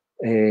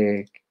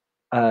 Eh,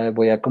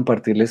 Voy a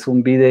compartirles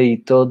un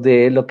videito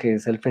de lo que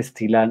es el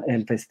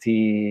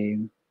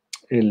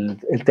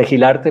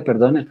Tejilarte,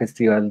 perdón, el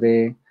Festival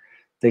de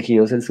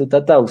Tejidos en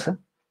Sutatausa,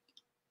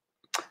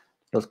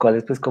 los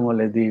cuales, pues como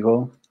les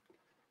digo,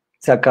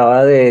 se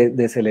acaba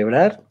de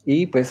celebrar,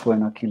 y pues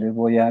bueno, aquí les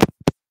voy a...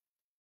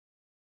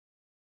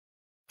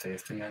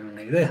 Ustedes tengan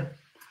una idea.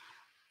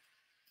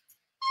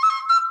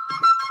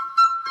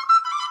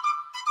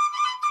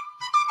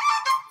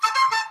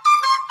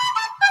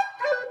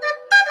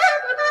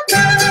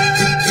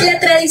 La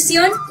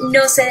tradición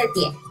no se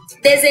detiene.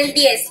 Desde el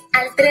 10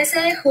 al 13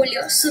 de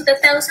julio,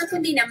 Sutatausa,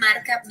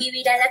 Cundinamarca,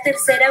 vivirá la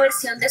tercera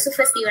versión de su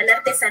festival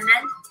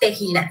artesanal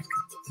Tejilarte.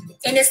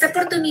 En esta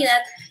oportunidad,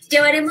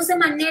 llevaremos de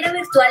manera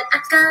virtual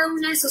a cada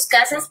una de sus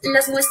casas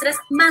las muestras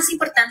más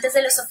importantes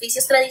de los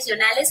oficios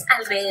tradicionales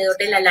alrededor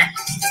de la lana.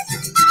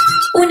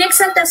 Una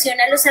exaltación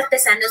a los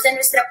artesanos de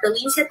nuestra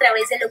provincia a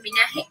través del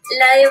homenaje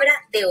La Hebra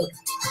de Oro.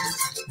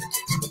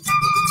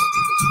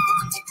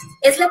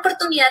 Es la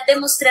oportunidad de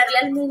mostrarle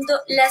al mundo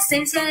la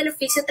esencia del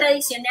oficio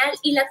tradicional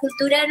y la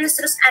cultura de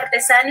nuestros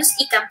artesanos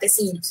y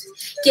campesinos,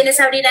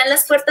 quienes abrirán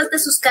las puertas de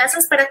sus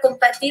casas para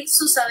compartir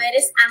sus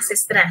saberes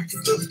ancestrales.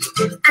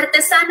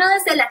 Artesano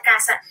desde la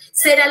casa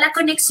será la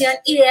conexión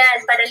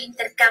ideal para el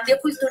intercambio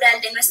cultural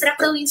de nuestra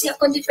provincia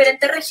con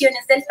diferentes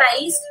regiones del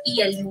país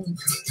y el mundo.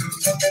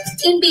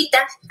 Invita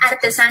a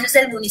artesanos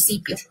del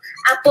municipio.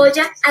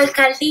 Apoya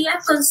Alcaldía,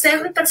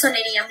 Consejo y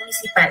Personería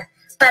Municipal.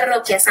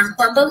 Parroquia San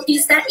Juan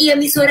Bautista y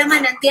emisora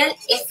Manantial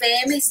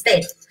FM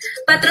Estéreo.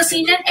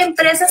 Patrocinan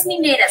empresas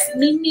mineras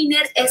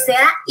Minminer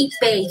S.A. y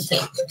P&G.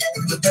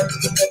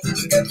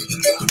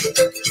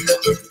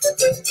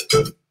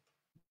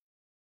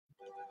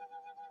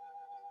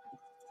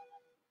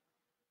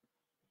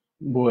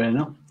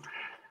 Bueno,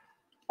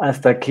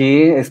 hasta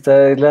aquí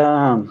esta es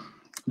la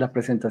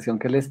presentación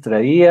que les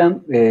traía.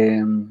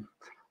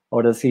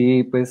 Ahora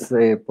sí, pues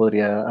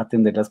podría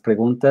atender las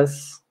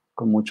preguntas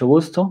con mucho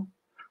gusto.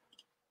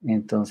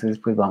 Entonces,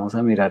 pues vamos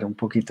a mirar un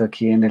poquito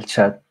aquí en el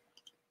chat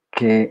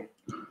que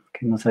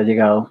nos ha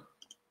llegado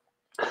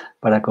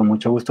para con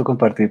mucho gusto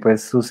compartir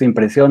pues sus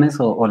impresiones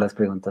o las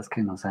preguntas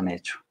que nos han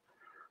hecho.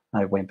 A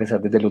ver, voy a empezar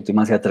desde el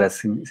último hacia atrás,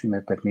 si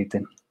me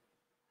permiten.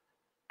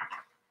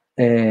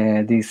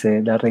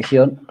 Dice,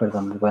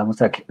 les voy a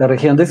mostrar aquí. La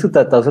región de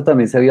Sutatausa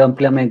también se vio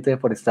ampliamente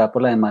deforestada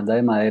por la demanda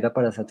de madera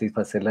para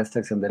satisfacer la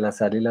extracción de la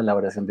sal y la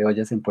elaboración de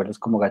ollas en pueblos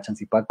como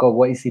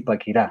Gachancipacogua y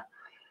Zipaquirá.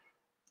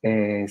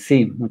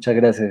 Sí, muchas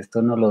gracias.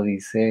 Esto nos lo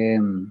dice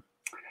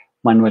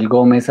Manuel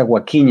Gómez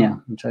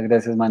Aguaquiña. Muchas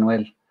gracias,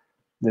 Manuel.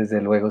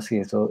 Desde luego, sí,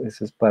 eso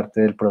es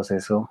parte del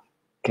proceso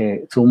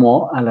que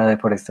sumó a la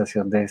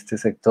deforestación de este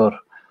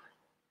sector.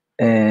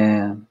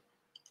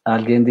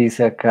 Alguien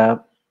dice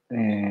acá,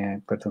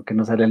 perdón que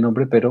no sale el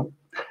nombre, pero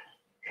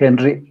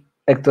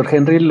Héctor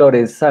Henry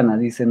Lorenzana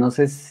dice, no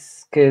sé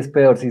qué es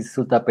peor, si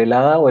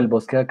Sutapelada o el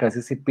bosque de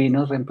acacias y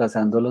pinos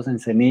reemplazando los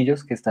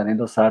encenillos que están en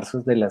los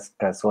zarzos de las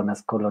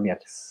casonas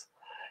coloniales.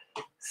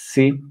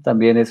 Sí,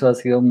 también eso ha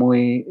sido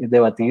muy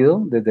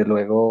debatido. Desde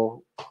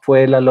luego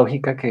fue la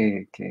lógica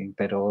que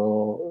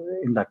imperó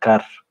en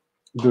Dakar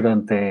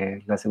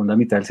durante la segunda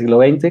mitad del siglo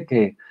XX,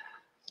 que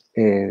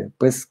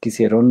pues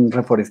quisieron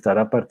reforestar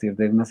a partir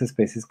de unas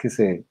especies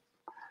que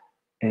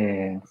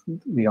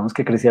digamos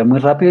que crecían muy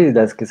rápido y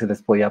las que se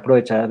les podía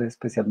aprovechar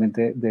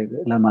especialmente de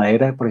la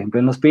madera, por ejemplo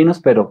en los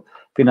pinos, pero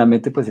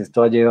finalmente pues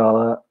esto ha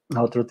llevado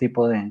a otro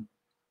tipo de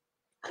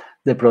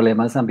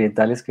problemas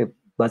ambientales que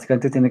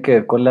básicamente tiene que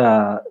ver con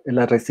la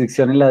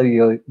restricción en la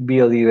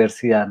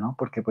biodiversidad, ¿no?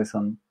 Porque pues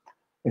son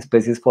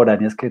especies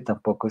foráneas que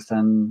tampoco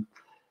están,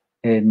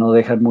 no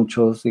dejan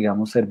muchos,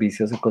 digamos,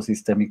 servicios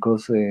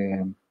ecosistémicos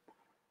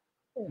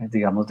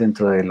digamos,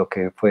 dentro de lo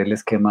que fue el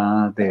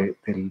esquema de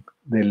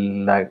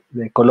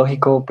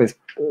ecológico, pues,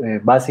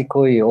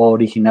 básico o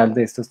original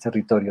de estos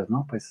territorios,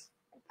 ¿no? Pues,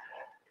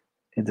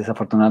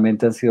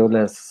 desafortunadamente han sido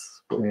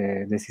las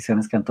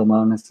decisiones que han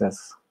tomado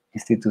nuestras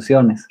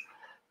instituciones.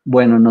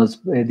 Bueno,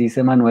 nos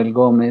dice Manuel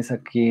Gómez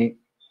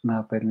aquí, me va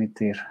a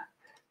permitir.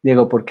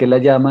 Diego, ¿por qué la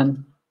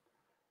llaman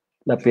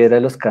la piedra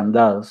de los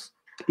candados?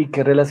 ¿Y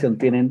qué relación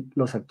tienen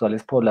los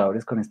actuales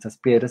pobladores con estas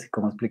piedras y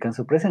cómo explican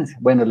su presencia?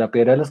 Bueno, la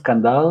piedra de los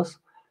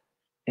candados,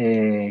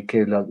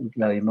 que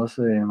la vimos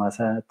más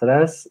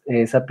atrás,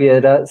 esa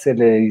piedra se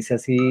le dice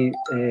así,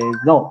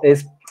 no,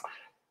 es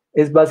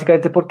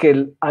básicamente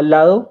porque al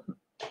lado,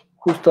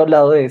 justo al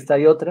lado de esta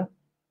hay otra,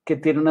 que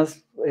tiene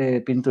unas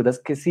pinturas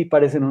que sí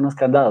parecen unos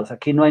candados.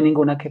 Aquí no hay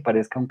ninguna que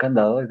parezca un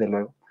candado, desde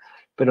luego,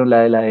 pero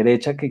la de la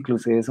derecha, que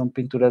inclusive son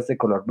pinturas de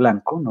color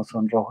blanco, no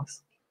son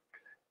rojas,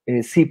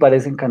 sí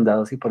parecen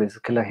candados y por eso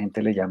es que la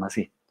gente le llama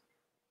así.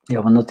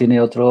 Digamos, no tiene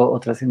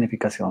otra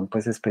significación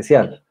pues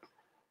especial.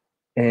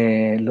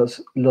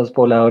 Los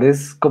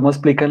pobladores, ¿cómo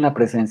explican la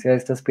presencia de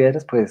estas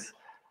piedras? Pues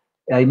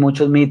hay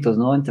muchos mitos,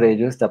 ¿no? Entre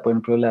ellos está, por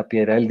ejemplo, la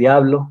piedra del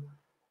diablo,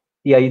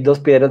 y hay dos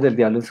piedras del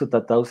diablo en su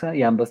tatausa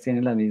y ambas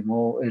tienen el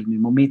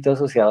mismo mito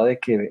asociado de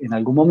que en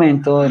algún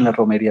momento en las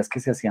romerías que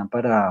se hacían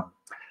para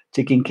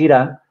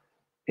Chiquinquirá,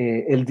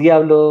 el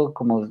diablo,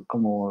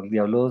 como el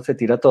diablo se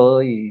tira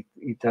todo y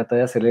trata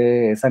de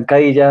hacerle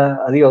zancadilla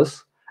a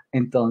Dios,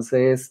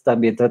 entonces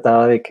también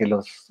trataba de que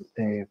los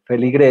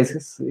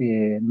feligreses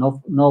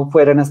no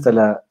fueran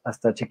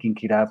hasta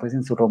Chiquinquirá, pues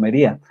en su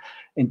romería.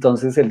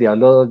 Entonces el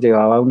diablo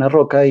llevaba una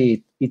roca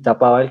y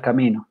tapaba el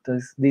camino.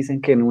 Entonces dicen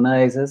que en una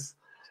de esas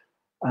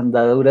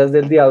andaduras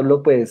del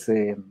diablo, pues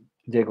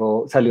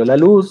salió la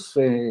luz,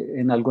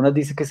 en algunas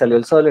dice que salió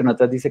el sol, en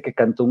otras dice que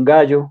cantó un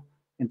gallo,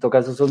 en todo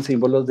caso son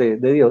símbolos de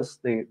Dios,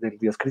 del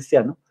Dios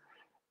cristiano.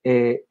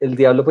 El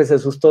diablo pues se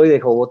asustó y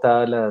dejó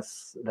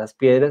botadas las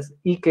piedras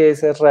y que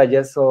esas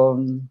rayas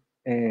son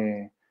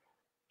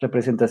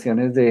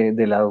representaciones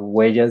de las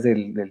huellas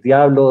del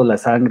diablo, la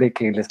sangre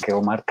que les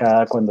quedó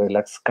marcada cuando él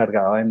las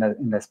cargaba en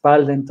la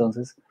espalda,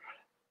 entonces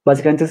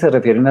básicamente se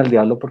refieren al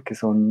diablo porque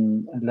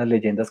son las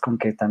leyendas con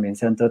que también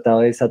se han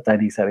tratado de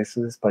satanizar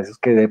estos espacios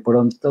que de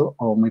pronto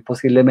o muy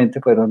posiblemente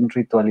fueron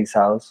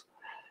ritualizados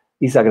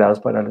y sagrados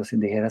para los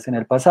indígenas en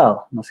el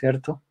pasado, ¿no es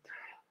cierto?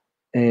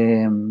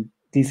 Eh,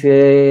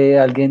 Dice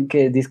alguien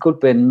que,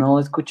 disculpe, no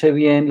escuché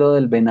bien lo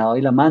del venado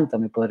y la manta,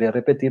 ¿me podría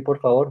repetir, por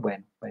favor?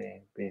 Bueno,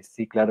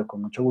 sí, claro,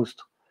 con mucho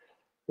gusto.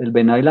 El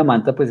venado y la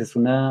manta, pues es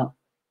una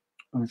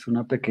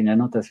pequeña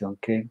anotación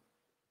que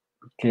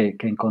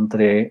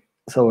encontré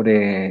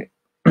sobre,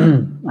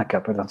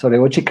 acá, perdón, sobre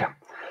Bochica.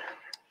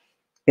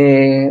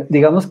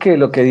 Digamos que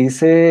lo que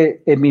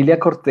dice Emilia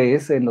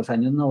Cortés en los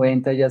años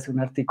 90, ella hace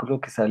un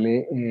artículo que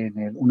sale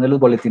en uno de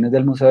los boletines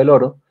del Museo del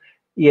Oro,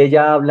 y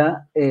ella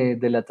habla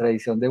de la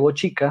tradición de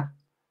Bochica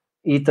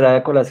y trae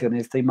a colación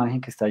esta imagen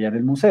que está allá en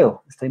el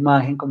museo. Esta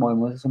imagen, como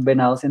vemos, es un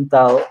venado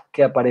sentado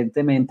que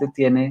aparentemente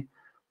tiene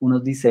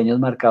unos diseños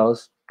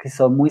marcados que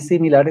son muy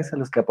similares a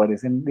los que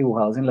aparecen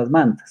dibujados en las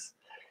mantas.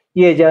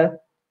 Y ella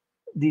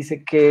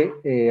dice que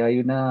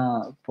hay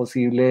una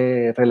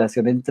posible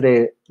relación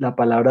entre la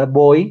palabra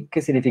boy,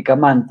 que significa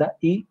manta,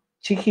 y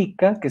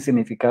chijica, que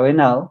significa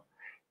venado,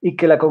 y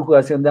que la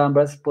conjugación de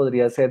ambas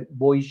podría ser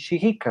boy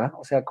chijica,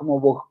 o sea, como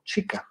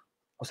bochica.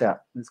 O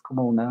sea, es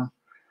como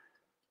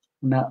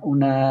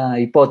una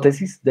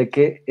hipótesis de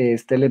que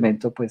este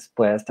elemento pues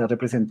pueda estar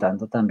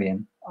representando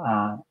también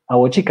a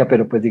bochica,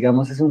 pero pues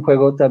digamos es un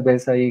juego tal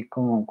vez ahí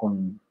como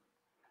con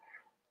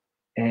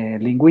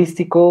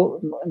lingüístico,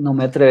 no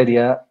me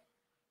atrevería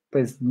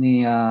pues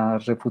ni a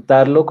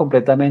refutarlo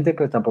completamente,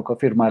 pero tampoco a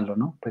afirmarlo,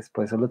 ¿no? Pues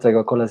por eso lo traigo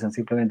a colación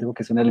simplemente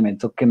porque es un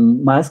elemento que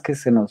más que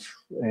se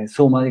nos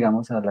suma,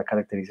 digamos, a la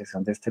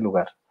caracterización de este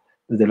lugar,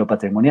 desde lo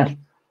patrimonial.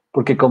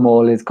 Porque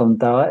como les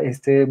contaba,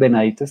 este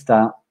venadito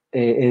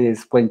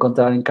fue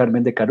encontrado en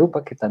Carmen de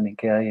Carupa, que también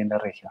queda ahí en la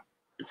región.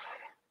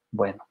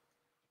 Bueno,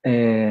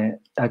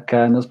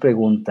 acá nos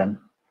preguntan,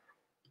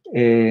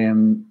 eh,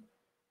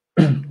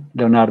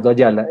 Leonardo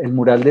Ayala, el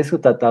mural de su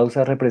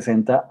tatausa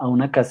representa a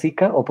una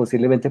cacica o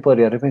posiblemente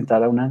podría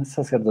representar a una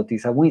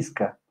sacerdotisa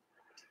muisca.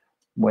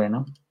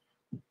 Bueno,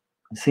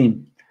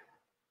 sí,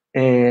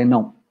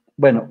 no.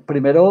 Bueno,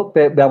 primero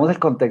veamos el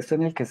contexto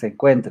en el que se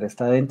encuentra.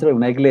 Está dentro de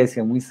una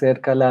iglesia muy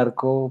cerca al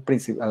arco,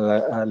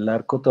 al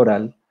arco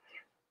toral.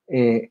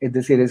 Es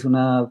decir, es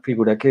una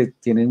figura que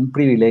tiene un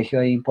privilegio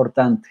ahí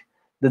importante.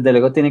 Desde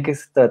luego tiene que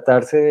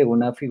tratarse de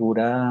una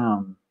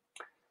figura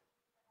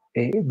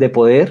de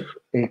poder,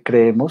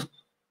 creemos,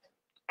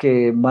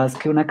 que más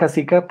que una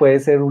cacica puede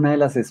ser una de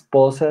las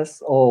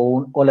esposas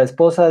o la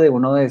esposa de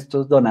uno de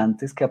estos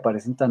donantes que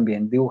aparecen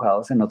también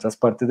dibujados en otras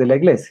partes de la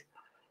iglesia.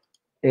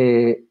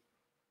 Eh,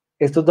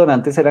 Estos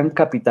donantes eran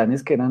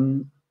capitanes que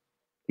eran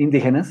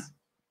indígenas.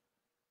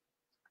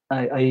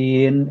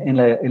 Ahí en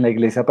la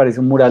iglesia aparece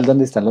un mural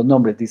donde están los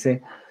nombres.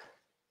 Dice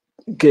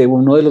que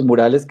uno de los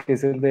murales, que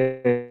es el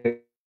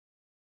de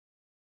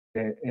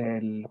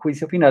el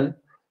juicio final,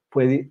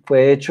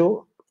 fue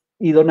hecho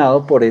y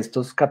donado por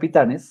estos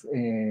capitanes,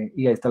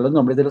 y ahí están los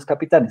nombres de los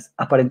capitanes.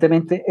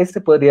 Aparentemente,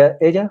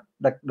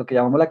 lo que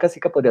llamamos la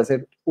cacica, podría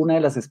ser una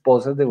de las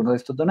esposas de uno de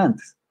estos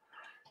donantes,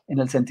 en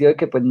el sentido de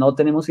que pues no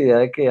tenemos idea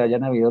de que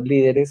hayan habido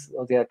líderes,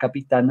 o sea,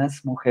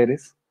 capitanas,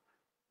 mujeres,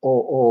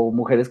 o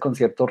mujeres con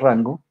cierto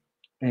rango,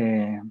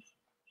 eh,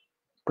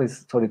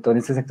 pues sobre todo en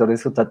este sector de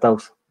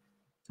Sotataus,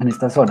 en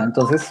esta zona.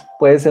 Entonces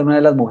puede ser una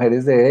de las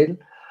mujeres de él,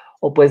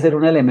 o puede ser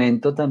un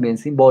elemento también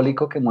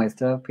simbólico que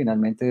muestra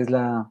finalmente es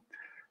la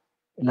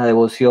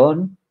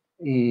devoción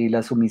y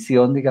la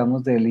sumisión,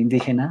 digamos, del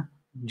indígena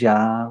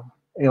ya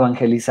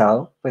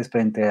evangelizado, pues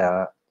frente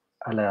a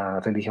la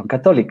religión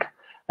católica.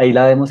 Ahí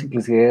la vemos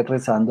inclusive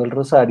rezando el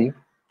rosario,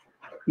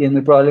 y es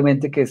muy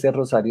probablemente que ese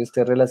rosario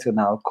esté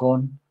relacionado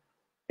con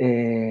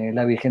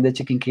la Virgen de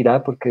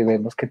Chiquinquirá, porque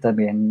vemos que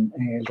también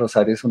el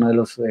rosario es uno de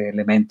los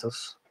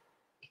elementos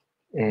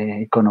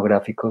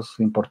iconográficos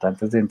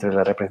importantes dentro de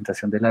la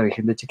representación de la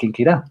Virgen de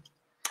Chiquinquirá.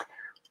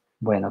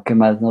 Bueno, ¿qué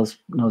más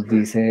nos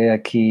dice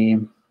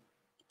aquí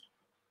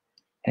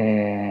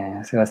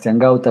Sebastián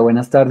Gauta?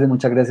 Buenas tardes,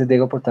 muchas gracias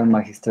Diego por tan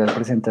magistral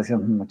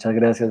presentación. Muchas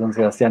gracias, don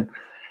Sebastián.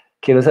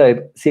 Quiero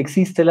saber si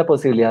existe la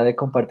posibilidad de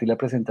compartir la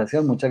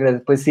presentación. Muchas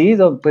gracias. Pues sí,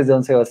 don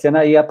Sebastián,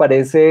 ahí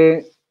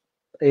aparece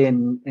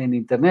en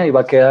internet, y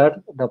va a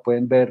quedar, la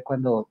pueden ver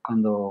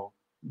cuando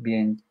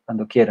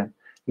quieran.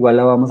 Igual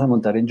la vamos a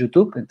montar en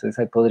YouTube, entonces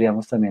ahí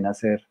podríamos también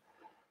hacer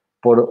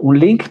por un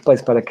link,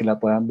 pues para que la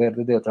puedan ver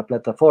desde otra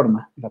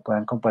plataforma, la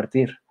puedan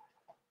compartir.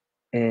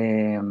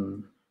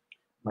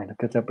 Bueno,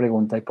 ¿qué otra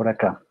pregunta hay por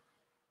acá?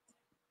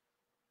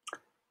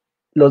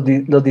 Los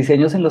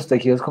diseños en los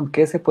tejidos, ¿con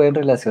qué se pueden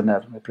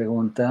relacionar? Me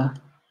pregunta,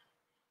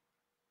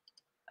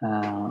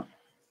 uh,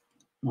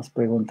 nos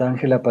pregunta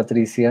Ángela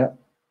Patricia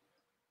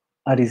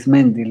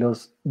Arismendi,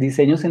 los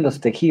diseños en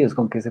los tejidos,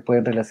 ¿con qué se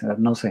pueden relacionar?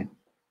 No sé.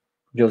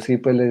 Yo sí,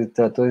 pues les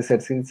trato de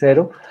ser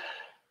sincero.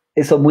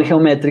 Son muy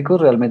geométricos,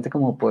 realmente,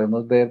 como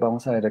podemos ver.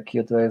 Vamos a ver aquí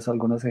otra vez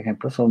algunos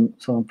ejemplos.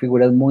 Son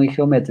figuras muy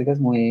geométricas,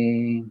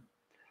 muy,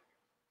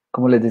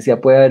 como les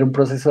decía, puede haber un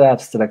proceso de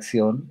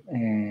abstracción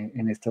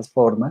en estas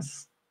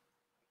formas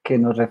que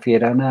nos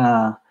refieran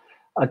a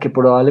que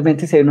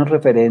probablemente si hay unos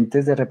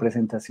referentes de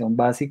representación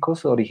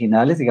básicos,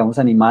 originales, digamos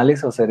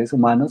animales o seres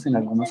humanos en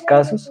algunos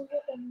casos,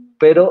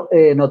 pero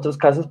en otros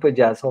casos pues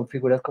ya son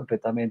figuras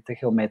completamente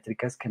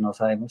geométricas que no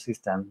sabemos si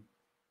están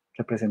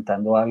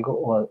representando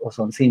algo o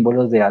son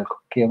símbolos de algo.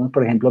 Aquí vemos,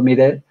 por ejemplo,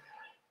 mire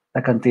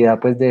la cantidad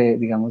pues de,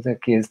 digamos, de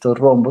aquí estos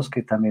rombos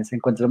que también se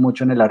encuentran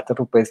mucho en el arte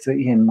rupestre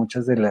y en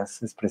muchas de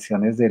las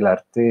expresiones del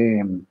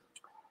arte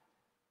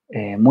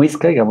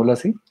muisca, digámoslo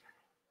así.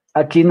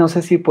 Aquí no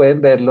sé si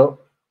pueden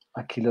verlo,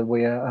 aquí los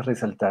voy a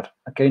resaltar.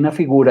 Aquí hay una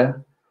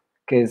figura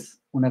que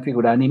es una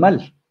figura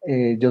animal.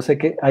 Yo sé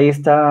que ahí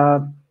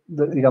está,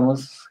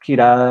 digamos,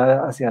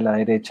 girada hacia la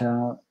derecha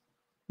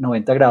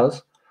 90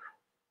 grados,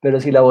 pero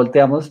si la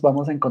volteamos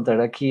vamos a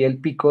encontrar aquí el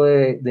pico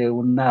de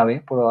un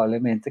ave,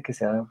 probablemente que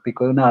sea un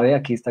pico de un ave.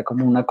 Aquí está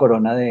como una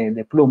corona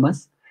de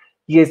plumas,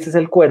 y este es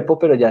el cuerpo,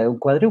 pero ya de un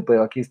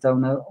cuadrúpedo. Aquí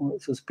están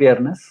sus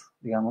piernas,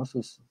 digamos,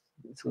 sus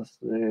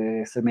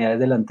extremidades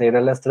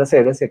delanteras, las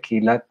traseras, y aquí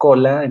la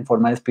cola en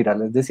forma de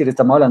espiral. Es decir,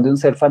 estamos hablando de un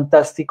ser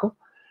fantástico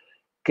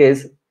que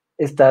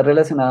está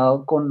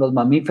relacionado con los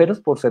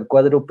mamíferos por ser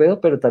cuadrúpedo,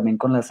 pero también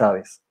con las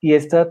aves. Y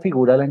esta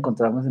figura la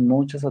encontramos en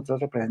muchas otras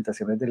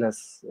representaciones de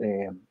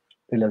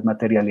las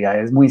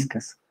materialidades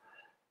muiscas.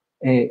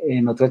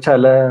 En otra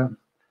charla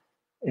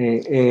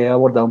he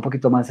abordado un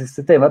poquito más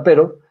este tema,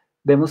 pero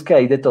vemos que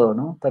hay de todo,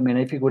 ¿no? También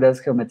hay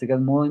figuras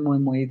geométricas muy, muy,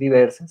 muy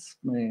diversas.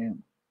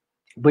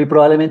 Muy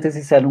probablemente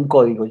sí sean un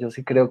código. Yo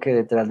sí creo que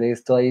detrás de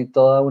esto hay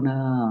toda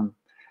una...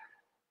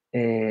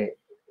 eh,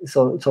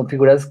 son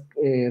figuras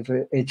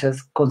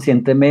hechas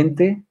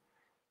conscientemente,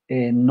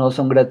 no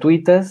son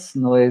gratuitas,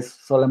 no es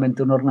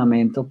solamente un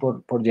ornamento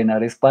por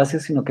llenar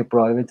espacios, sino que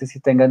probablemente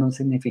sí tengan un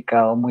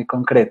significado muy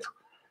concreto.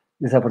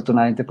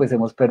 Desafortunadamente, pues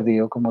hemos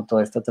perdido como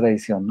toda esta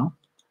tradición, ¿no?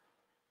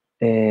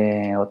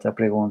 Otra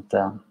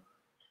pregunta.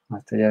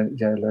 Esta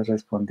ya la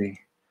respondí.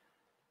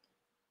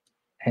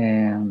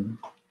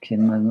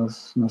 ¿Quién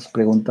más nos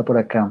pregunta por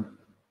acá?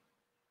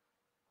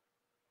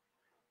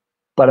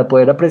 Para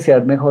poder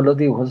apreciar mejor los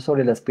dibujos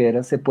sobre las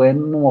piedras, ¿se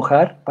pueden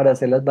mojar para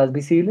hacerlas más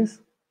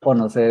visibles o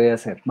no se debe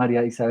hacer?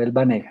 María Isabel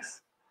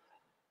Vanegas.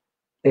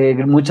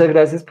 Muchas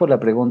gracias por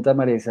la pregunta,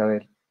 María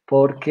Isabel,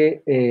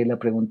 porque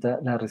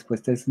la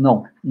respuesta es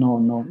no,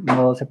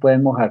 no se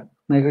pueden mojar.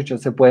 No he dicho,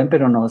 se pueden,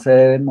 pero no se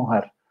deben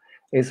mojar.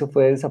 Eso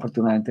fue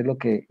desafortunadamente lo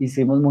que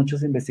hicimos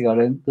muchos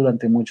investigadores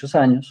durante muchos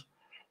años,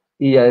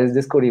 y ya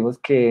descubrimos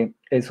que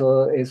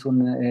eso es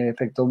un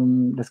efecto,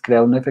 les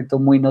crea un efecto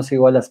muy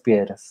nocivo a las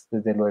piedras.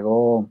 Desde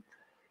luego,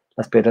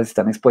 las piedras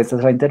están expuestas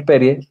a la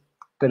intemperie,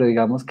 pero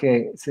digamos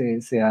que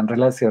se han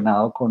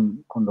relacionado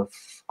con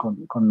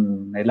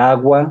el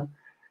agua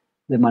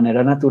de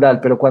manera natural,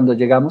 pero cuando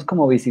llegamos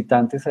como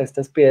visitantes a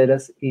estas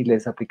piedras y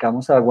les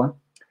aplicamos agua,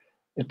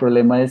 el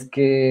problema es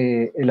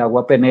que el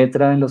agua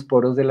penetra en los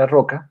poros de la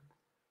roca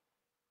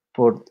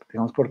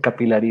digamos, por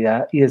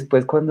capilaridad, y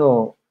después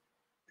cuando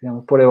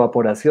digamos, por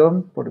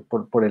evaporación,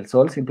 por el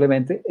sol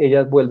simplemente,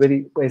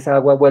 esa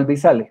agua vuelve y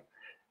sale.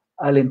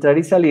 Al entrar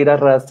y salir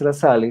arrastra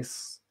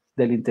sales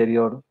del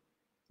interior,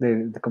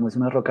 como es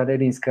una roca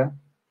arenisca,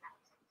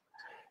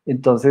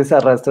 entonces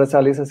arrastra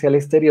sales hacia el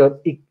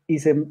exterior y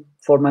se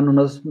forman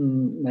unos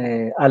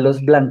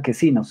halos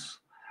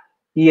blanquecinos.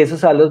 Y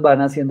esos halos van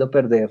haciendo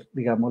perder,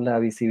 digamos, la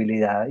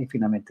visibilidad y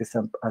finalmente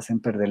hacen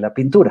perder la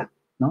pintura,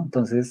 ¿no?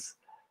 Entonces,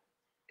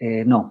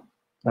 no,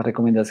 la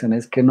recomendación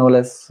es que no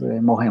las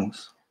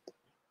mojemos.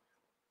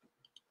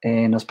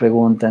 Nos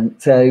preguntan,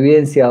 ¿se ha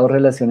evidenciado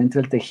relación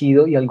entre el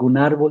tejido y algún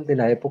árbol de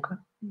la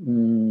época?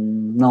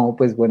 No,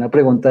 pues buena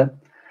pregunta.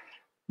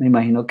 Me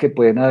imagino que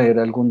pueden haber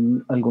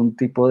algún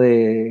tipo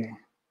de,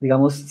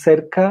 digamos,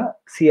 cerca,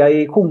 si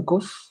hay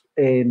juncos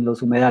en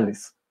los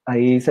humedales.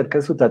 Ahí cerca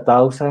de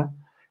Sutatausa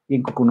y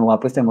en Cucunubá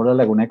pues tenemos la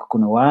laguna de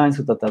Cucunubá, en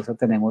Sutatausa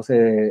tenemos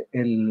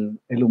el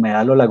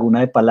humedal o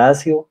laguna de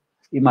Palacio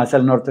y más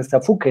al norte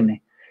está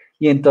Fúquene.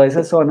 Y en toda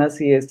esa zona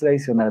sí es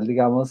tradicional,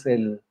 digamos,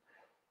 el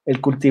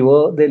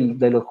cultivo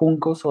de los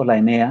juncos o la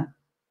enea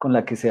con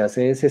la que se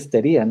hace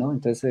cestería, ¿no?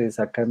 Entonces se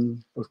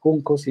sacan los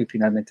juncos y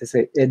finalmente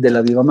de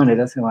la misma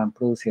manera se van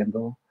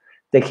produciendo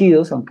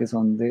tejidos, aunque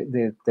son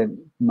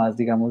más,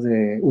 digamos,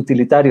 de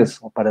utilitarios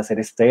o para hacer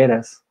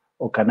esteras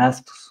o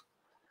canastos.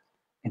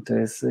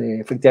 Entonces,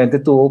 efectivamente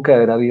tuvo que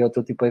haber habido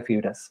otro tipo de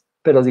fibras,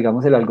 pero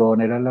digamos el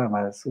algodón era la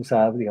más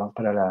usada, digamos,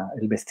 para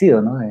el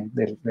vestido, ¿no?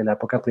 De la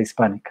época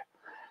prehispánica.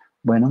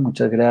 Bueno,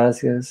 muchas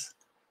gracias.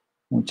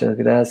 Muchas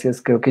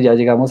gracias. Creo que ya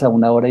llegamos a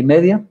 1 hora y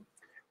media.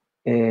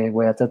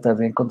 Voy a tratar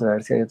de encontrar a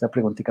ver si hay otra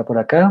preguntita por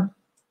acá.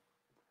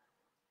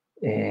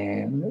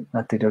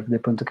 Anterior de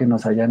pronto que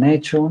nos hayan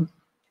hecho.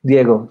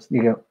 Diego,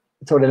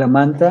 sobre la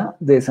manta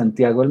de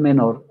Santiago el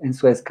Menor en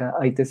Suezca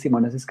hay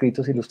testimonios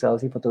escritos,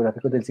 ilustrados y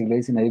fotográficos del siglo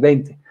XIX y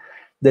XX,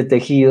 de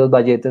tejidos,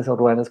 bayetas o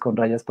ruanas con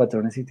rayas,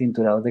 patrones y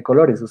tinturados de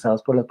colores,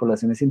 usados por las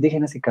poblaciones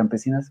indígenas y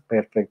campesinas.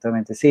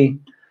 Perfectamente,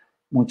 sí.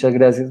 Muchas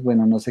gracias.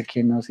 Bueno, no sé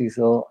quién nos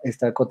hizo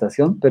esta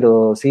acotación,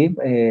 pero sí,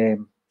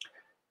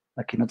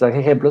 aquí no traje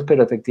ejemplos,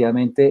 pero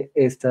efectivamente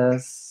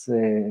estos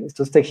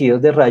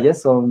tejidos de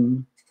rayas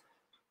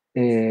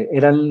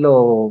eran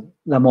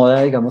la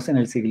moda, digamos, en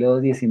el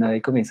siglo XIX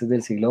y comienzos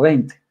del siglo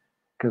XX.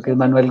 Creo que es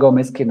Manuel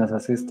Gómez quien nos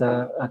hace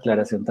esta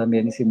aclaración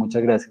también, y sí,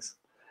 muchas gracias.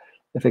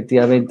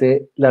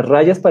 Efectivamente, las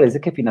rayas parece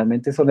que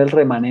finalmente son el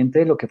remanente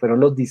de lo que fueron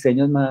los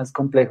diseños más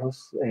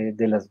complejos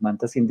de las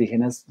mantas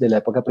indígenas de la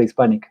época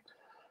prehispánica.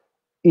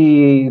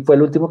 Y fue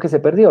el último que se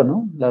perdió,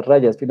 ¿no? Las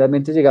rayas.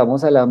 Finalmente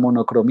llegamos a la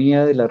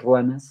monocromía de las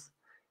ruanas,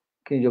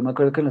 que yo me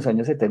acuerdo que en los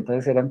años 70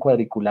 eran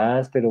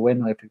cuadriculadas, pero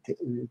bueno,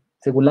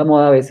 según la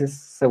moda a veces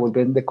se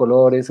vuelven de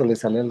colores o le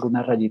sale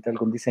alguna rayita,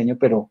 algún diseño,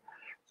 pero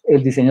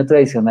el diseño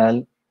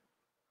tradicional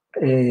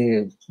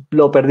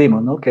lo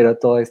perdimos, ¿no? Que era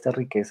toda esta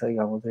riqueza,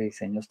 digamos, de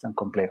diseños tan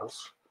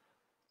complejos.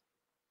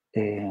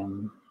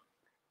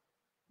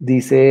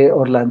 Dice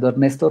Orlando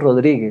Ernesto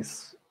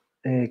Rodríguez,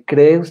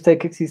 ¿cree usted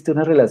que existe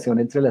una relación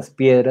entre las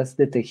piedras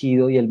de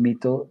tejido y el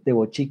mito de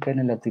Bochica en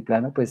el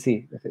altiplano? Pues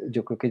sí,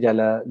 yo creo que ya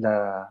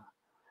la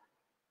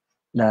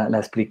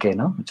expliqué,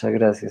 ¿no? Muchas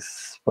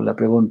gracias por la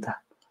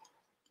pregunta.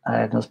 A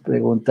ver, nos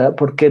pregunta,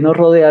 ¿por qué no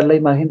rodear la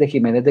imagen de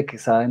Jiménez de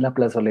Quesada en la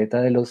plazoleta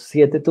de los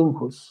 7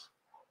 tunjos?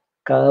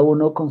 Cada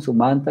uno con su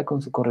manta,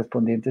 con sus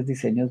correspondientes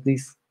diseños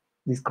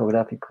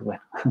discográficos,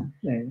 bueno,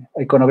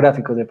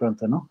 iconográficos de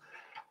pronto, ¿no?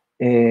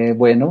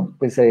 Bueno,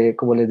 pues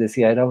como les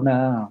decía, era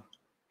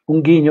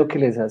un guiño que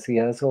les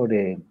hacía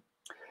sobre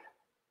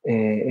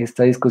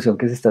esta discusión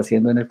que se está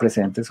haciendo en el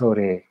presente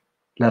sobre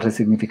la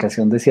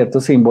resignificación de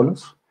ciertos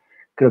símbolos.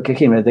 Creo que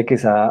Jiménez de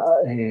Quesada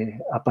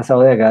ha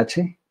pasado de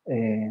agache.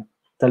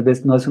 Tal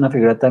vez no es una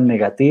figura tan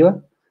negativa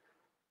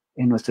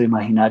en nuestro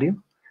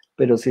imaginario,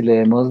 pero si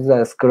leemos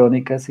las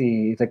crónicas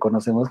y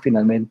reconocemos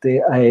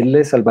finalmente a él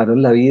le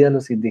salvaron la vida a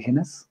los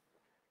indígenas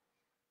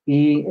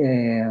y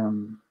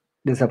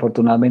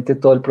desafortunadamente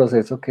todo el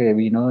proceso que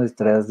vino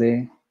detrás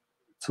de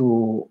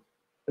su,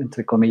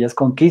 entre comillas,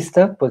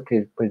 conquista, pues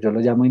yo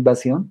lo llamo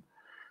invasión,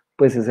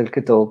 pues es el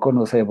que todos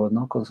conocemos,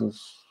 ¿no? Con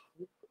sus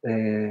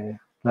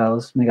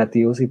lados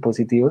negativos y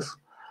positivos,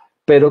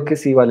 pero que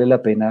sí vale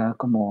la pena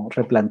como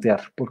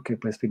replantear, porque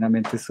pues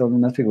finalmente son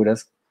unas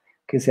figuras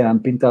que se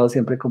han pintado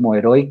siempre como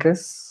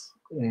heroicas,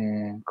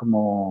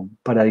 como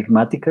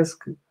paradigmáticas,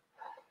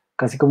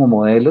 casi como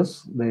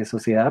modelos de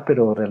sociedad,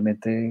 pero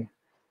realmente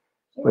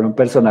fueron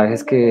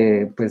personajes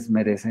que pues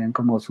merecen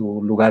como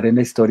su lugar en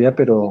la historia,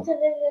 pero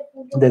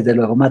desde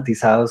luego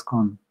matizados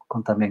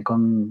también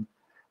con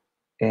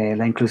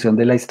la inclusión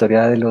de la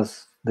historia de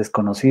los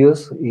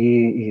desconocidos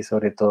y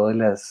sobre todo de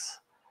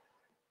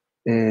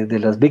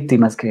las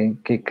víctimas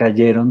que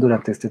cayeron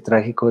durante este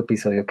trágico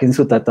episodio, que en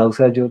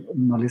Sutatausa yo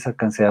no les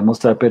alcancé a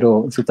mostrar,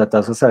 pero en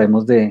Sutatausa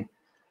sabemos de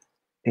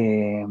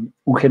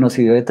un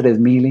genocidio de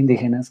 3.000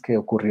 indígenas que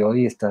ocurrió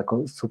y está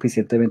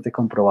suficientemente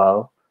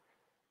comprobado.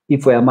 Y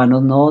fue a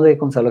manos no de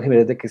Gonzalo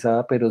Jiménez de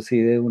Quesada, pero sí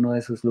de uno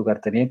de sus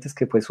lugartenientes,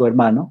 que fue su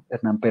hermano,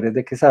 Hernán Pérez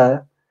de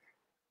Quesada,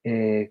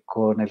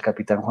 con el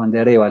capitán Juan de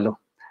Arévalo.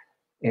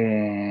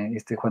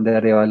 Este Juan de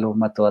Arévalo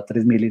mató a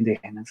 3.000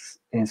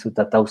 indígenas en su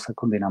Tatausa,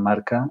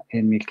 Cundinamarca,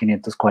 en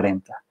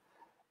 1540.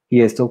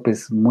 Y esto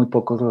pues muy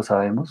pocos lo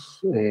sabemos,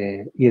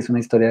 y es una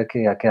historia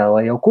que ha quedado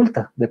ahí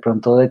oculta. De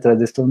pronto detrás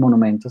de estos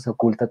monumentos se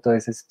oculta toda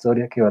esa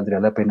historia que valdría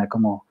la pena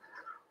como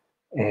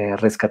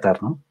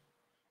rescatar, ¿no?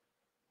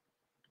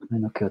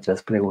 Bueno, ¿qué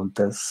otras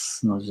preguntas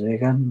nos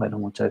llegan? Bueno,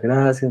 muchas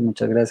gracias,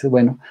 muchas gracias.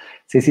 Bueno,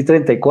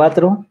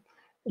 6:34,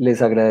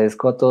 les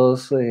agradezco a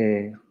todos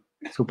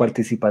su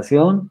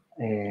participación,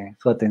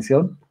 su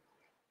atención,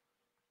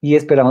 y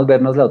esperamos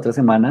vernos la otra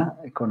semana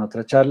con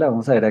otra charla.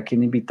 Vamos a ver a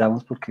quién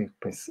invitamos, porque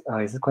pues a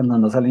veces cuando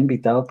no sale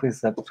invitado,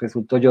 pues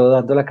resulto yo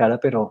dando la cara,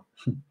 pero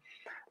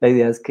la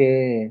idea es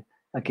que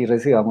aquí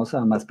recibamos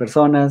a más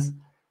personas,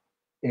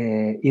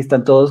 y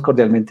están todos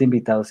cordialmente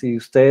invitados. Si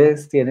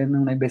ustedes tienen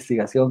una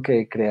investigación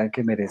que crean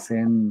que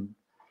merecen,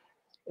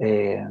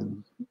 eh,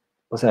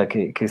 o sea,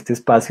 que este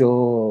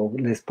espacio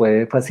les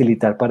puede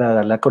facilitar para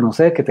darla a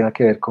conocer, que tenga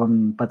que ver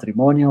con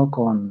patrimonio,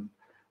 con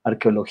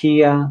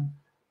arqueología,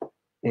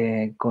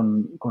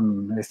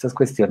 con estas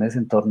cuestiones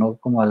en torno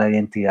como a la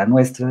identidad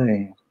nuestra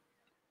de,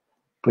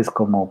 pues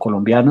como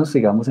colombianos,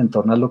 digamos, en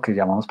torno a lo que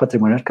llamamos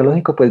patrimonio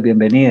arqueológico, pues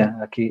bienvenida.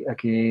 Aquí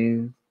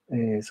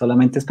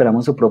solamente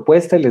esperamos su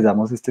propuesta y les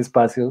damos este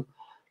espacio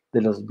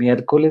de los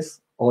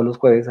miércoles o los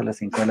jueves a las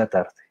 5 de la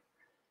tarde.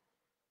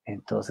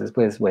 Entonces,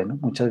 pues bueno,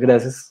 muchas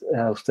gracias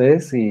a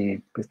ustedes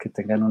y pues que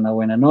tengan una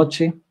buena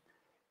noche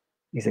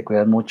y se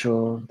cuidan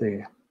mucho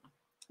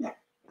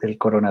del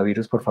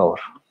coronavirus, por favor.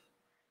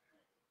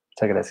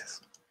 Muchas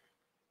gracias.